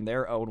focused on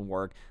their own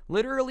work.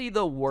 Literally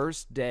the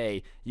worst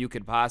day you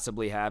could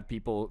possibly have.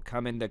 People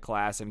come into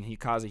class and he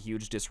cause a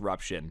huge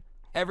disruption.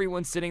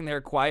 Everyone's sitting there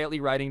quietly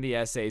writing the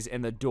essays,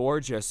 and the door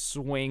just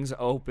swings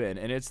open,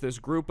 and it's this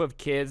group of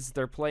kids.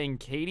 They're playing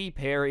Katy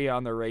Perry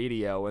on the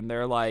radio, and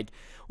they're like,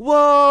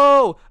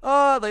 whoa!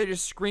 Oh, they're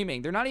just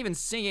screaming. They're not even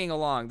singing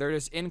along. They're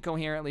just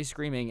incoherently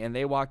screaming, and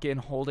they walk in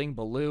holding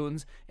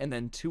balloons, and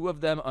then two of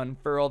them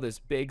unfurl this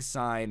big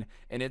sign,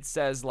 and it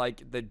says,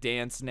 like, the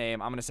dance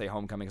name. I'm going to say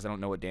homecoming because I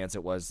don't know what dance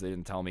it was. They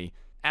didn't tell me.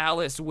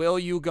 Alice, will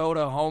you go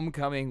to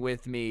homecoming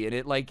with me? And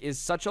it like is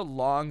such a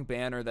long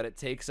banner that it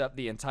takes up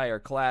the entire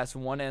class.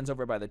 One end's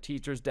over by the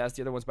teacher's desk,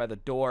 the other one's by the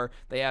door.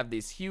 They have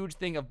this huge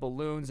thing of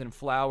balloons and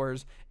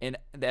flowers, and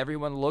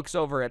everyone looks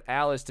over at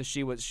Alice to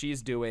see what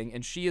she's doing,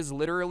 and she is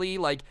literally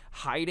like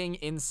hiding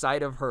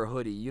inside of her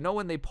hoodie. You know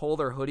when they pull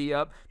their hoodie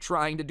up,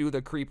 trying to do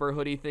the creeper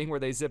hoodie thing where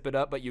they zip it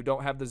up, but you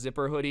don't have the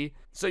zipper hoodie?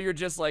 So you're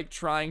just like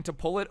trying to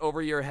pull it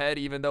over your head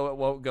even though it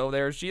won't go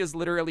there. She is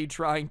literally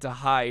trying to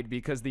hide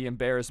because the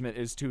embarrassment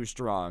is too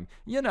strong.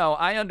 You know,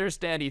 I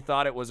understand he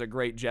thought it was a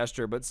great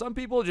gesture, but some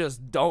people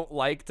just don't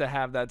like to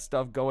have that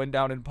stuff going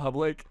down in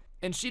public.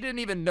 And she didn't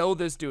even know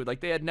this dude. Like,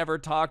 they had never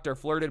talked or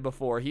flirted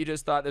before. He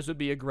just thought this would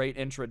be a great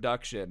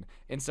introduction.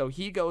 And so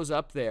he goes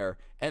up there,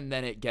 and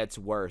then it gets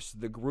worse.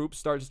 The group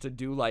starts to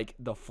do, like,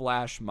 the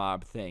flash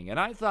mob thing. And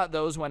I thought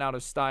those went out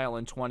of style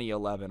in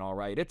 2011, all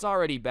right? It's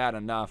already bad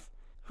enough.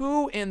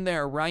 Who in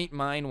their right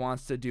mind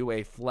wants to do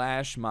a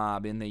flash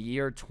mob in the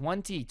year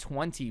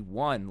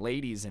 2021,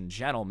 ladies and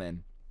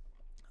gentlemen?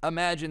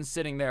 Imagine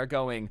sitting there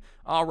going,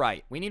 all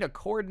right, we need a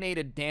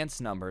coordinated dance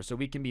number so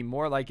we can be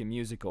more like a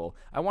musical.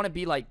 I want to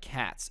be like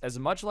Cats, as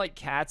much like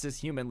Cats as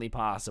humanly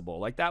possible.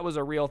 Like, that was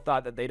a real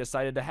thought that they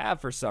decided to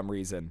have for some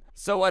reason.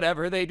 So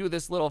whatever, they do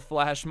this little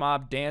flash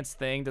mob dance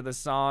thing to the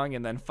song,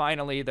 and then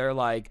finally they're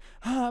like,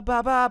 ba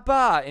ba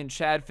ba, and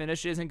Chad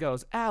finishes and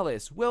goes,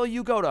 Alice, will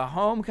you go to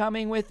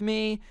homecoming with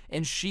me?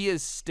 And she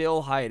is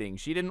still hiding.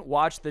 She didn't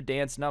watch the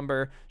dance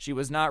number. She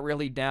was not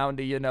really down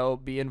to, you know,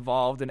 be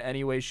involved in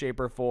any way, shape,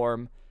 or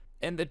form.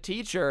 And the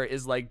teacher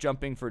is like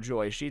jumping for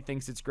joy. She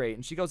thinks it's great.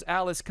 And she goes,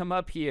 Alice, come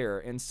up here.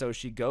 And so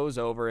she goes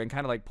over and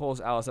kind of like pulls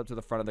Alice up to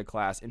the front of the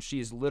class. And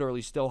she's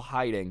literally still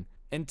hiding.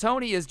 And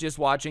Tony is just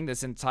watching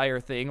this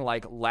entire thing,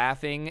 like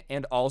laughing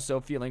and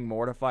also feeling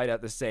mortified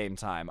at the same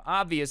time.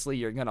 Obviously,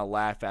 you're going to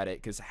laugh at it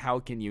because how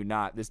can you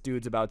not? This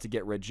dude's about to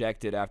get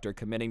rejected after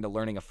committing to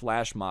learning a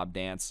flash mob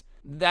dance.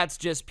 That's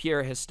just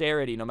pure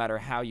hysteria no matter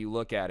how you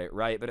look at it,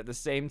 right? But at the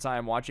same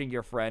time, watching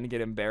your friend get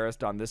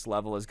embarrassed on this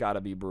level has got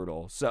to be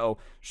brutal. So,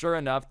 sure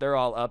enough, they're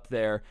all up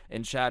there,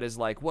 and Chad is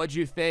like, what'd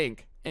you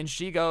think? And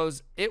she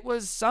goes, "It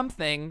was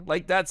something."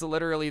 Like, that's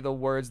literally the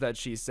words that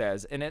she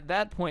says. And at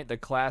that point, the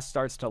class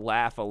starts to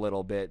laugh a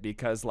little bit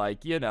because,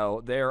 like, you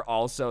know, they're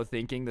also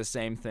thinking the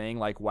same thing.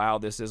 Like, wow,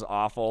 this is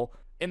awful.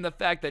 And the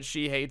fact that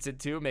she hates it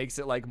too makes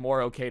it, like,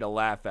 more okay to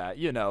laugh at.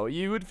 You know,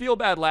 you would feel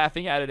bad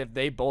laughing at it if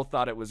they both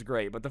thought it was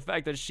great. But the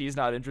fact that she's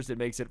not interested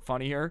makes it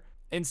funnier.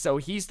 And so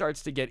he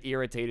starts to get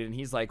irritated and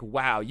he's like,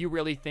 "Wow, you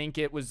really think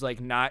it was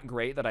like not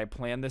great that I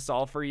planned this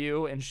all for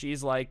you?" And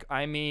she's like,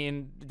 "I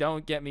mean,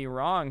 don't get me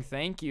wrong,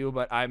 thank you,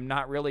 but I'm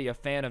not really a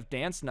fan of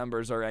dance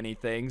numbers or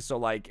anything, so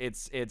like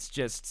it's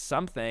just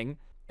something."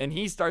 And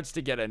he starts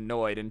to get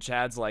annoyed and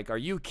Chad's like, "Are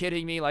you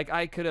kidding me? Like,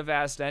 I could have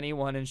asked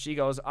anyone." And she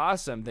goes,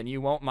 "Awesome, then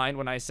you won't mind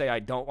when I say I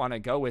don't want to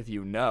go with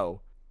you, no."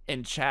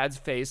 And Chad's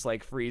face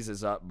like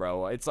freezes up,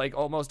 bro. It's like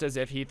almost as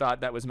if he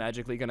thought that was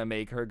magically gonna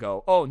make her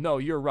go, "Oh no,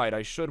 you're right,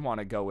 I should want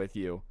to go with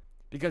you."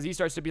 Because he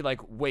starts to be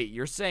like, "Wait,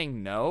 you're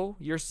saying no?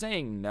 You're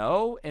saying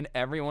no?" And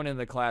everyone in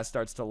the class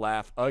starts to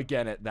laugh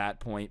again at that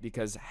point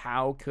because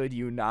how could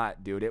you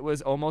not, dude? It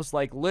was almost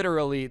like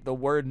literally the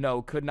word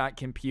no could not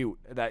compute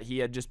that he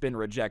had just been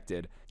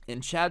rejected.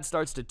 And Chad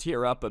starts to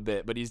tear up a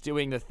bit, but he's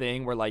doing the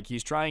thing where, like,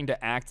 he's trying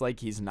to act like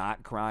he's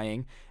not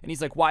crying. And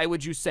he's like, "Why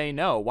would you say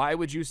no? Why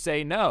would you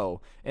say no?"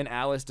 And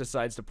Alice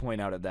decides to point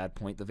out at that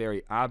point the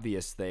very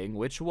obvious thing,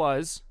 which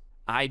was,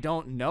 "I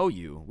don't know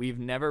you. We've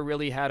never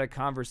really had a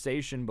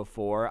conversation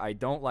before. I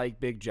don't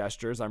like big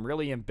gestures. I'm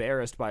really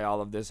embarrassed by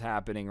all of this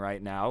happening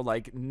right now.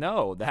 Like,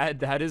 no,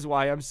 that is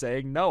why I'm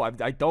saying no.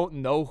 I don't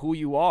know who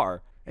you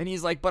are." And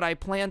he's like, "But I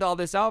planned all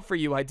this out for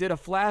you. I did a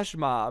flash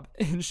mob."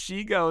 And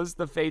she goes,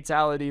 the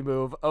fatality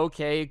move,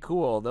 "Okay,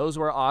 cool. Those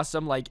were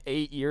awesome like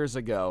 8 years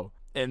ago."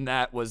 And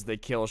that was the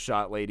kill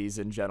shot, ladies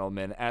and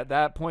gentlemen. At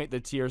that point,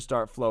 the tears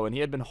start flowing. He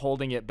had been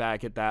holding it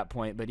back at that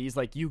point, but he's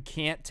like, "You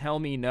can't tell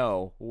me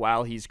no,"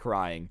 while he's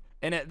crying.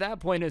 And at that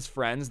point, his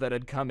friends that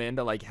had come in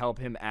to, like, help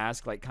him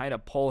ask, like, kind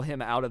of pull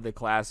him out of the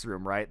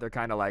classroom, right? They're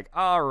kind of like,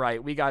 "All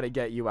right, we got to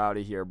get you out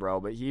of here,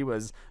 bro." But he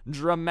was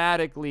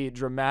dramatically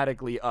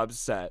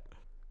upset.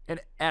 And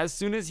as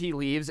soon as he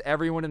leaves,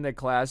 everyone in the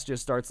class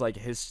just starts, like,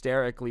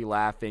 hysterically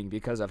laughing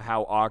because of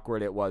how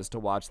awkward it was to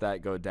watch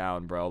that go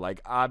down, bro.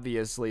 Like,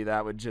 obviously,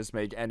 that would just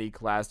make any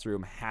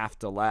classroom have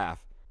to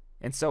laugh.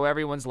 And so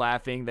everyone's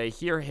laughing. They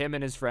hear him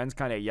and his friends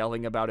kind of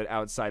yelling about it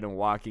outside and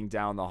walking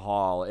down the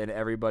hall, and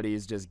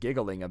everybody's just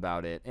giggling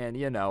about it. And,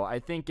 you know, I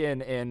think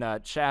in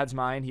Chad's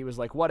mind, he was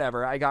like,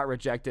 "Whatever, I got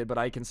rejected, but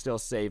I can still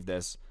save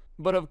this."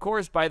 But of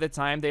course, by the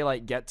time they,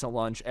 like, get to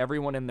lunch,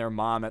 everyone and their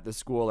mom at the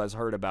school has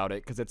heard about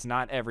it because it's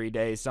not every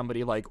day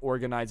somebody, like,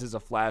 organizes a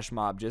flash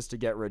mob just to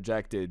get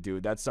rejected,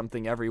 dude. That's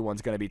something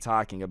everyone's going to be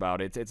talking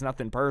about. It's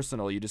nothing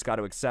personal. You just got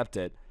to accept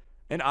it.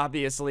 And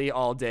obviously,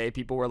 all day,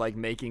 people were, like,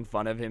 making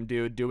fun of him,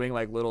 dude, doing,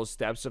 like, little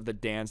steps of the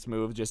dance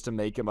move just to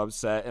make him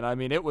upset. And, I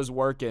mean, it was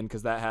working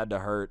because that had to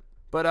hurt.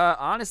 But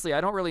honestly, I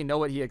don't really know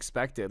what he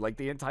expected. Like,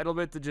 the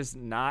entitlement to just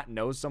not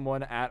know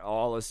someone at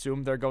all,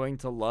 assume they're going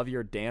to love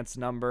your dance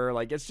number.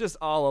 Like, it's just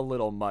all a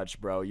little much,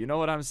 bro. You know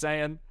what I'm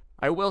saying?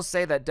 I will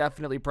say that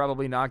definitely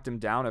probably knocked him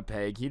down a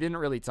peg. He didn't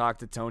really talk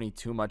to Tony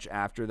too much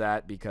after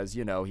that because,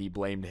 you know, he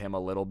blamed him a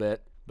little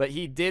bit. But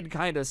he did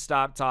kind of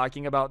stop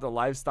talking about the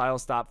lifestyle,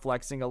 stop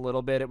flexing a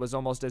little bit. It was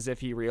almost as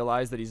if he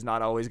realized that he's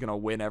not always going to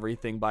win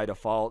everything by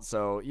default.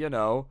 So, you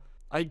know,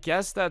 I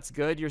guess that's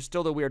good. You're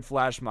still the weird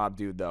flash mob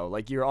dude, though.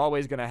 Like, you're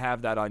always going to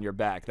have that on your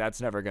back. That's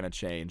never going to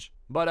change.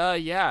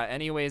 But, yeah,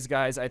 anyways,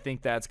 guys, I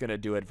think that's going to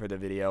do it for the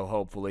video.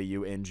 Hopefully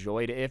you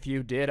enjoyed. If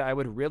you did, I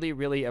would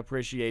really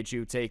appreciate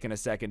you taking a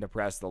second to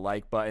press the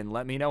like button.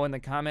 Let me know in the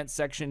comments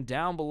section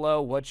down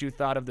below what you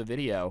thought of the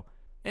video.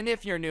 And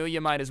if you're new, you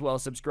might as well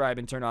subscribe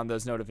and turn on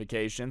those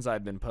notifications.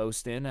 I've been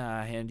posting,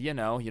 and, you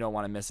know, you don't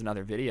want to miss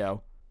another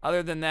video.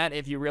 Other than that,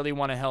 if you really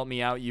want to help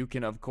me out, you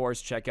can, of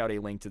course, check out a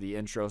link to the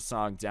intro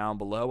song down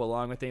below,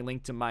 along with a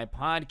link to my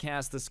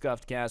podcast, The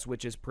Scuffed Cast,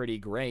 which is pretty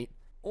great.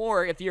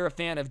 Or if you're a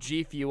fan of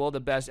G Fuel,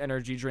 the best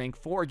energy drink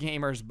for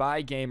gamers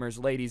by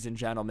gamers, ladies and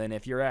gentlemen,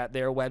 if you're at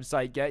their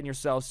website getting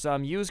yourself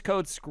some, use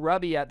code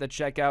SCRUBBY at the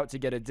checkout to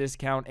get a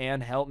discount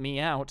and help me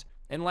out.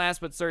 And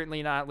last but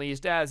certainly not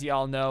least, as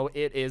y'all know,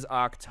 it is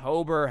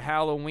October.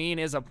 Halloween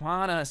is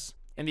upon us.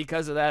 And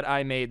because of that,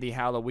 I made the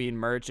Halloween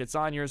merch. It's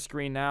on your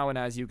screen now, and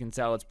as you can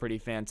tell, it's pretty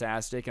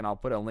fantastic, and I'll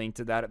put a link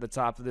to that at the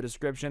top of the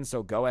description,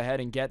 so go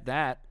ahead and get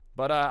that.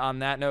 But on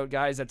that note,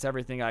 guys, that's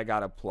everything I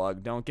gotta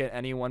plug. Don't get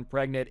anyone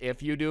pregnant.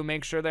 If you do,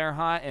 make sure they're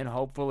hot, and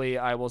hopefully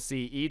I will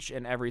see each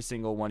and every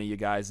single one of you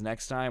guys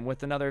next time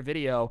with another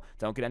video.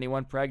 Don't get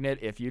anyone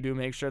pregnant. If you do,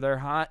 make sure they're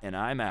hot, and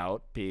I'm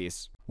out.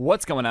 Peace.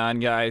 What's going on,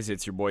 guys?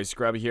 It's your boy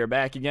Scrubby here,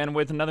 back again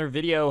with another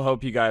video.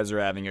 Hope you guys are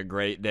having a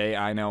great day.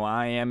 I know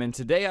I am, and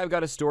today I've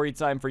got a story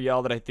time for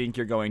y'all that I think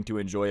you're going to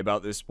enjoy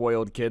about this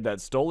spoiled kid that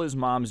stole his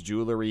mom's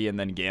jewelry and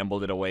then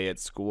gambled it away at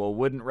school.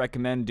 Wouldn't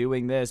recommend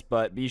doing this,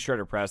 but be sure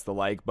to press the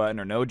like button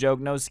or no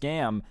joke, no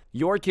scam.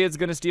 Your kid's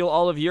gonna steal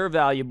all of your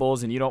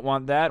valuables and you don't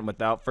want that, and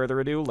without further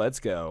ado, let's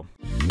go.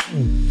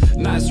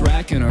 Nice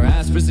racking her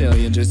ass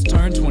Brazilian. Just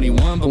turned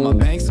 21, but my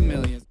bank's a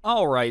million.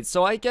 Alright,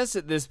 so I guess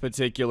at this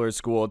particular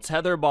school,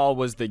 tetherball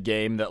was the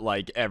game that,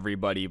 like,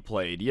 everybody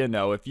played. You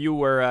know, if you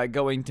were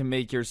going to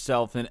make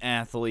yourself an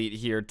athlete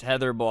here,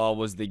 tetherball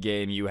was the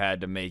game you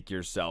had to make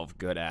yourself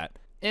good at.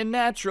 And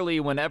naturally,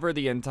 whenever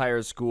the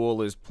entire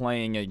school is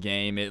playing a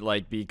game, it,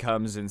 like,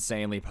 becomes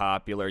insanely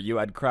popular. You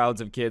had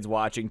crowds of kids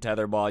watching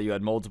tetherball, you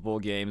had multiple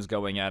games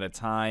going at a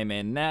time,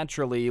 and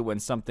naturally, when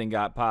something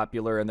got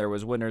popular and there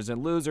was winners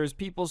and losers,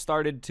 people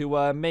started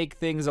to make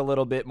things a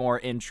little bit more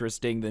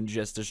interesting than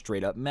just a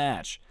straight-up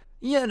match.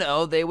 You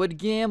know, they would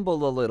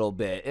gamble a little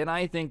bit, and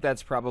I think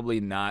that's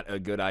probably not a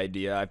good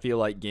idea. I feel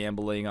like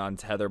gambling on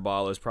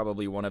tetherball is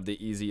probably one of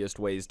the easiest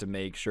ways to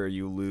make sure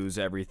you lose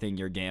everything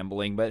you're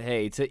gambling, but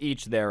hey, to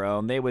each their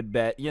own. They would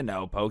bet, you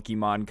know,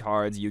 Pokemon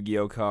cards,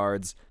 Yu-Gi-Oh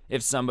cards.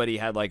 If somebody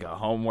had like a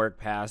homework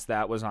pass,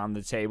 that was on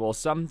the table.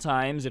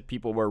 Sometimes, if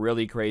people were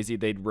really crazy,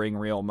 they'd bring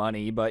real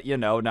money, but you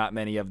know, not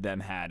many of them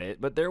had it.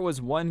 But there was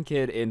one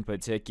kid in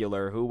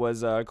particular who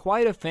was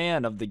quite a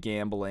fan of the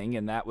gambling,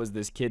 and that was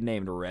this kid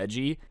named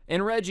Reggie.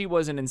 And Reggie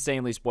was an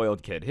insanely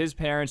spoiled kid. His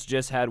parents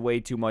just had way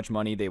too much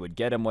money. They would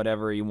get him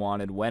whatever he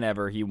wanted,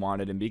 whenever he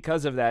wanted, and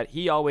because of that,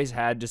 he always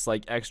had just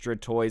like extra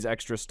toys,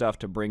 extra stuff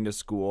to bring to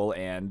school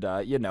and,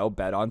 you know,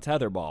 bet on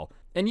tetherball.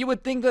 And you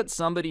would think that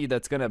somebody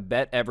that's going to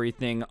bet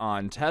everything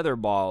on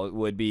tetherball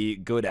would be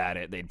good at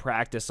it. They'd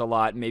practice a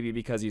lot, maybe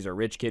because he's a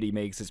rich kid, he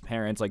makes his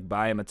parents like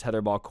buy him a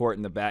tetherball court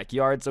in the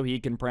backyard so he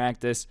can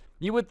practice.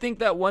 You would think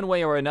that one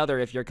way or another,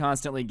 if you're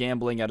constantly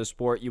gambling at a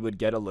sport, you would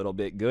get a little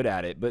bit good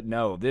at it. But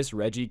no, this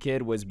Reggie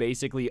kid was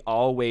basically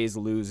always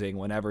losing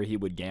whenever he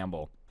would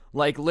gamble.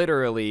 Like,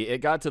 literally, it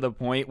got to the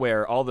point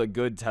where all the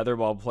good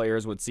tetherball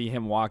players would see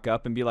him walk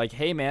up and be like,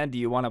 hey man, do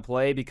you want to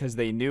play? Because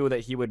they knew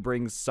that he would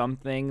bring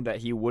something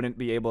that he wouldn't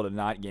be able to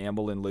not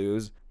gamble and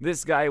lose.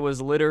 This guy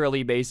was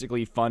literally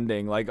basically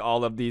funding, like,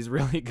 all of these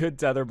really good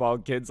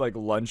tetherball kids, like,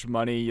 lunch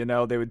money, you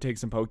know? They would take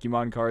some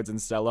Pokemon cards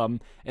and sell them.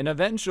 And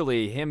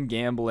eventually, him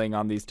gambling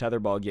on these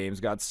tetherball games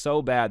got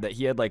so bad that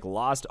he had, like,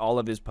 lost all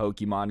of his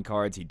Pokemon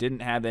cards. He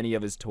didn't have any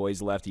of his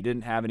toys left. He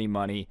didn't have any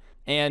money.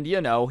 And, you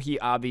know, he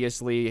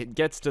obviously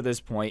gets to this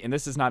point, and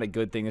this is not a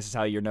good thing, this is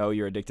how you know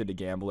you're addicted to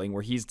gambling,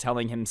 where he's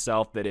telling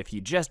himself that if he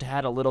just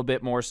had a little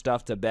bit more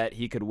stuff to bet,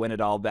 he could win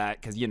it all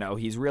back, because, you know,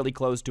 he's really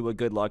close to a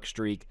good luck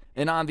streak.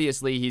 And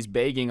obviously, he's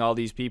begging all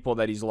these people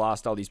that he's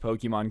lost all these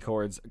Pokemon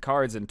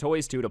cards and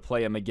toys to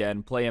play him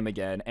again,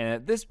 and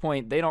at this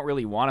point, they don't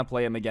really want to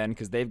play him again,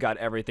 because they've got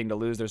everything to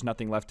lose, there's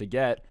nothing left to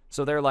get.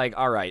 So they're like,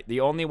 alright,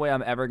 the only way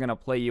I'm ever going to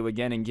play you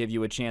again and give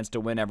you a chance to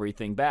win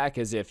everything back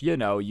is if, you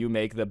know, you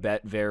make the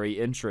bet very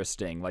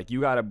interesting. Like,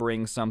 you gotta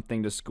bring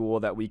something to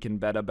school that we can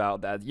bet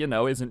about that, you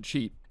know, isn't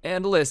cheap.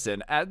 And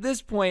listen, at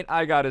this point,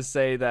 I gotta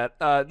say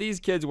that these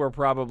kids were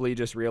probably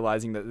just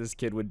realizing that this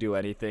kid would do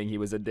anything. He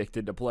was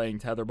addicted to playing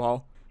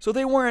tetherball. So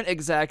they weren't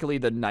exactly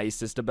the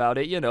nicest about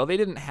it, you know, they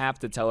didn't have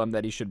to tell him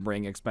that he should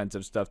bring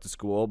expensive stuff to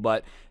school,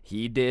 but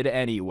he did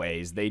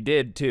anyways. They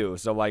did too,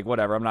 so like,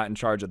 whatever, I'm not in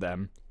charge of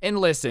them. And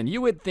listen,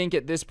 you would think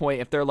at this point,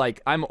 if they're like,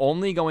 I'm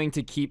only going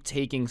to keep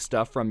taking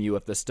stuff from you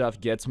if the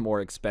stuff gets more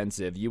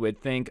expensive, you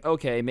would think,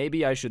 okay,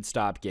 maybe I should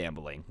stop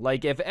gambling.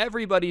 Like, if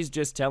everybody's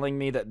just telling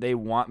me that they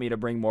want me to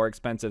bring more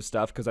expensive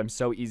stuff because I'm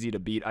so easy to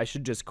beat, I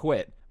should just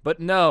quit. But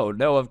no,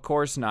 of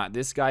course not.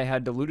 This guy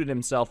had deluded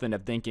himself into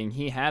thinking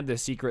he had the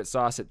secret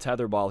sauce at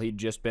tetherball. He'd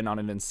just been on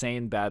an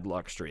insane bad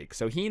luck streak.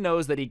 So he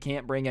knows that he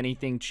can't bring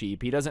anything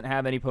cheap. He doesn't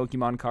have any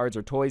Pokemon cards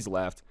or toys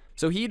left.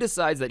 So he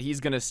decides that he's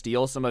going to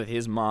steal some of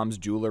his mom's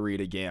jewelry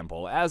to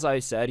gamble. As I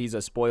said, he's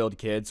a spoiled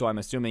kid, so I'm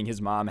assuming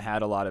his mom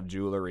had a lot of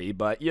jewelry.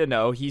 But, you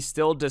know, he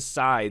still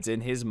decides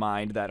in his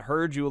mind that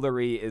her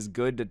jewelry is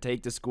good to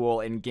take to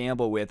school and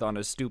gamble with on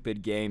a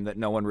stupid game that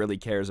no one really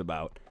cares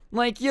about.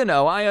 Like, you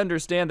know, I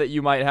understand that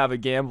you might have a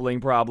gambling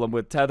problem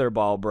with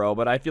tetherball, bro,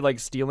 but I feel like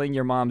stealing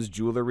your mom's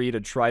jewelry to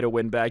try to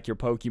win back your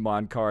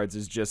Pokemon cards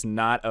is just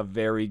not a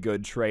very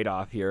good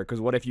trade-off here, because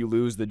what if you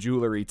lose the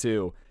jewelry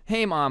too?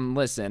 Hey mom,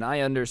 listen,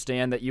 I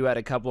understand that you had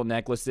a couple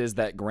necklaces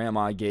that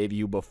grandma gave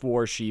you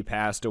before she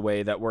passed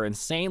away that were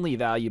insanely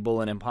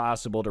valuable and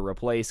impossible to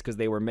replace because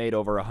they were made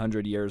over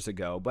 100 years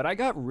ago, but I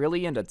got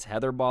really into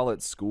tetherball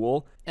at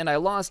school, and I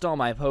lost all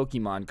my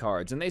Pokemon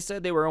cards, and they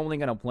said they were only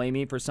going to play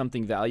me for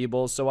something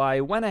valuable, so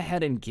I went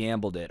ahead and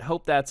gambled it.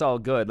 Hope that's all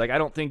good. Like, I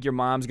don't think your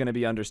mom's going to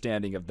be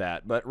understanding of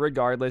that, but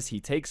regardless,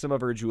 he takes some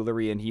of her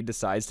jewelry and he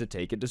decides to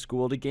take it to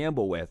school to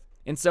gamble with.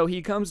 And so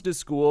he comes to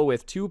school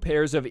with 2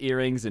 pairs of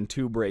earrings and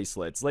 2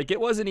 bracelets. Like, it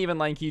wasn't even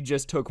like he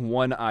just took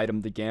one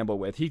item to gamble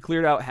with. He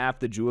cleared out half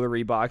the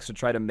jewelry box to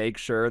try to make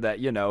sure that,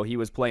 you know, he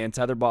was playing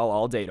tetherball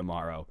all day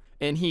tomorrow.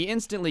 And he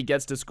instantly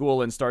gets to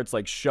school and starts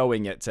like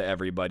showing it to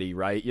everybody,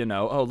 right? You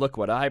know, oh, look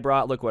what I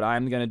brought, look what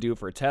I'm gonna do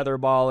for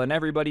tetherball. And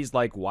everybody's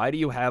like, why do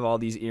you have all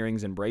these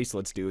earrings and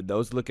bracelets, dude?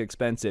 Those look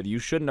expensive. You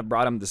shouldn't have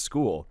brought them to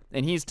school.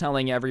 And he's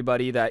telling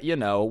everybody that, you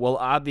know, well,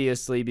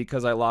 obviously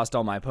because I lost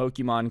all my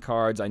Pokemon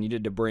cards, I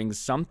needed to bring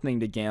something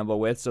to gamble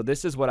with. So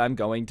this is what I'm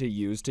going to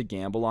use to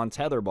gamble on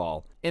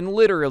tetherball. And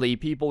literally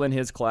people in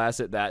his class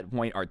at that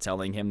point are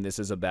telling him this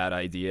is a bad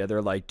idea.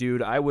 They're like,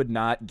 dude, I would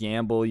not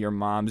gamble your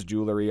mom's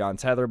jewelry on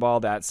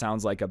tetherball. That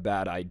sounds like a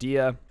bad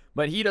idea.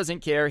 But he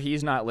doesn't care.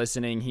 He's not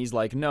listening. He's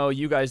like, no,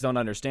 you guys don't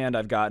understand.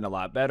 I've gotten a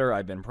lot better.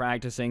 I've been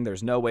practicing.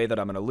 There's no way that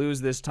I'm going to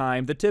lose this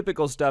time. The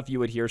typical stuff you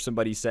would hear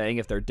somebody saying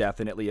if they're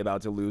definitely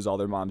about to lose all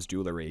their mom's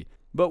jewelry.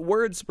 But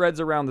word spreads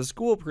around the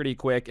school pretty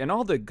quick, and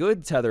all the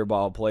good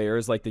tetherball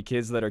players, like the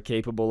kids that are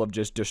capable of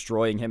just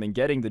destroying him and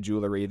getting the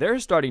jewelry, they're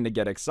starting to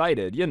get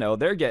excited. You know,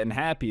 they're getting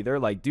happy.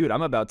 They're like, dude,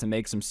 I'm about to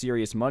make some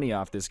serious money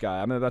off this guy.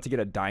 I'm about to get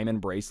a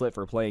diamond bracelet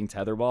for playing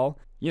tetherball.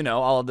 You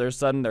know, all of a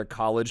sudden their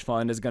college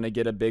fund is going to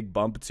get a big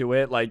bump to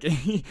it. Like,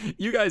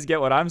 you guys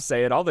get what I'm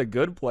saying. All the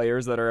good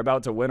players that are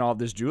about to win all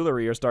this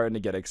jewelry are starting to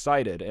get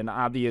excited. And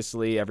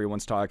obviously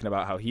everyone's talking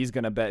about how he's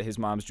going to bet his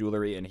mom's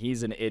jewelry and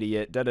he's an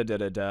idiot,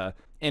 da-da-da-da-da.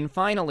 And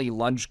finally,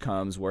 lunch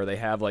comes where they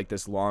have like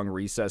this long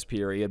recess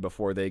period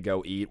before they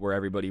go eat where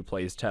everybody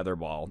plays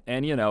tetherball.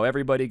 And, you know,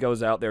 everybody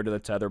goes out there to the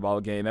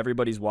tetherball game.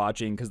 Everybody's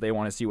watching because they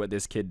want to see what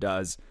this kid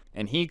does.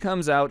 And he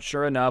comes out,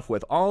 sure enough,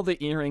 with all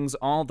the earrings,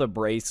 all the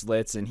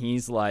bracelets, and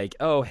he's like,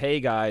 oh,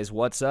 hey guys,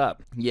 what's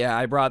up? Yeah,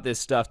 I brought this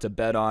stuff to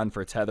bet on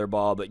for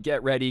tetherball, but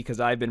get ready because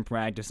I've been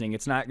practicing.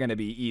 It's not going to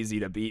be easy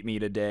to beat me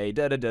today,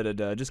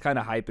 da-da-da-da-da, just kind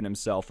of hyping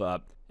himself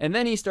up. And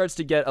then he starts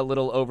to get a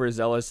little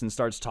overzealous and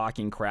starts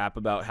talking crap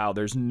about how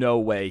there's no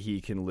way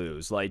he can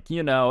lose. Like,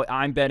 you know,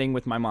 I'm betting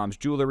with my mom's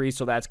jewelry,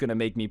 so that's going to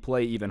make me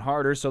play even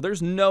harder, so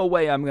there's no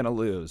way I'm going to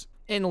lose.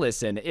 And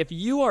listen, if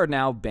you are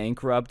now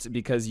bankrupt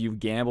because you've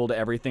gambled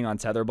everything on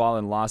tetherball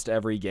and lost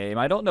every game,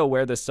 I don't know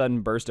where the sudden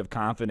burst of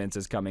confidence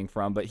is coming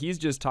from, but he's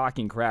just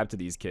talking crap to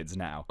these kids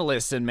now.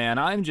 Listen, man,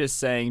 I'm just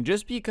saying,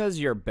 just because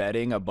you're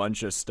betting a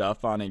bunch of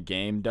stuff on a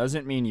game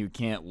doesn't mean you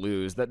can't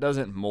lose. That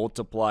doesn't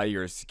multiply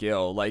your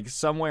skill. Like,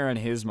 somewhere in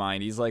his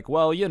mind, he's like,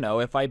 well, you know,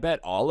 if I bet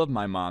all of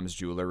my mom's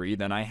jewelry,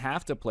 then I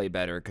have to play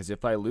better, because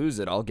if I lose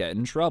it, I'll get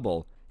in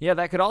trouble. Yeah,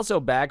 that could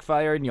also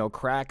backfire and, you know,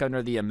 crack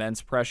under the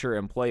immense pressure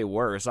and play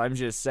worse. I'm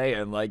just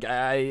saying, like,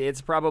 it's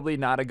probably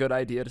not a good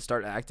idea to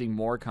start acting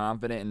more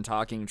confident and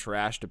talking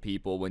trash to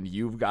people when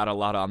you've got a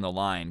lot on the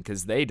line,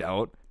 because they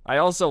don't. I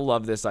also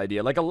love this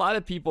idea. Like, a lot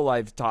of people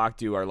I've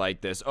talked to are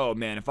like this, oh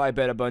man, if I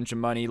bet a bunch of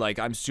money, like,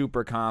 I'm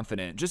super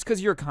confident. Just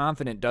because you're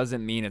confident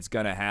doesn't mean it's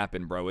gonna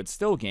happen, bro. It's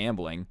still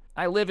gambling.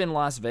 I live in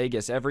Las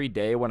Vegas. Every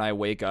day when I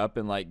wake up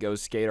and, like, go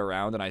skate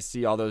around and I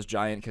see all those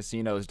giant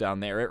casinos down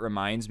there, it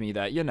reminds me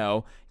that, you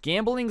know,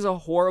 gambling's a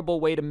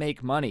horrible way to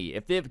make money.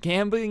 If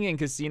gambling and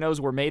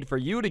casinos were made for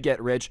you to get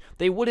rich,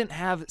 they wouldn't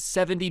have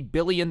 $70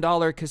 billion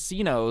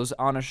casinos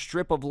on a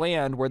strip of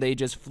land where they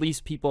just fleece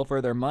people for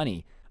their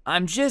money.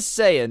 I'm just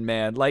saying,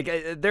 man, like,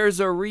 there's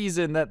a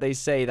reason that they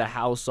say the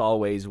house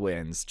always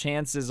wins.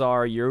 Chances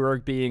are you're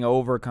being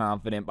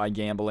overconfident by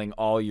gambling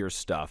all your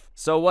stuff.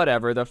 So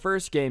whatever, the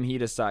first game he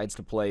decides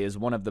to play is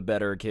one of the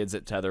better kids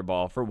at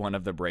tetherball for one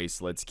of the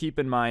bracelets. Keep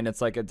in mind,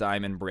 it's like a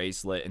diamond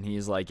bracelet, and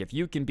he's like, if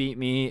you can beat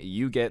me,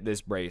 you get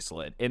this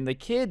bracelet. And the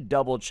kid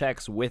double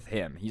checks with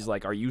him. He's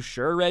like, are you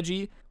sure,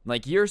 Reggie?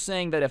 Like, you're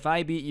saying that if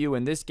I beat you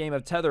in this game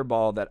of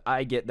tetherball that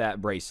I get that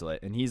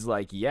bracelet. And he's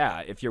like, yeah,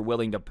 if you're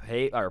willing to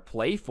pay or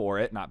play for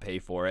it, not pay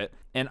for it.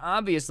 And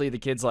obviously the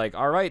kid's like,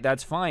 all right,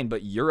 that's fine,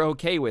 but you're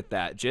okay with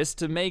that. Just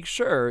to make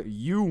sure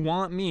you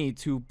want me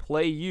to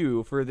play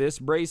you for this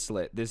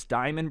bracelet, this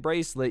diamond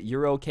bracelet,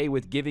 you're okay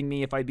with giving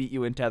me if I beat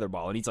you in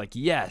tetherball. And he's like,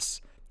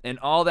 yes. And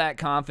all that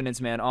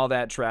confidence, man, all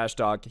that trash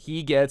talk,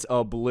 he gets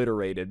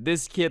obliterated.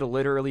 This kid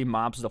literally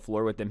mops the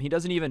floor with him. He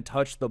doesn't even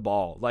touch the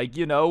ball. Like,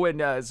 you know,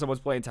 when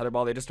someone's playing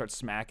tetherball, they just start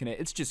smacking it.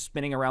 It's just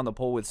spinning around the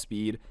pole with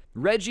speed.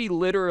 Reggie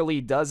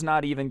literally does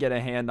not even get a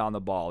hand on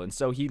the ball. And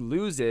so he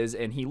loses,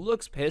 and he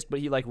looks pissed, but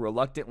he, like,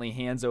 reluctantly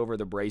hands over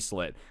the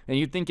bracelet. And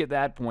you'd think at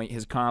that point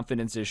his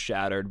confidence is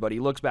shattered, but he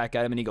looks back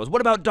at him and he goes,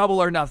 what about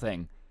double or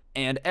nothing?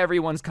 And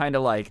everyone's kind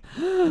of like,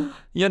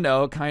 you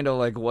know, kind of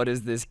like, what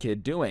is this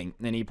kid doing?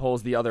 And he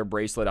pulls the other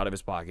bracelet out of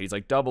his pocket. He's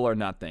like, double or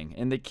nothing.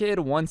 And the kid,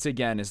 once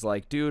again, is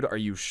like, dude, are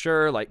you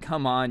sure? Like,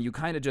 come on, you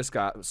kind of just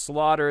got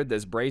slaughtered.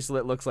 This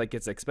bracelet looks like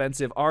it's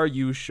expensive. Are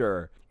you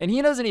sure? And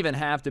he doesn't even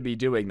have to be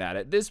doing that.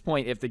 At this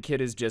point, if the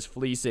kid is just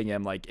fleecing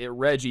him, like,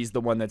 Reggie's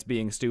the one that's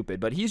being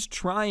stupid. But he's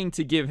trying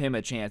to give him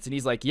a chance. And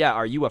he's like, yeah,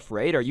 are you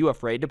afraid? Are you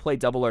afraid to play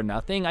double or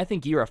nothing? I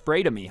think you're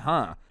afraid of me,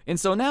 huh? And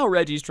so now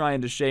Reggie's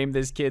trying to shame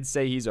this kid,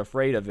 say he's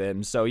afraid of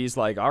him. So he's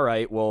like, all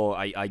right, well,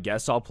 I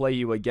guess I'll play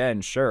you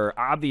again. Sure.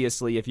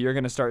 Obviously, if you're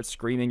going to start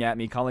screaming at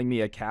me, calling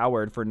me a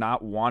coward for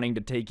not wanting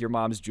to take your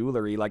mom's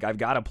jewelry, like, I've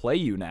got to play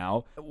you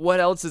now. What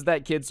else is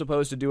that kid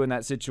supposed to do in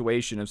that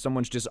situation? If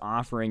someone's just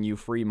offering you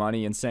free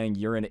money and saying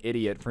you're an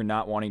idiot for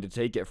not wanting to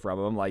take it from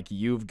them, like,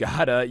 you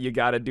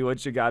gotta do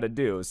what you gotta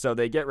do. So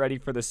they get ready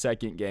for the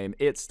second game.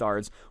 It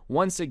starts.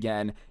 Once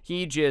again,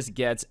 he just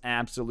gets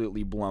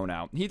absolutely blown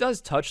out. He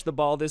does touch the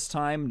ball this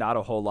time, not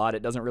a whole lot.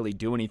 It doesn't really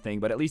do anything,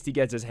 but at least he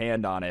gets his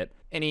hand on it.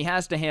 And he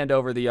has to hand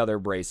over the other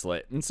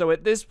bracelet. And so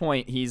at this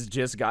point, he's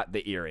just got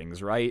the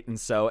earrings, right? And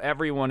so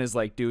everyone is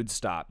like, dude,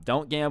 stop.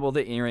 Don't gamble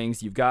the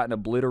earrings. You've gotten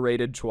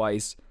obliterated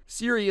twice.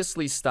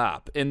 Seriously,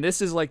 stop. And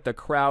this is like the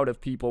crowd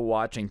of people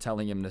watching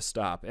telling him to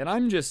stop. And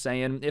I'm just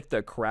saying, if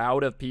the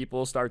crowd of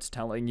people starts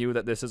telling you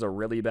that this is a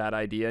really bad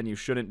idea and you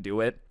shouldn't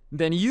do it,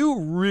 then you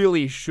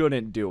really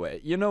shouldn't do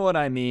it. You know what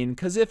I mean?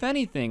 Because if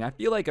anything, I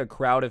feel like a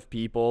crowd of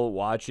people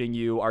watching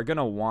you are going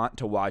to want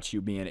to watch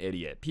you be an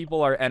idiot.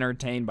 People are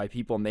entertained by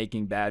people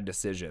making bad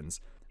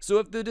decisions. So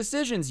if the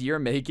decisions you're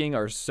making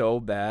are so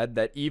bad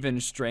that even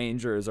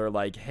strangers are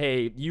like,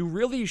 hey, you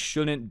really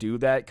shouldn't do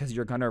that because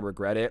you're going to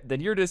regret it,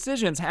 then your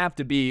decisions have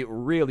to be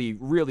really,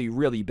 really,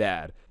 really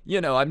bad. You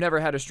know, I've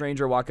never had a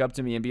stranger walk up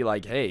to me and be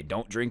like, hey,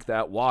 don't drink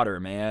that water,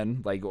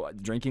 man. Like,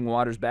 drinking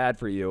water's bad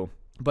for you.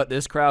 But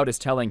this crowd is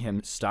telling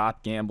him,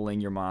 stop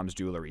gambling your mom's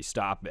jewelry,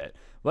 stop it.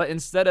 But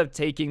instead of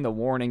taking the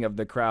warning of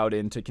the crowd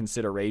into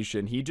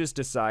consideration, he just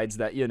decides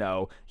that, you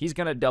know, he's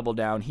going to double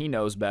down, he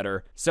knows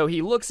better. So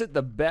he looks at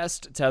the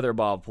best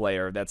tetherball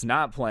player that's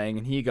not playing,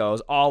 and he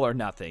goes, all or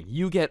nothing.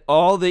 You get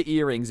all the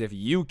earrings if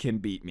you can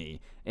beat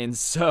me. And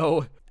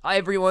so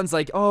everyone's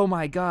like, oh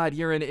my god,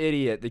 you're an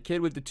idiot. The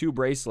kid with the 2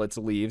 bracelets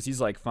leaves. He's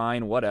like,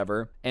 fine,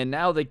 whatever. And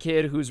now the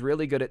kid who's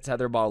really good at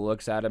tetherball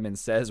looks at him and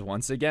says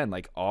once again,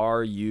 like,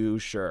 are you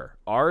sure?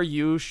 Are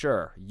you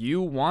sure?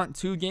 You want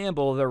to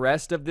gamble the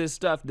rest of this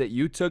stuff that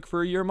you took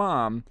for your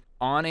mom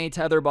on a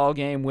tetherball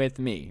game with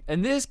me?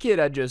 And this kid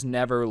had just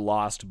never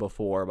lost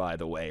before, by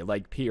the way,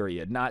 like,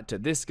 period. Not to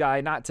this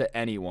guy, not to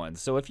anyone.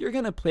 So if you're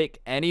gonna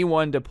pick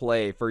anyone to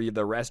play for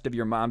the rest of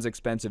your mom's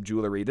expensive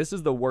jewelry, this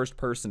is the worst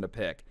person to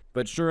pick.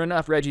 But sure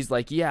enough, Reggie's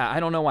like, yeah, I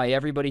don't know why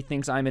everybody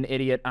thinks I'm an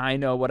idiot. I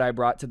know what I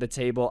brought to the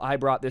table. I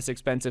brought this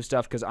expensive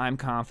stuff because I'm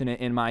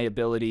confident in my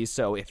abilities.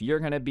 So if you're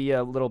going to be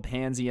a little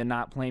pansy and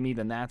not play me,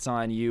 then that's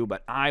on you.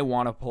 But I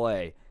want to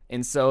play.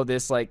 And so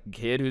this, like,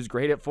 kid who's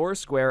great at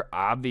Foursquare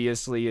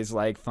obviously is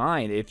like,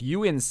 fine, if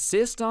you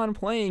insist on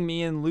playing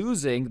me and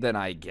losing, then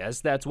I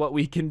guess that's what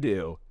we can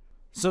do.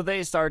 So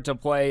they start to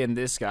play, and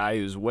this guy,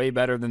 who's way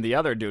better than the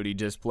other dude he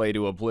just played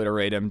to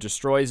obliterate him,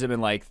 destroys him in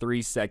like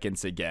 3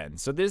 seconds again.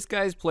 So this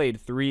guy's played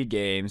 3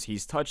 games,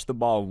 he's touched the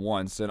ball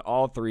once in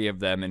all 3 of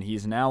them, and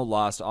he's now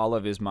lost all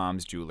of his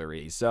mom's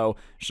jewelry. So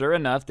sure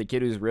enough, the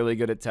kid who's really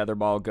good at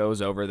tetherball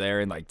goes over there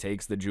and like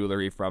takes the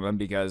jewelry from him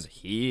because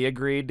he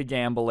agreed to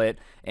gamble it,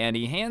 and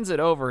he hands it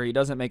over. He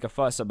doesn't make a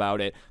fuss about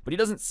it, but he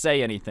doesn't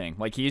say anything.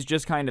 Like, he's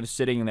just kind of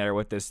sitting there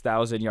with this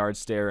 1,000-yard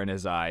stare in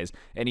his eyes,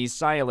 and he's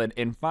silent.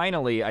 And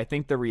finally, I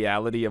think the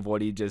reality of what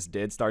he just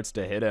did starts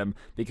to hit him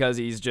because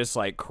he's just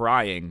like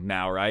crying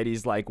now, right?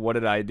 He's like, what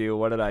did I do?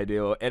 What did I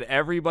do? And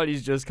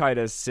everybody's just kind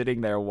of sitting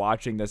there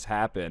watching this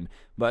happen.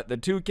 But the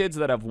 2 kids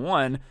that have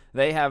won,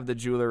 they have the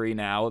jewelry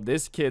now.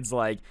 This kid's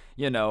like,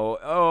 you know,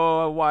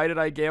 oh, why did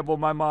I gamble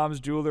my mom's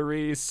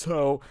jewelry?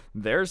 So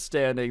they're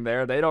standing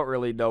there. They don't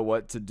really know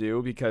what to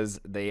do because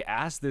they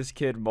asked this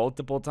kid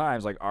multiple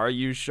times, like, are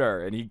you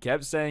sure? And he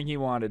kept saying he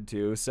wanted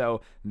to.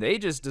 So they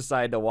just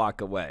decide to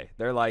walk away.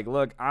 They're like,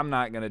 look, I'm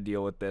not going to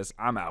deal with this.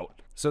 I'm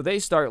out. So they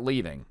start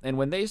leaving. And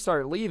when they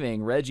start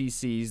leaving, Reggie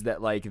sees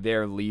that, like,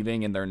 they're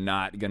leaving and they're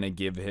not going to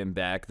give him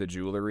back the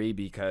jewelry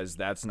because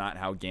that's not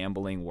how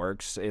gambling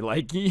works.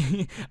 Like,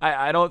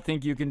 I don't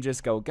think you can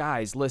just go,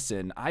 guys,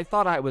 listen, I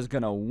thought I was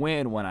going to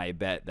win when I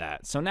bet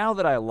that. So now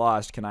that I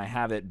lost, can I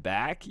have it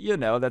back? You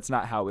know, that's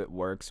not how it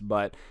works.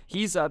 But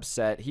he's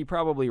upset. He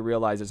probably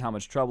realizes how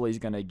much trouble he's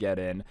going to get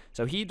in.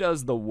 So he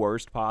does the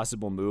worst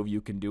possible move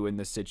you can do in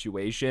this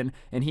situation.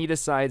 And he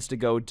decides to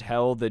go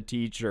tell the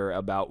teacher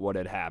about what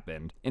had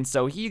happened. And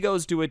so he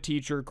goes to a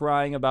teacher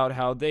crying about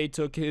how they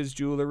took his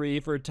jewelry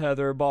for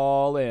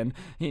tetherball and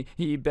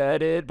he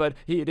bet it, but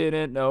he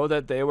didn't know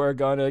that they were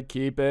gonna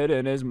keep it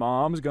and his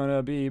mom's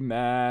gonna be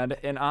mad.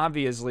 And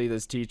obviously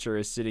this teacher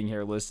is sitting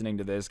here listening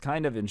to this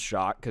kind of in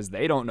shock because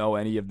they don't know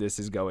any of this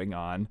is going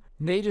on.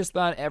 They just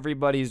thought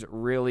everybody's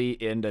really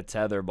into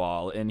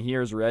tetherball, and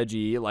here's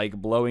Reggie like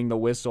blowing the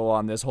whistle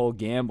on this whole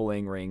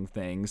gambling ring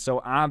thing.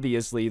 So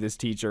obviously this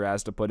teacher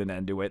has to put an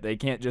end to it. They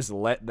can't just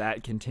let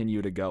that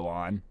continue to go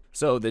on.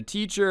 So the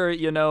teacher,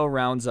 you know,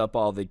 rounds up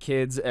all the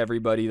kids,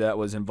 everybody that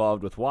was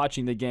involved with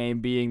watching the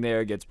game being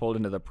there, gets pulled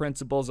into the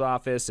principal's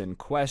office and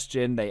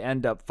questioned. They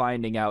end up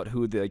finding out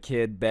who the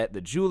kid bet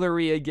the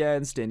jewelry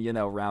against and, you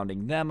know,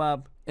 rounding them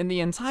up. And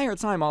the entire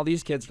time, all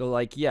these kids are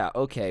like, yeah,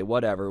 okay,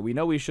 whatever. We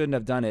know we shouldn't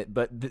have done it,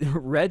 but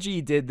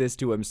Reggie did this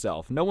to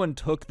himself. No one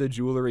took the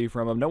jewelry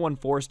from him. No one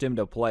forced him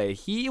to play.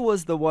 He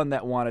was the one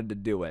that wanted to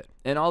do it.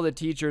 And all the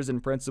teachers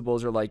and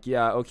principals are like,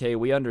 yeah, okay,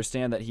 we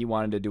understand that he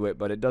wanted to do it,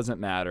 but it doesn't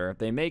matter.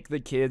 They make the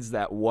kids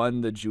that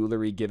won the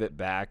jewelry give it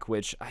back,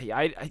 which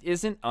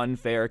isn't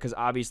unfair because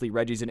obviously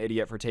Reggie's an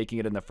idiot for taking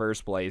it in the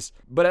first place.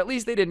 But at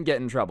least they didn't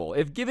get in trouble.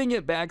 If giving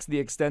it back's the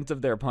extent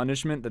of their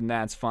punishment, then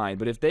that's fine.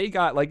 But if they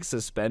got like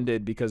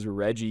suspended because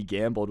Reggie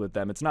gambled with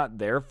them, it's not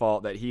their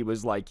fault that he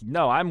was like,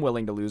 no, I'm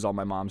willing to lose all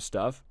my mom's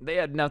stuff. They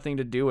had nothing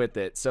to do with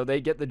it, so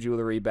they get the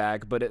jewelry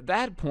back. But at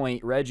that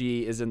point,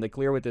 Reggie is in the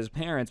clear with his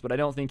parents, but I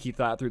don't think he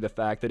thought through the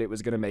fact that it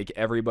was going to make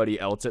everybody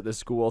else at the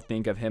school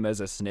think of him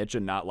as a snitch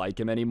and not like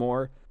him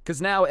anymore.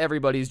 Because now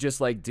everybody's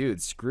just like,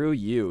 dude, screw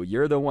you.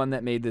 You're the one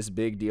that made this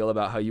big deal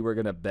about how you were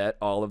going to bet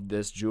all of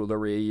this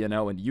jewelry, you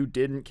know, and you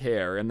didn't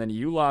care. And then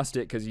you lost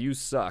it because you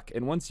suck.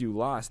 And once you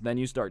lost, then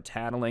you start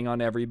tattling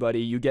on everybody.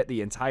 You get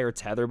the entire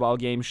tetherball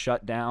game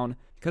shut down.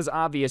 Because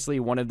obviously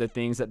one of the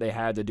things that they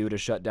had to do to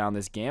shut down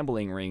this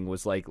gambling ring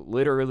was like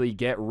literally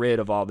get rid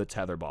of all the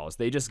tetherballs.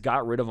 They just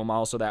got rid of them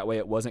all so that way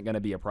it wasn't going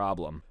to be a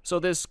problem. So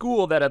this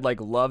school that had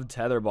like loved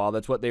tetherball,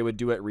 that's what they would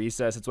do at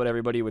recess, it's what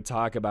everybody would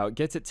talk about,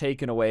 gets it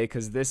taken away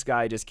because this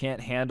guy just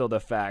can't handle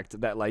the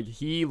fact that like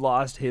he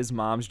lost his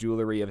mom's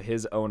jewelry of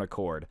his own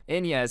accord.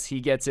 And yes, he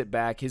gets it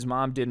back. His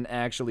mom didn't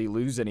actually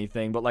lose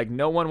anything, but like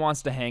no one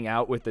wants to hang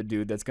out with the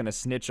dude that's going to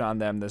snitch on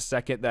them the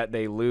second that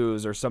they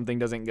lose or something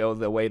doesn't go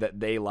the way that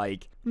they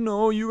like.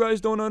 No, you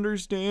guys don't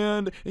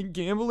understand.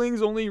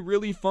 Gambling's only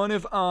really fun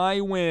if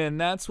I win.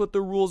 That's what the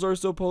rules are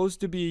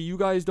supposed to be. You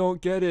guys don't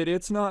get it.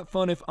 It's not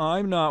fun if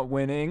I'm not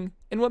winning.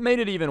 And what made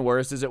it even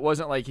worse is it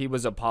wasn't like he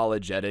was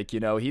apologetic, you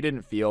know, he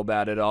didn't feel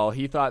bad at all.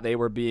 He thought they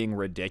were being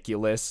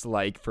ridiculous,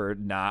 like for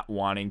not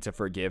wanting to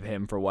forgive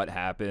him for what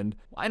happened.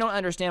 I don't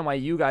understand why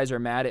you guys are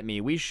mad at me.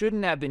 We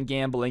shouldn't have been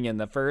gambling in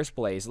the first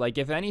place. Like,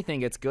 if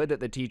anything, it's good that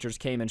the teachers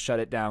came and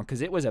shut it down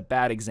because it was a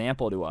bad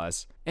example to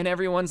us. And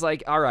everyone's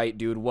like, all right,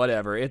 dude,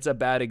 whatever. It's a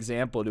bad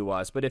example to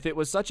us. But if it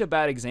was such a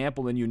bad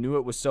example and you knew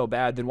it was so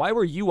bad, then why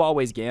were you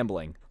always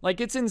gambling?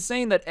 Like, it's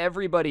insane that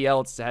everybody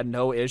else had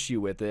no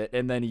issue with it,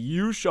 and then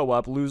you show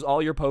up, lose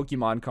all your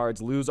Pokemon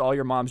cards, lose all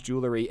your mom's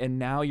jewelry, and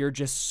now you're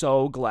just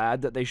so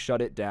glad that they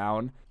shut it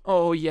down.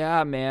 Oh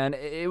yeah, man,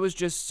 it was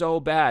just so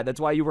bad.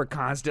 That's why you were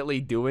constantly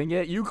doing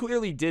it. You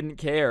clearly didn't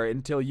care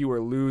until you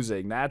were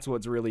losing. That's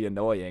what's really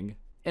annoying.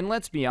 And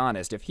let's be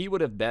honest, if he would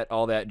have bet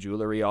all that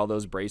jewelry, all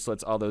those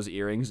bracelets, all those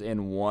earrings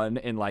and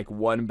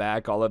won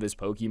back all of his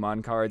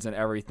Pokemon cards and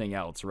everything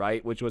else,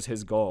 right? Which was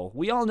his goal.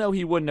 We all know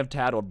he wouldn't have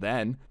tattled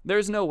then.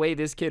 There's no way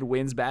this kid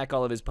wins back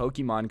all of his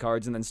Pokemon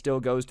cards and then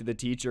still goes to the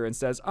teacher and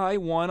says, I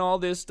won all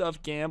this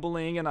stuff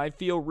gambling and I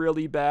feel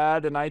really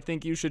bad and I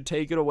think you should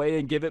take it away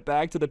and give it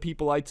back to the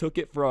people I took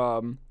it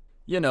from.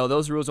 You know,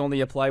 those rules only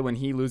apply when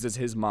he loses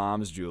his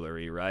mom's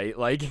jewelry, right?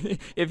 Like,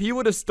 if he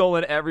would have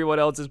stolen everyone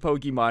else's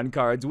Pokemon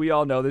cards, we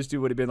all know this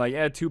dude would have been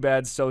like, too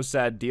bad, so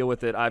sad, deal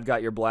with it, I've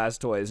got your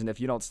Blastoise, and if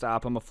you don't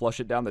stop, I'm gonna flush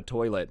it down the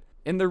toilet.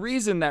 And the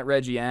reason that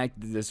Reggie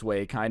acted this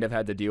way kind of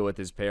had to deal with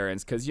his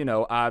parents, because, you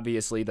know,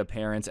 obviously the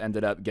parents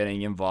ended up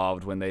getting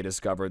involved when they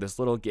discover this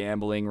little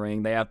gambling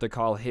ring. They have to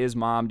call his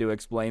mom to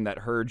explain that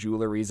her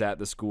jewelry's at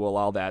the school,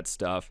 all that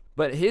stuff.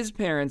 But his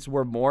parents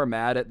were more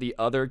mad at the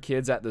other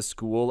kids at the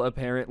school,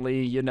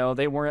 apparently. You know,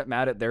 they weren't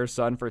mad at their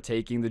son for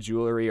taking the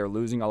jewelry or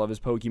losing all of his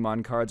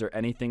Pokemon cards or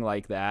anything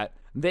like that.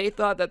 They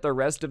thought that the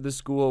rest of the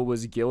school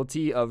was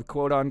guilty of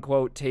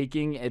quote-unquote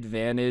taking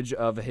advantage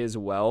of his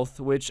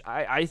wealth, which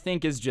I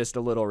think is just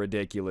a little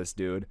ridiculous,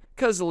 dude.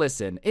 Cause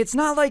listen, it's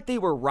not like they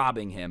were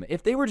robbing him.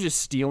 If they were just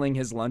stealing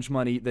his lunch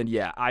money, then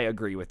yeah, I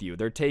agree with you.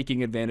 They're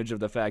taking advantage of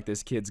the fact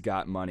this kid's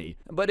got money.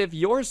 But if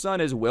your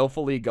son is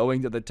willfully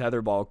going to the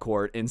tetherball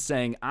court and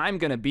saying, I'm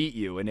gonna beat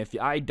you, and if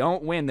I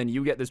don't win, then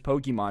you get this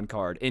Pokemon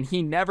card, and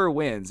he never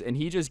wins, and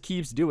he just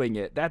keeps doing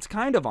it, that's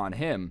kind of on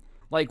him.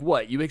 Like,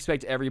 what, you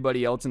expect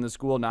everybody else in the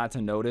school not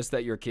to notice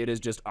that your kid is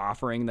just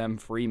offering them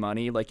free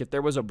money? Like, if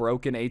there was a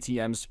broken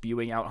ATM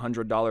spewing out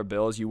 $100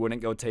 bills, you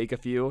wouldn't go take a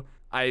few?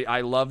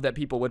 I love that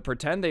people would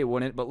pretend they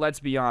wouldn't, but let's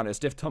be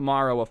honest, if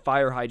tomorrow a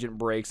fire hydrant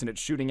breaks and it's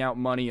shooting out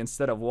money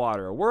instead of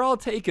water, we're all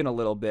taking a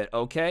little bit,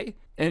 okay?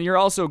 And you're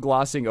also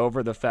glossing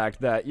over the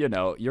fact that, you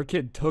know, your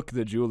kid took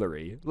the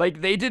jewelry. Like,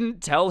 they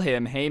didn't tell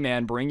him, hey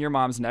man, bring your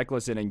mom's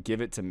necklace in and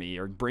give it to me,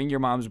 or bring your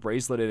mom's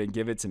bracelet in and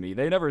give it to me.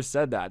 They never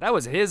said that. That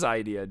was his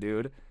idea,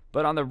 dude.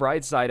 But on the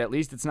bright side, at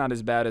least it's not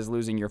as bad as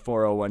losing your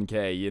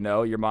 401k, you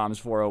know, your mom's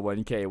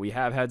 401k. We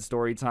have had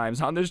story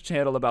times on this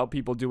channel about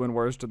people doing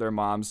worse to their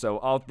moms, so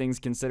all things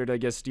considered, I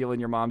guess stealing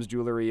your mom's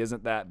jewelry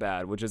isn't that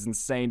bad, which is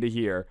insane to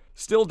hear.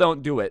 Still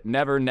don't do it.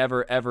 Never,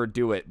 never, ever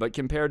do it. But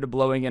compared to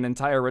blowing an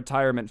entire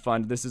retirement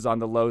fund, this is on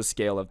the low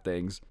scale of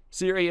things.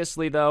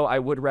 Seriously, though, I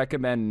would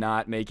recommend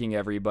not making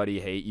everybody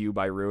hate you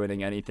by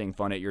ruining anything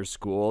fun at your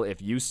school.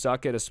 If you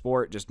suck at a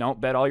sport, just don't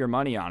bet all your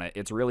money on it.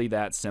 It's really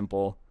that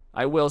simple.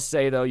 I will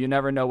say, though, you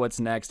never know what's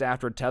next.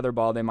 After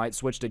tetherball, they might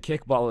switch to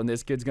kickball, and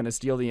this kid's gonna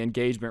steal the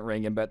engagement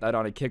ring and bet that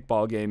on a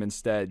kickball game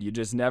instead. You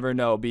just never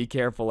know. Be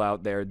careful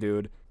out there,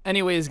 dude.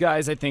 Anyways,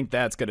 guys, I think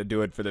that's gonna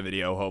do it for the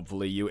video.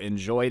 Hopefully you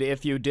enjoyed.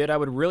 If you did, I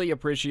would really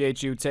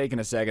appreciate you taking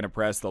a second to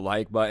press the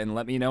like button.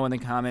 Let me know in the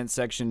comments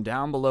section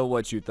down below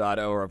what you thought,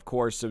 or of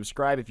course,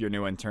 subscribe if you're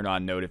new and turn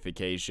on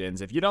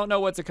notifications. If you don't know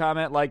what to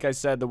comment, like I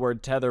said, the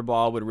word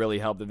tetherball would really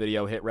help the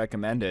video hit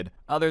recommended.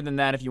 Other than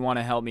that, if you want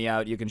to help me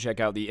out, you can check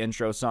out the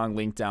intro song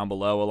link down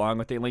below, along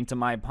with a link to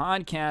my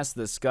podcast,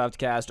 The Scuffed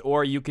Cast,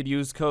 or you could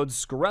use code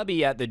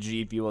SCRUBBY at the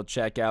G Fuel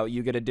checkout.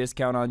 You get a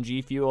discount on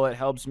G Fuel. It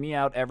helps me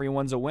out.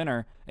 Everyone's a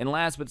winner. And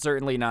last but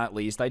certainly not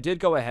least, I did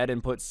go ahead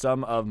and put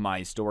some of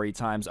my story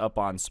times up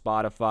on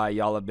Spotify.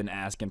 Y'all have been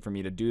asking for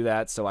me to do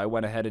that, so I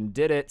went ahead and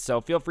did it. So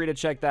feel free to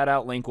check that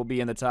out. Link will be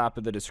in the top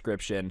of the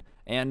description.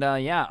 And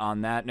yeah,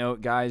 on that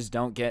note, guys,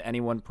 don't get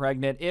anyone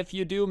pregnant. If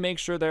you do, make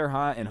sure they're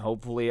hot, and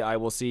hopefully I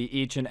will see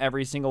each and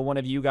every single one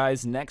of you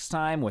guys next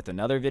time with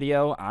another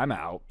video. I'm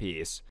out.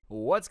 Peace.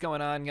 What's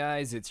going on,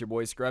 guys? It's your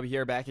boy Scrub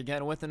here, back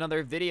again with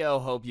another video.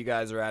 Hope you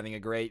guys are having a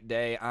great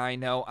day. I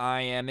know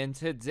I am. And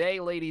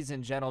today, ladies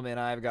and gentlemen,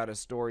 I've got a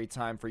story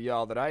time for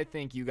y'all that I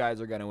think you guys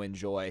are going to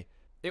enjoy.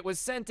 It was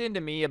sent in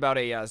to me about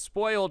a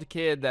spoiled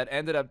kid that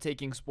ended up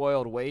taking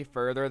spoiled way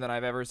further than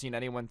I've ever seen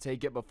anyone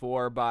take it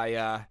before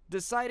by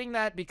deciding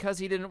that because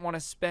he didn't want to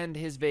spend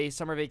his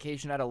summer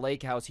vacation at a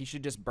lake house, he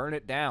should just burn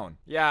it down.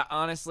 Yeah,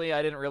 honestly,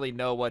 I didn't really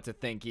know what to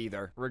think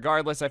either.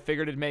 Regardless, I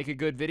figured it'd make a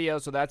good video,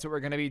 so that's what we're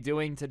going to be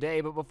doing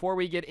today. But before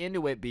we get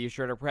into it, be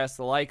sure to press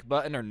the like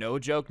button, or no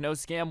joke, no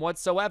scam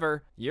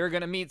whatsoever. You're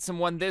going to meet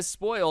someone this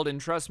spoiled,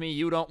 and trust me,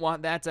 you don't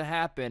want that to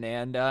happen.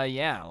 And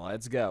yeah,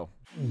 let's go.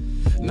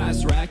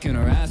 Nice rack and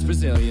her ass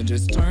Brazilian.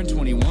 Just turned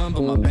 21,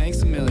 but my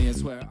bank's a million,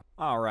 swear.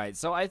 Alright,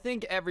 so I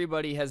think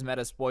everybody has met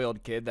a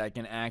spoiled kid that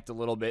can act a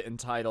little bit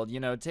entitled, you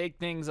know, take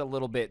things a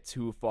little bit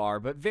too far,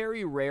 but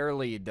very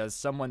rarely does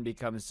someone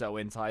become so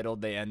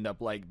entitled they end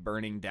up, like,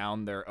 burning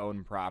down their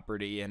own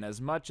property, and as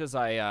much as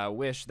I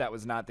wish that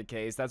was not the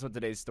case, that's what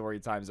today's story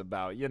time's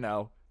about, you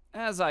know.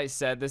 As I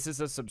said, this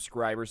is a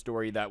subscriber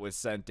story that was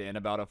sent in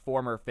about a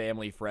former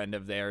family friend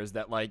of theirs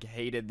that, like,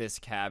 hated this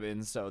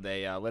cabin, so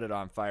they lit it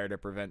on fire to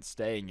prevent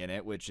staying in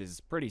it, which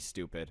is pretty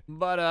stupid.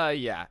 But,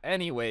 yeah.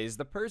 Anyways,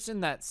 the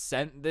person that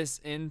sent this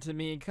in to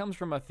me comes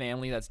from a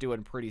family that's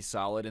doing pretty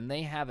solid, and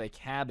they have a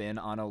cabin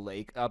on a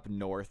lake up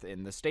north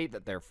in the state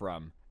that they're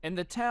from. And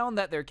the town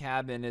that their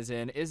cabin is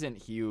in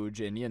isn't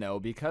huge, and, you know,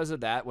 because of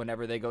that,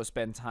 whenever they go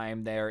spend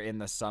time there in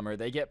the summer,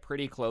 they get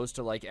pretty close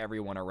to, like,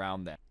 everyone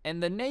around them.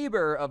 And the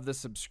neighbor of the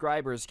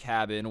subscriber's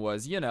cabin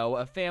was, you know,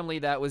 a family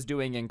that was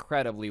doing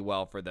incredibly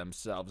well for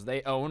themselves.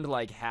 They owned,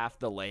 like, half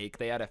the lake.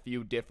 They had a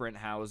few different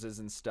houses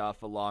and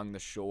stuff along the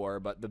shore,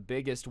 but the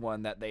biggest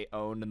one that they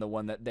owned and the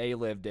one that they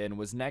lived in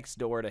was next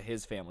door to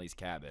his family's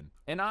cabin.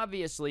 And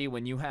obviously,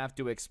 when you have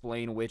to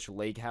explain which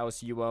lake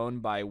house you own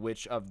by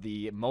which of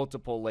the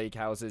multiple lake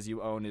houses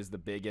you own is the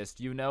biggest,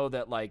 you know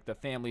that, like, the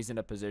family's in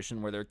a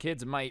position where their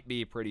kids might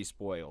be pretty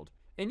spoiled.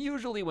 And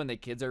usually when the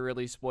kids are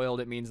really spoiled,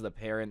 it means the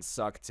parents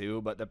suck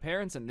too, but the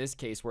parents in this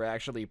case were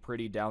actually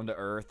pretty down to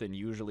earth and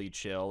usually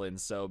chill,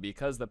 and so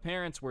because the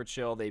parents were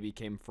chill, they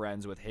became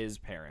friends with his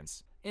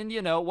parents. And,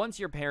 you know, once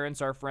your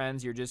parents are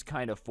friends, you're just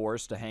kind of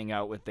forced to hang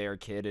out with their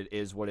kid. It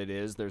is what it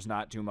is. There's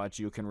not too much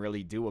you can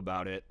really do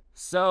about it.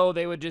 So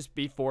they would just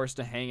be forced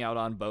to hang out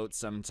on boats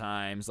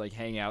sometimes, like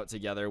hang out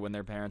together when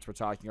their parents were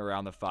talking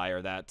around the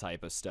fire, that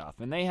type of stuff.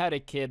 And they had a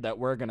kid that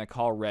we're going to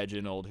call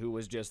Reginald, who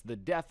was just the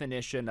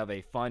definition of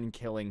a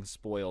fun-killing,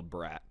 spoiled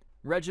brat.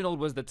 Reginald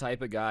was the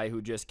type of guy who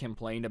just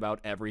complained about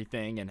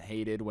everything and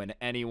hated when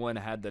anyone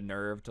had the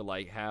nerve to,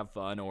 like, have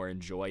fun or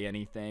enjoy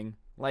anything.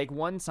 Like,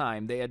 one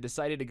time, they had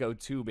decided to go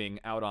tubing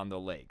out on the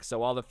lake,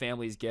 so all the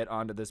families get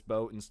onto this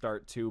boat and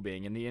start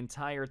tubing, and the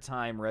entire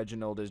time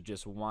Reginald is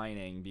just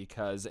whining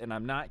because, and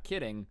I'm not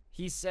kidding,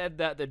 he said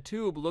that the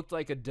tube looked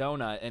like a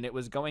donut and it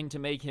was going to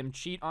make him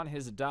cheat on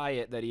his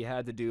diet that he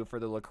had to do for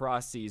the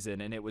lacrosse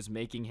season, and it was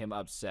making him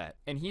upset.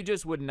 And he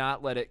just would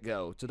not let it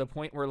go, to the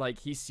point where, like,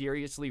 he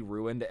seriously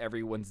ruined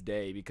everyone's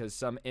day because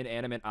some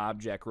inanimate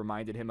object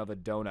reminded him of a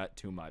donut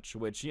too much,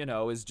 which, you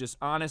know, is just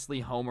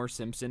honestly Homer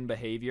Simpson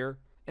behavior.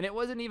 And it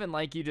wasn't even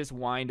like he just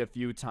whined a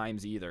few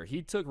times either.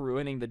 He took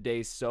ruining the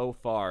day so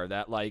far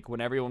that, like, when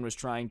everyone was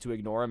trying to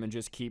ignore him and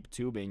just keep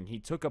tubing, he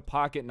took a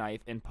pocket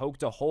knife and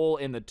poked a hole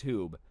in the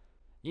tube.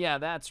 Yeah,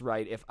 that's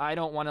right. If I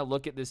don't want to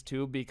look at this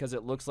tube because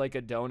it looks like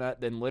a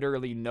donut, then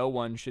literally no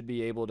one should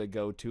be able to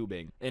go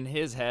tubing. In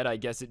his head, I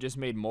guess it just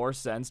made more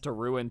sense to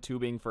ruin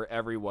tubing for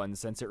everyone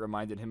since it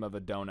reminded him of a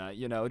donut.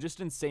 You know,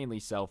 just insanely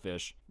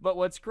selfish. But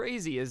what's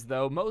crazy is,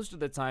 though, most of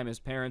the time his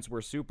parents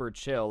were super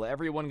chill.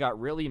 Everyone got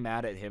really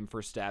mad at him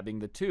for stabbing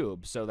the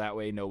tube, so that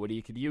way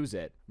nobody could use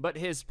it. But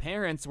his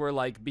parents were,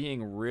 like,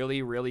 being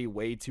really, really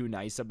way too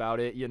nice about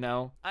it, you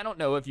know? I don't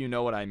know if you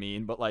know what I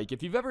mean, but, like,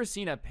 if you've ever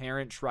seen a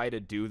parent try to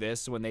do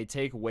this when they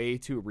take way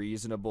too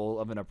reasonable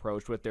of an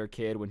approach with their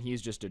kid when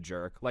he's just a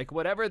jerk. Like,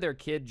 whatever their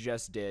kid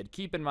just did,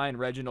 keep in mind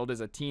Reginald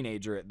is a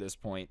teenager at this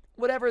point.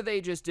 Whatever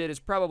they just did is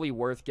probably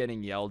worth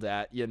getting yelled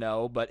at, you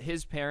know, but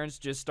his parents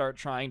just start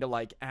trying to,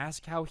 like,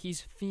 ask how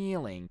he's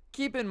feeling.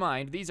 Keep in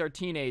mind, these are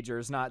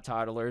teenagers, not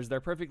toddlers.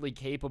 They're perfectly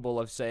capable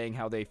of saying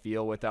how they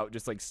feel without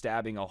just, like,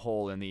 stabbing a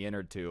hole in the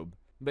inner tube.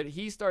 But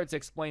he starts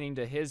explaining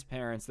to his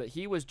parents that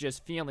he was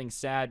just feeling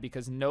sad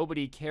because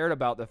nobody cared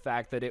about the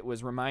fact that it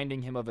was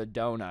reminding him of a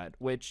donut,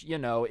 which, you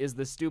know, is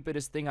the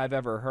stupidest thing I've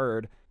ever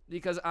heard.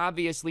 Because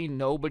obviously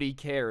nobody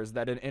cares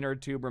that an inner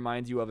tube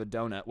reminds you of a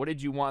donut. What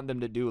did you want them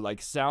to do?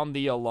 Like, sound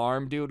the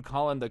alarm, dude?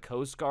 Call in the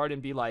Coast Guard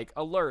and be like,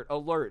 alert,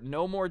 alert,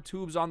 no more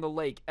tubes on the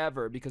lake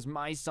ever because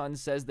my son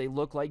says they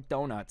look like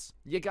donuts.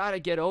 You gotta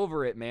get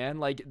over it, man.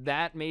 Like,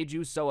 that made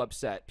you so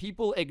upset.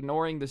 People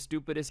ignoring the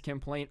stupidest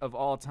complaint of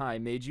all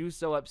time made you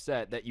so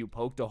upset that you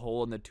poked a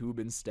hole in the tube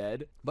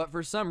instead. But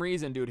for some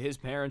reason, dude, his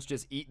parents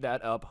just eat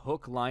that up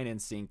hook, line,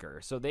 and sinker.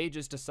 So they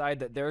just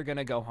decide that they're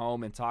gonna go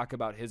home and talk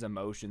about his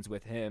emotions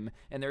with him.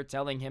 And they're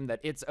telling him that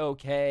it's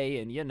okay,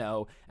 and, you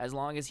know, as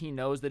long as he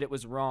knows that it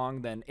was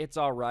wrong, then it's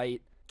all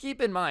right. Keep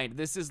in mind,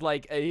 this is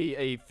like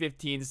a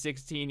 15,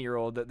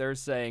 16-year-old that they're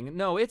saying,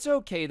 no, it's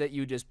okay that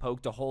you just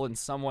poked a hole in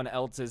someone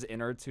else's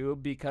inner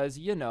tube because,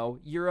 you know,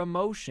 your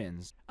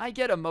emotions. I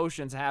get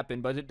emotions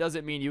happen, but it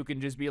doesn't mean you can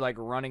just be like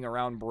running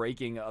around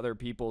breaking other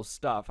people's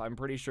stuff. I'm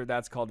pretty sure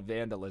that's called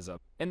vandalism.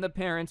 And the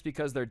parents,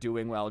 because they're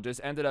doing well,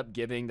 just ended up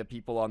giving the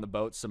people on the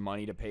boat some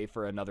money to pay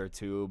for another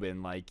tube,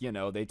 and, like, you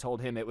know, they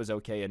told him it was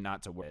okay and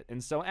not to win.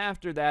 And so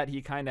after that,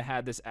 he kind of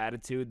had this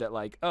attitude that,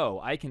 like, oh,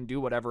 I can do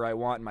whatever I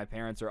want and my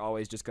parents are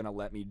always just gonna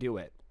let me do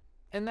it.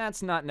 And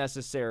that's not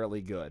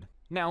necessarily good.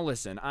 Now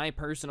listen, I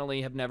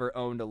personally have never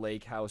owned a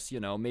lake house,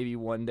 you know, maybe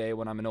one day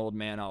when I'm an old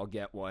man I'll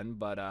get one,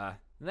 but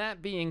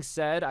that being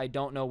said, I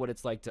don't know what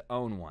it's like to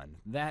own one.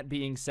 That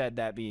being said,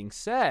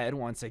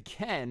 once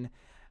again,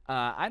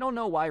 I don't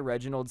know why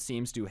Reginald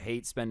seems to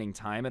hate spending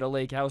time at a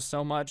lake house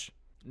so much.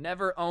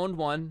 Never owned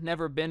one,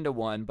 never been to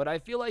one, but I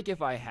feel like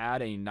if I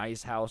had a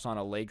nice house on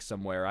a lake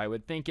somewhere, I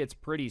would think it's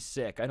pretty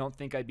sick. I don't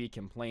think I'd be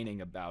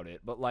complaining about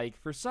it, but,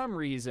 like, for some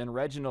reason,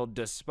 Reginald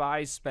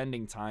despised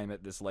spending time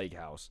at this lake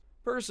house.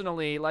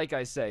 Personally, like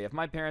I say, if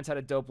my parents had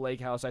a dope lake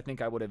house, I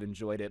think I would have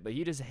enjoyed it, but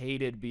he just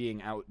hated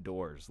being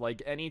outdoors.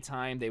 Like,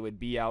 anytime they would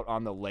be out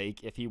on the lake,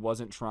 if he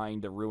wasn't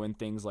trying to ruin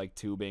things like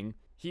tubing,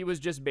 he was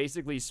just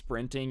basically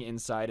sprinting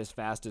inside as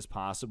fast as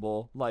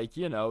possible. Like,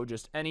 you know,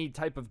 just any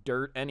type of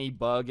dirt, any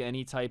bug,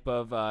 any type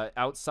of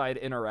outside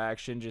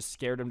interaction just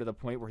scared him to the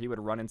point where he would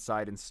run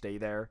inside and stay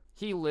there.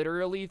 He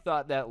literally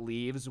thought that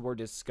leaves were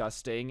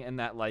disgusting and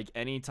that, like,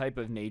 any type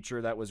of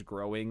nature that was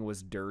growing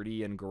was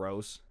dirty and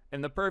gross.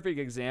 And the perfect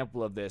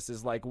example of this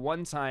is, like,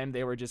 one time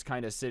they were just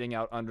kind of sitting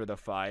out under the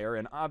fire,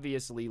 and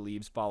obviously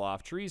leaves fall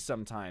off trees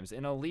sometimes,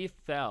 and a leaf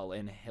fell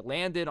and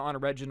landed on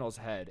Reginald's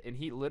head, and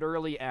he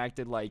literally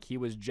acted like he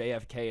was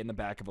JFK in the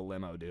back of a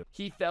limo, dude.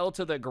 He fell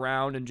to the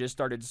ground and just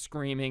started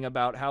screaming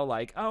about how,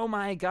 like, oh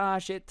my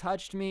gosh, it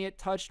touched me,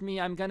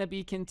 I'm gonna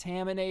be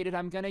contaminated,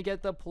 I'm gonna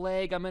get the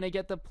plague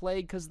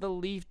because the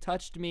leaf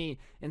touched me.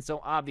 And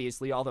so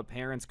obviously all the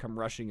parents come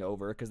rushing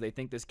over because they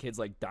think this kid's,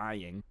 like,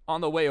 dying.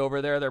 On the way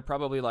over there, they're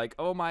probably like,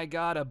 oh my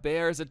god, a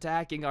bear's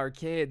attacking our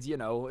kids. You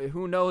know,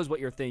 who knows what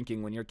you're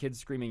thinking when your kid's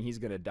screaming he's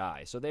gonna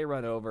die. So they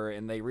run over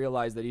and they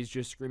realize that he's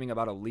just screaming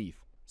about a leaf.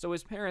 So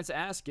his parents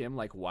ask him,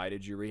 like, why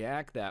did you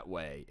react that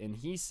way? And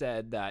he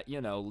said that,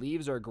 you know,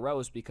 leaves are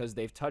gross because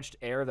they've touched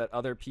air that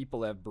other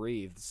people have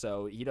breathed,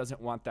 so he doesn't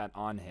want that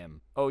on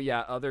him. Oh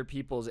yeah, other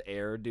people's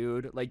air,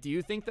 dude. Like, do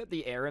you think that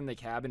the air in the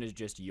cabin is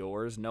just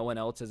yours? No one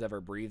else has ever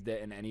breathed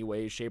it in any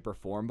way, shape, or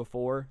form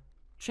before?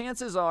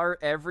 Chances are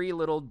every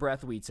little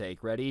breath we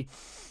take, ready?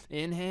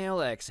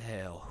 Inhale,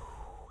 exhale,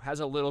 has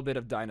a little bit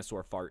of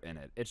dinosaur fart in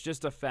it. It's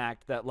just a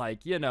fact that,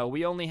 like, you know,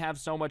 we only have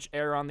so much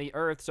air on the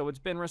earth, so it's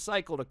been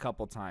recycled a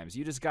couple times.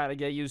 You just gotta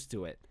get used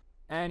to it.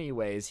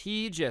 Anyways,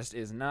 he just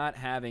is not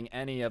having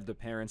any of the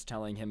parents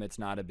telling him it's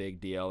not a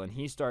big deal, and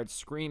he starts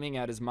screaming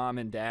at his mom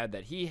and dad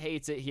that he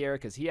hates it here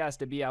because he has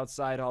to be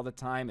outside all the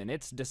time, and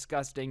it's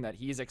disgusting that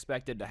he's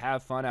expected to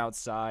have fun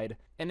outside.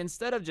 And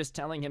instead of just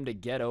telling him to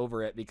get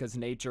over it because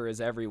nature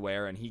is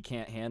everywhere and he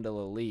can't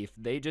handle a leaf,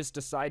 they just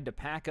decide to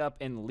pack up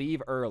and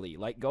leave early,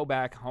 like go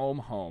back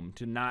home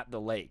to not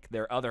the lake,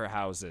 their other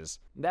houses.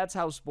 That's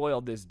how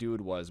spoiled this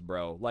dude was,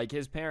 bro. Like,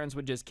 his parents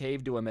would just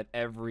cave to him at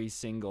every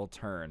single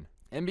turn.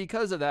 And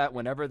because of that,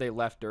 whenever they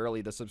left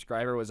early, the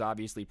subscriber was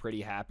obviously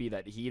pretty happy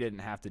that he didn't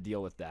have to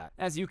deal with that.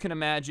 As you can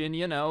imagine,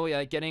 you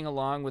know, getting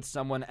along with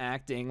someone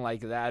acting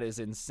like that is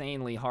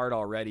insanely hard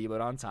already, but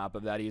on top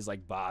of that, he's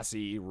like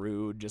bossy,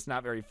 rude, just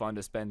not very fun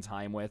to spend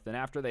time with. And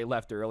after they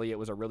left early, it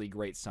was a really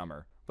great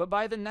summer. But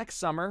by the next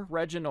summer,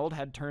 Reginald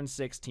had turned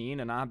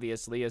 16, and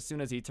obviously, as soon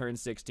as he turned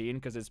 16,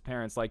 because his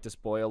parents like to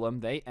spoil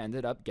him, they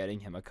ended up getting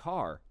him a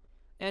car.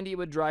 And he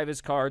would drive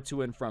his car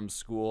to and from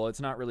school.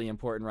 It's not really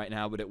important right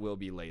now, but it will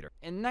be later.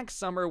 And next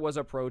summer was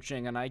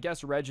approaching, and I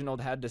guess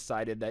Reginald had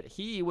decided that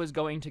he was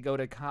going to go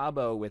to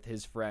Cabo with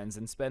his friends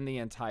and spend the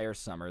entire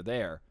summer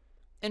there.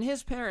 And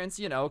his parents,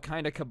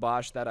 kind of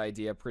kiboshed that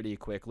idea pretty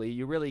quickly.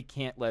 You really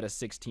can't let a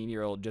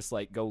 16-year-old just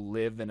like go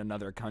live in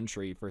another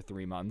country for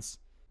 3 months.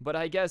 But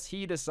I guess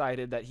he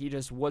decided that he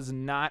just was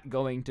not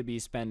going to be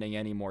spending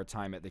any more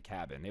time at the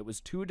cabin. It was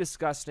too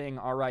disgusting.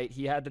 All right,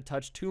 he had to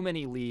touch too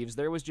many leaves.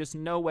 There was just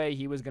no way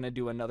he was going to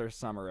do another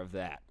summer of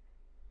that.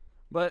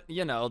 But,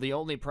 the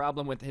only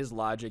problem with his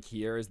logic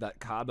here is that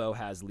Cabo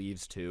has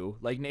leaves too.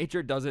 Like,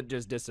 nature doesn't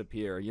just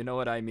disappear, you know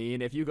what I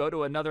mean? If you go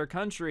to another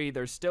country,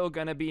 there's still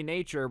gonna be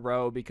nature,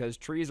 bro, because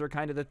trees are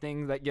kind of the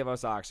things that give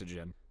us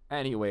oxygen.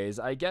 Anyways,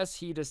 I guess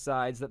he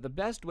decides that the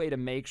best way to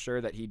make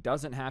sure that he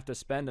doesn't have to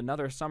spend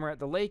another summer at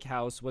the lake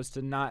house was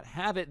to not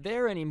have it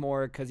there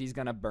anymore because he's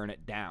gonna burn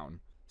it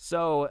down.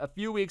 So, a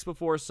few weeks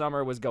before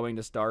summer was going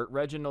to start,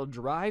 Reginald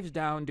drives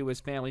down to his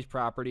family's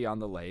property on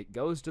the lake,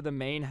 goes to the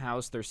main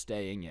house they're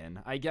staying in.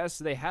 I guess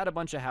they had a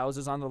bunch of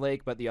houses on the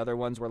lake, but the other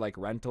ones were like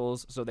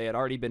rentals, so they had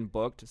already been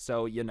booked.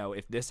 So,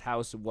 if this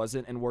house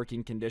wasn't in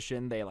working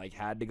condition, they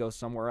had to go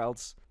somewhere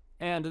else.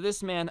 And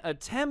this man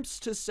attempts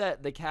to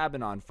set the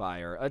cabin on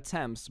fire,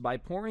 by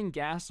pouring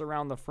gas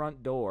around the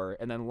front door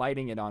and then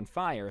lighting it on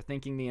fire,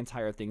 thinking the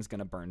entire thing's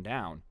gonna burn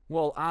down.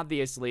 Well,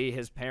 obviously,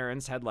 his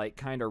parents had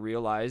kind of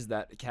realized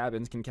that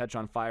cabins can catch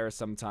on fire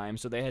sometimes,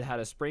 so they had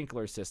a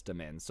sprinkler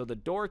system in. So the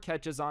door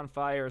catches on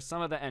fire,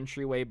 some of the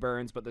entryway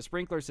burns, but the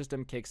sprinkler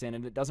system kicks in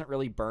and it doesn't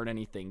really burn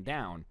anything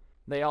down.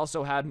 They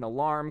also had an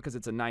alarm because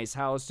it's a nice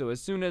house, so as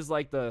soon as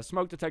the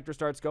smoke detector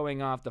starts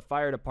going off, the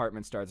fire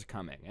department starts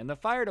coming. And the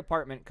fire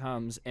department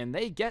comes and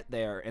they get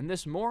there, and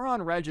this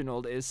moron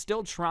Reginald is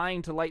still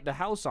trying to light the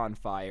house on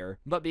fire,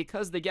 but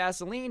because the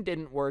gasoline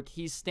didn't work,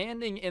 he's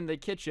standing in the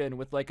kitchen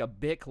with a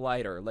Bic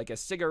lighter, like a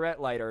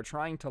cigarette lighter,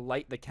 trying to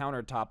light the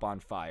countertop on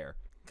fire.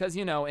 Because,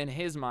 in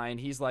his mind,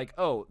 he's like,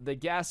 oh, the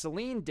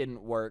gasoline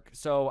didn't work,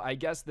 so I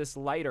guess this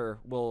lighter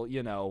will,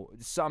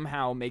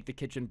 somehow make the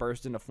kitchen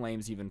burst into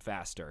flames even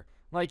faster.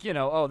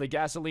 Oh, the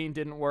gasoline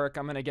didn't work,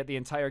 I'm gonna get the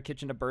entire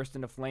kitchen to burst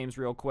into flames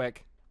real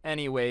quick.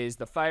 Anyways,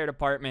 the fire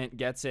department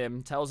gets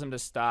him, tells him to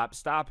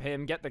stop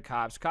him, get the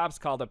cops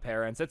call the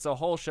parents. It's a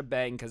whole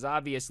shebang, because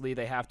obviously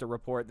they have to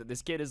report that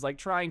this kid is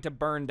trying to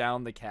burn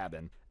down the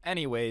cabin.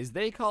 Anyways,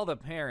 they call the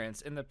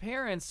parents, and the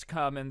parents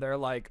come and they're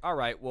like, all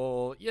right,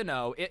 well,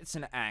 it's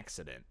an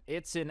accident.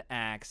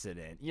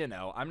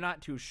 I'm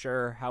not too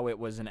sure how it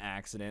was an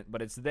accident,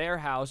 but it's their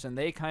house, and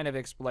they kind of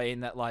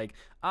explain that,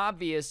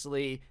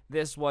 obviously,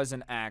 this was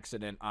an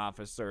accident,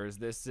 officers.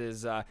 This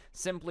is,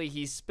 simply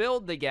he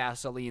spilled the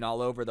gasoline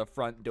all over the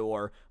front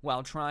door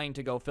while trying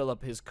to go fill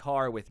up his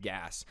car with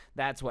gas.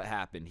 That's what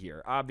happened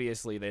here.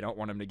 Obviously, they don't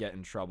want him to get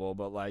in trouble,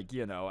 but, I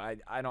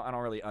don't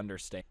really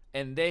understand.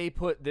 And they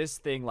put this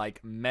thing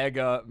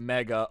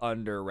mega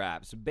under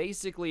wraps.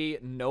 Basically,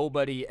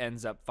 nobody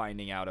ends up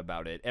finding out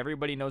about it.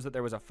 Everybody knows that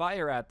there was a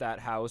fire at that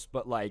house,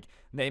 but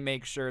they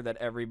make sure that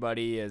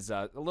everybody is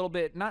a little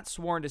bit not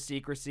sworn to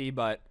secrecy,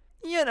 but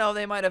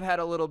they might have had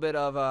a little bit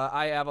of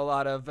I have a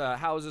lot of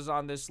houses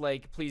on this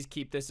lake, please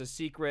keep this a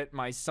secret,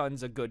 my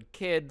son's a good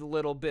kid,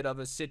 little bit of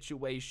a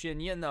situation.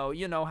 You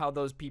know how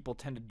those people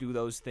tend to do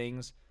those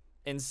things.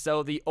 And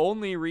so the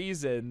only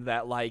reason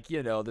that,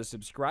 the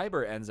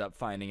subscriber ends up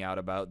finding out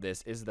about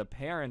this is the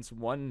parents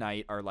one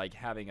night are,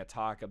 having a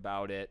talk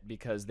about it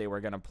because they were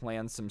going to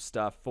plan some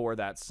stuff for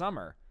that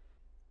summer.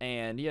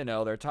 And,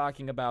 they're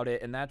talking about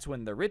it, and that's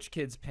when the rich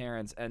kid's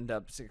parents end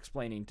up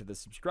explaining to the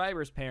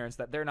subscriber's parents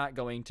that they're not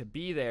going to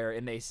be there,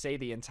 and they say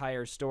the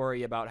entire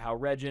story about how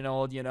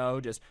Reginald,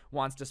 just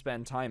wants to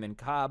spend time in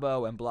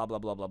Cabo and blah, blah,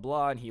 blah, blah,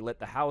 blah, and he lit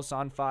the house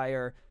on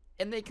fire.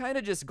 And they kind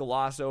of just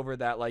gloss over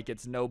that like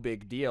it's no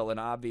big deal, and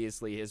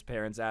obviously his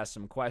parents ask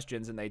some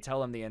questions and they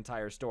tell him the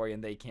entire story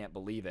and they can't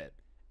believe it.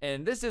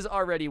 And this is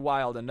already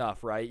wild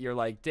enough, right? You're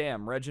like,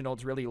 damn,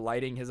 Reginald's really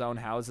lighting his own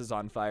houses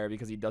on fire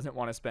because he doesn't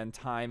want to spend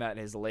time at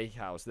his lake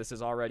house. This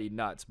is already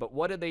nuts. But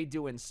what did they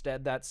do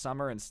instead that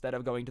summer instead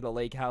of going to the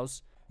lake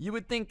house? You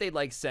would think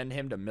they'd send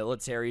him to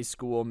military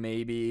school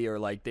maybe, or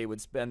they would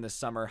spend the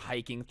summer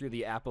hiking through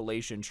the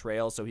Appalachian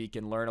Trail so he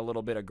can learn a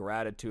little bit of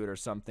gratitude or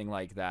something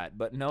like that.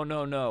 But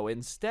no.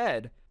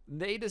 Instead,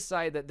 they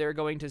decide that they're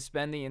going to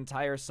spend the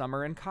entire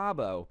summer in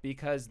Cabo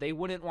because they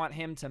wouldn't want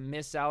him to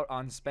miss out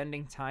on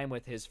spending time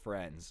with his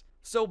friends.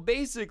 So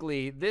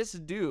basically, this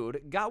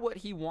dude got what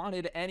he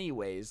wanted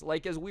anyways.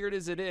 As weird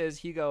as it is,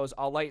 he goes,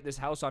 I'll light this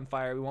house on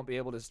fire, we won't be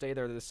able to stay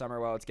there this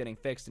summer while it's getting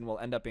fixed and we'll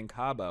end up in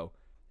Cabo.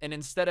 And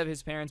instead of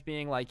his parents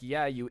being like,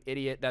 yeah, you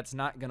idiot, that's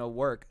not gonna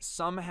work,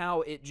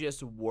 somehow it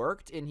just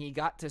worked and he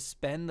got to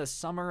spend the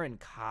summer in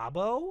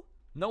Cabo?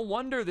 No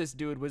wonder this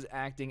dude was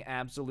acting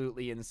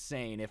absolutely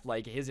insane if,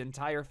 his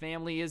entire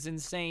family is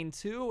insane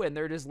too and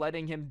they're just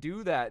letting him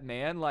do that,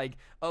 man.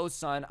 Oh,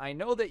 son, I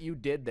know that you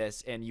did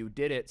this and you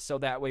did it so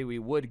that way we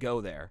would go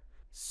there.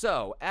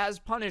 So, as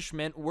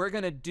punishment, we're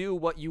gonna do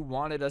what you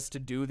wanted us to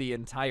do the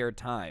entire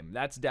time.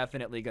 That's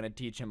definitely gonna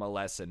teach him a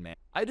lesson, man.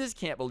 I just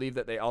can't believe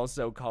that they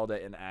also called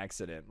it an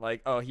accident.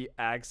 Oh, he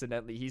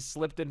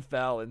slipped and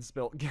fell and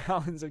spilled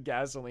gallons of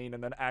gasoline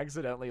and then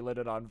accidentally lit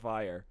it on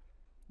fire.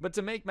 But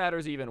to make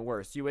matters even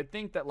worse, you would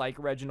think that like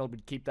Reginald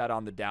would keep that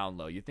on the down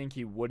low. You think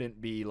he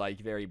wouldn't be like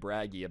very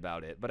braggy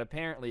about it. But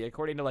apparently,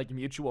 according to like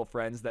mutual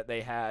friends that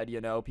they had,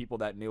 people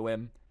that knew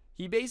him,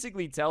 he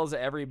basically tells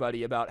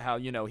everybody about how,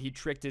 he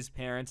tricked his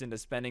parents into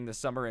spending the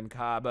summer in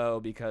Cabo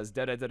because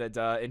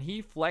da-da-da-da-da, and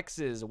he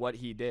flexes what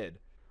he did.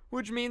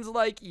 Which means,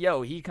 like,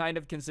 he kind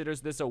of considers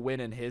this a win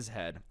in his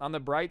head. On the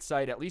bright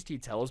side, at least he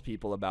tells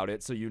people about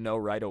it, so you know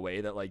right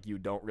away that, like, you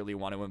don't really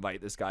want to invite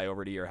this guy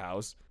over to your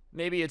house.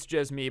 Maybe it's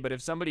just me, but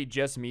if somebody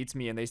just meets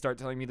me and they start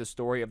telling me the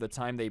story of the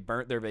time they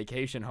burnt their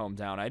vacation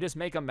hometown, I just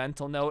make a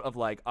mental note of,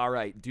 like,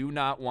 alright, do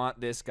not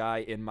want this guy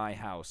in my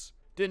house.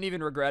 Didn't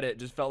even regret it,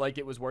 just felt like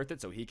it was worth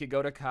it so he could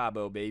go to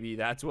Cabo, baby.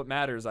 That's what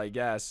matters, I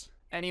guess.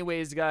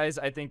 Anyways, guys,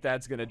 I think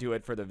that's gonna do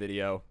it for the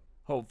video.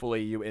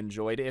 Hopefully you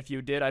enjoyed it. If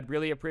you did, I'd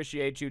really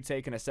appreciate you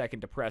taking a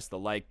second to press the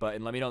like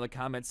button. Let me know in the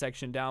comment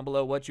section down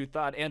below what you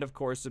thought, and of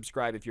course,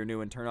 subscribe if you're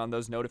new and turn on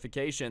those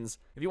notifications.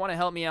 If you want to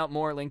help me out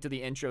more, link to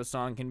the intro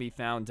song can be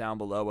found down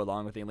below,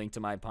 along with a link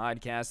to my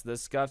podcast, The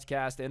Scuffed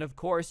Cast, and of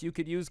course, you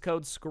could use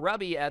code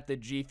SCRUBBY at the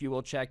G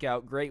Fuel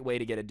checkout. Great way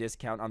to get a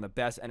discount on the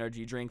best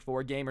energy drink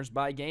for gamers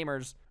by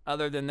gamers.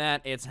 Other than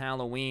that, it's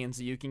Halloween,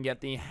 so you can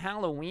get the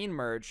Halloween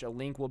merch. A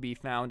link will be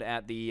found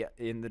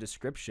in the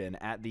description.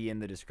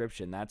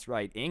 That's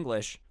right,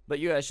 English. But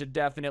you guys should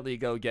definitely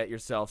go get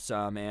yourself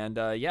some. And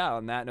yeah,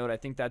 on that note, I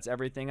think that's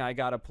everything I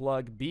gotta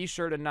plug. Be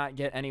sure to not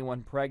get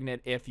anyone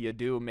pregnant. If you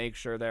do, make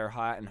sure they're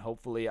hot, and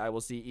hopefully I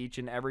will see each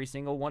and every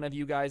single one of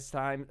you guys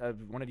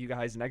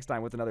next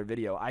time with another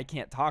video. I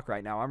can't talk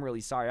right now. I'm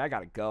really sorry. I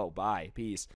gotta go. Bye. Peace.